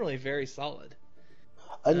 generally very solid.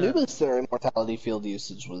 Anubis, their immortality field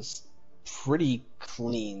usage was pretty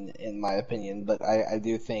clean, in my opinion, but I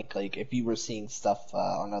do think, like, if you were seeing stuff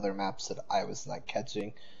on other maps that I was not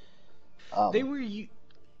catching... They were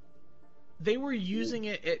using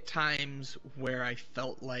it at times where I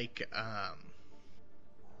felt like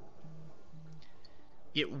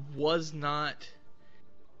it was not...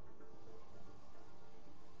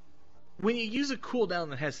 When you use a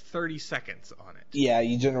cooldown that has 30 seconds on it. Yeah,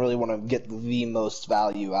 you generally want to get the most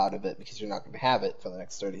value out of it because you're not going to have it for the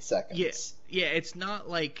next 30 seconds. Yeah, it's not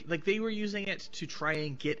like they were using it to try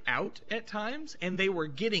and get out at times, and they were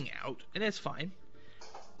getting out, and it's fine.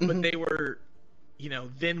 But they were,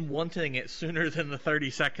 then wanting it sooner than the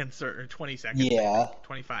 30 seconds or 20 seconds. Yeah.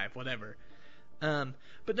 25, whatever.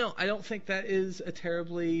 But no, I don't think that is a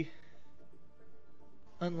terribly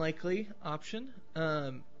unlikely option.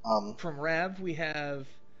 From Rav, we have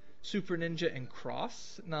Super Ninja and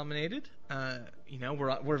Cross nominated.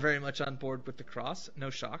 We're very much on board with the Cross. No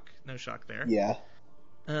shock there. Yeah.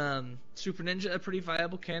 Super Ninja, a pretty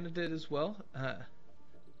viable candidate as well.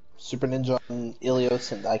 Super Ninja on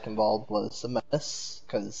Ilios and Eichenwald was a menace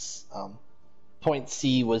because Point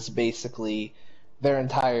C was basically their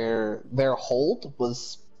hold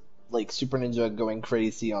was like Super Ninja going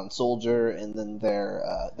crazy on Soldier, and then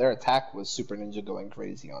their attack was Super Ninja going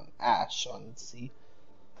crazy on Ash on C.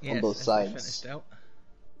 Yes, on both sides. Finished out.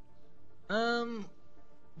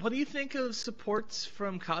 What do you think of supports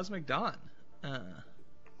from Cosmic Dawn?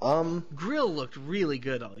 Grill looked really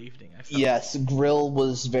good all evening. I felt. Yes, Grill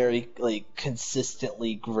was very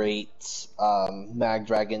consistently great.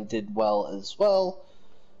 Magdragon did well as well.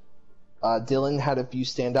 Dylan had a few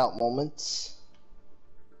standout moments.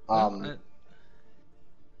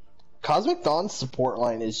 Cosmic Dawn's support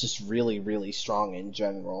line is just really, really strong in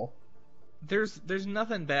general. There's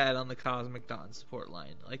nothing bad on the Cosmic Dawn support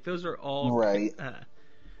line. Like, those are all right.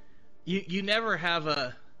 You never have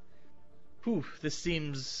a this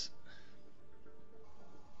seems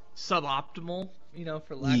suboptimal,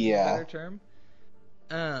 for lack of a better term.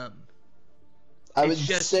 I would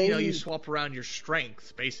just say you swap around your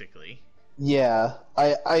strengths basically. Yeah,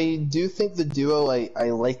 I do think the duo I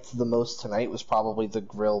liked the most tonight was probably the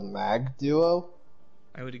Grill Mag duo.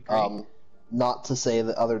 I would agree. Not to say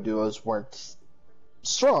that other duos weren't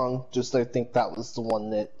strong, just I think that was the one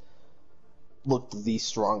that looked the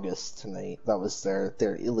strongest tonight. That was their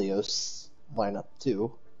Ilios lineup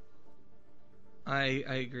too. I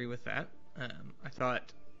agree with that. I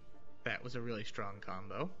thought that was a really strong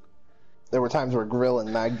combo. There were times where Grill and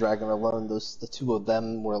Magdragon alone, the two of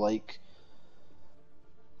them were like,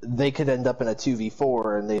 they could end up in a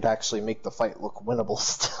 2v4 and they'd actually make the fight look winnable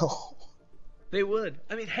still. They would.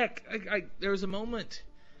 I mean, heck, there was a moment,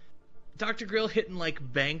 Dr. Grill hitting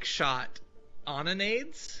bank shot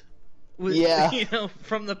Ononades with,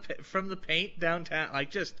 from the paint downtown,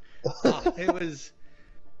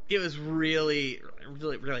 it was really,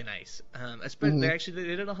 really, really nice. Especially they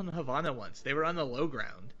did it on Havana once. They were on the low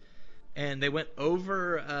ground, and they went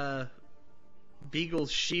over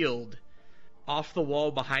Beagle's shield off the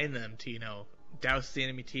wall behind them to douse the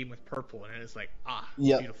enemy team with purple, and it's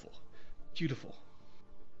beautiful.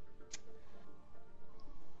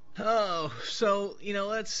 Oh, so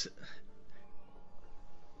let's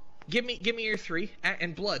give me your three,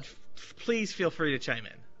 and Blood, please feel free to chime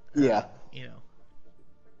in. Yeah.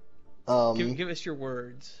 Give us your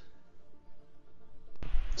words.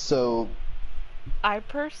 So, I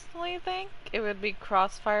personally think it would be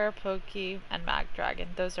Crossfire, Pokey, and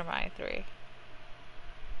Magdragon. Those are my three.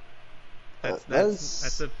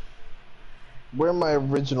 That's where my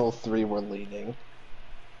original three were leaning.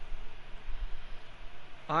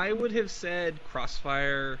 I would have said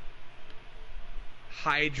Crossfire,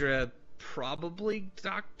 Hydra, probably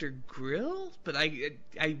Dr. Grill, but I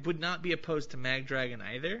would not be opposed to Magdragon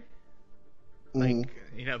either.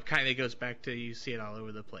 Kind of goes back to you see it all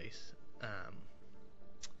over the place.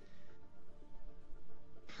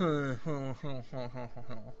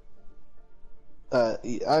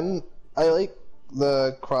 I like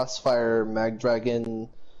the Crossfire Magdragon.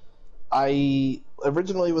 I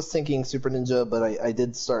originally was thinking Super Ninja, but I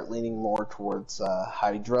did start leaning more towards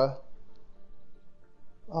Hydra.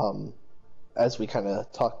 As we kind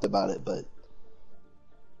of talked about it, but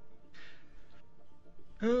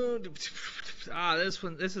this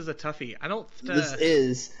is a toughie. I don't. This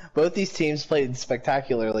is both these teams played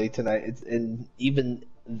spectacularly tonight, and even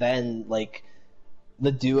then,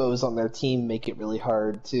 the duos on their team make it really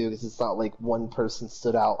hard too, because it's not like one person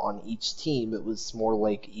stood out on each team. It was more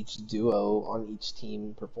like each duo on each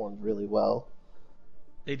team performed really well.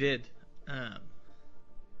 They did.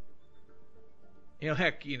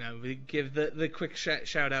 Heck, we give the quick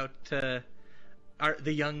shout out to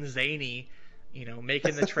the young Zany,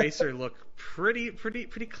 making the Tracer look pretty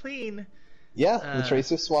clean. Yeah, the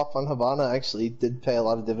Tracer swap on Havana actually did pay a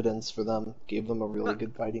lot of dividends for them. Gave them a really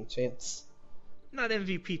good fighting chance. Not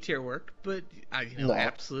MVP tier work, but No.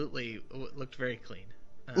 absolutely looked very clean.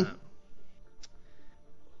 Heck.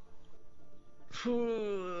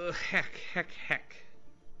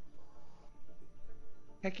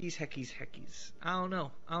 Heckies. I don't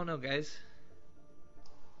know, guys.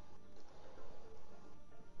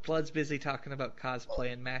 Blood's busy talking about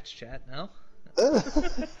cosplay and match chat, no?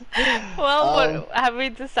 Well, what have we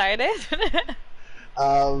decided?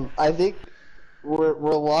 I think we're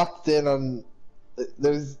locked in on.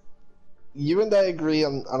 You and I agree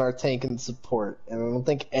on our tank and support, and I don't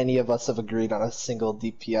think any of us have agreed on a single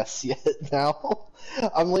DPS yet. Now,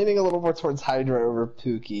 I'm leaning a little more towards Hydra over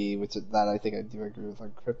Pookie, that I think I do agree with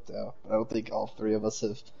on Crypto. But I don't think all three of us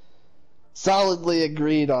have solidly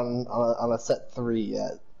agreed on a set 3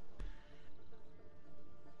 yet.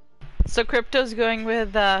 So Crypto's going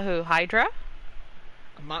with who? Hydra?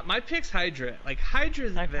 My pick's Hydra. Like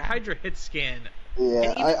the Hydra hit scan.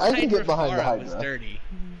 Yeah, I can get behind the Hydra. Was dirty.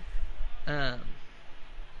 The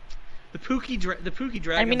Pookie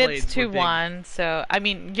Dragon. I mean, it's 2-1, so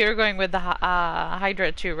you're going with the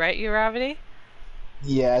Hydra too, right, Uravity?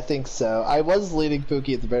 Yeah, I think so. I was leading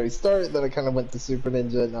Pookie at the very start, then I kind of went to Super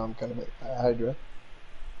Ninja, and now I'm kind of at Hydra.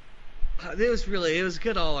 It was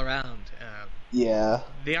good all around. Yeah.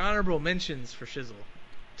 The honorable mentions for Shizzle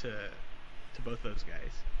to both those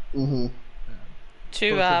guys. Mm-hmm.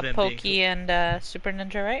 To Pokey and Super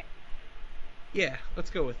Ninja, right? Yeah, let's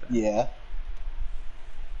go with that. Yeah.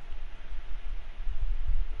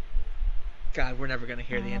 God, we're never gonna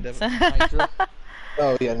hear the end of Hydra.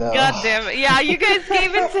 Oh yeah, no. God damn it! Yeah, you guys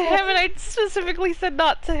gave it to him, and I specifically said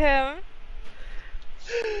not to him.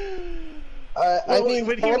 I mean,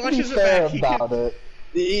 when he let's be watches it fair back, about it.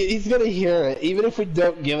 He's gonna hear it, even if we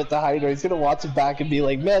don't give it to Hydra. He's gonna watch it back and be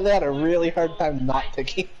like, "Man, they had a really hard time not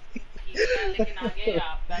picking."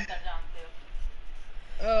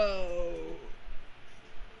 Oh.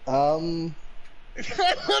 I love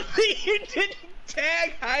that you didn't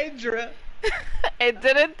tag Hydra. It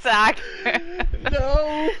didn't tag her.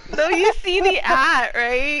 No. No, you see the at,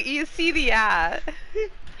 right? You see the at.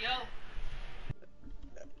 Yo.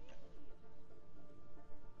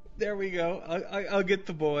 There we go. I'll get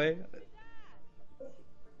the boy.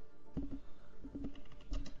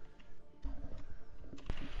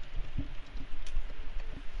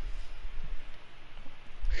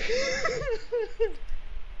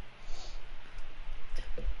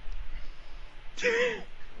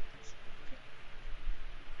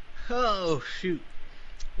 Oh, shoot.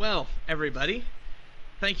 Well, everybody,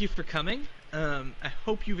 thank you for coming. I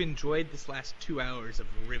hope you've enjoyed this last 2 hours of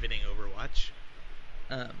riveting Overwatch.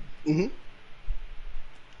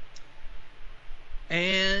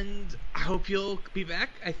 And I hope you'll be back.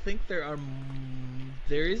 I think there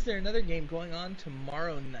is another game going on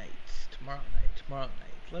tomorrow night.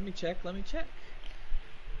 Let me check.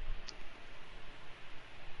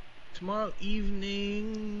 Tomorrow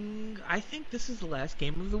evening, I think this is the last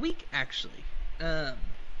game of the week, actually.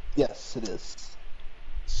 Yes, it is.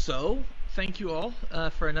 So, thank you all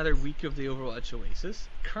for another week of the Overwatch Oasis.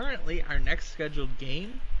 Currently, our next scheduled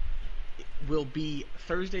game will be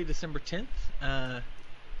Thursday, December 10th.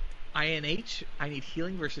 INH, I Need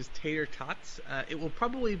Healing versus Tater Tots. It will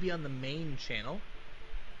probably be on the main channel.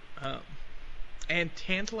 And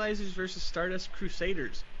Tantalizers versus Stardust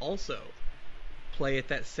Crusaders also play at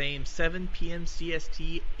that same 7 p.m.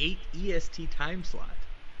 CST, 8 EST time slot.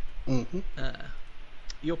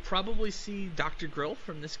 You'll probably see Dr. Grill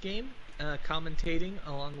from this game commentating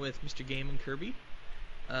along with Mr. Game and Kirby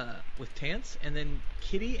with Tance, and then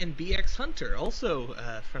Kitty and BX Hunter also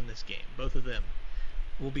from this game. Both of them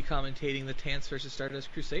will be commentating the Tance versus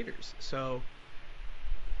Stardust Crusaders. So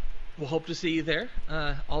we'll hope to see you there.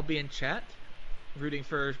 I'll be in chat rooting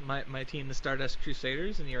for my team, the Stardust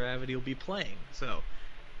Crusaders, and Uravity will be playing. So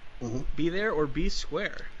be there or be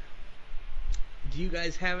square. Do you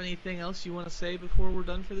guys have anything else you want to say before we're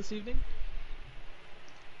done for this evening?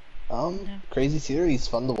 Crazy series,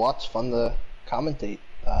 fun to watch, fun to commentate.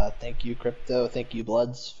 Thank you, Crypto. Thank you,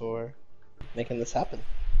 Bloods, for making this happen.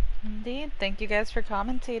 Indeed. Thank you guys for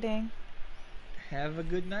commentating. Have a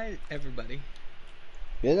good night, everybody.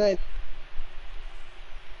 Good night.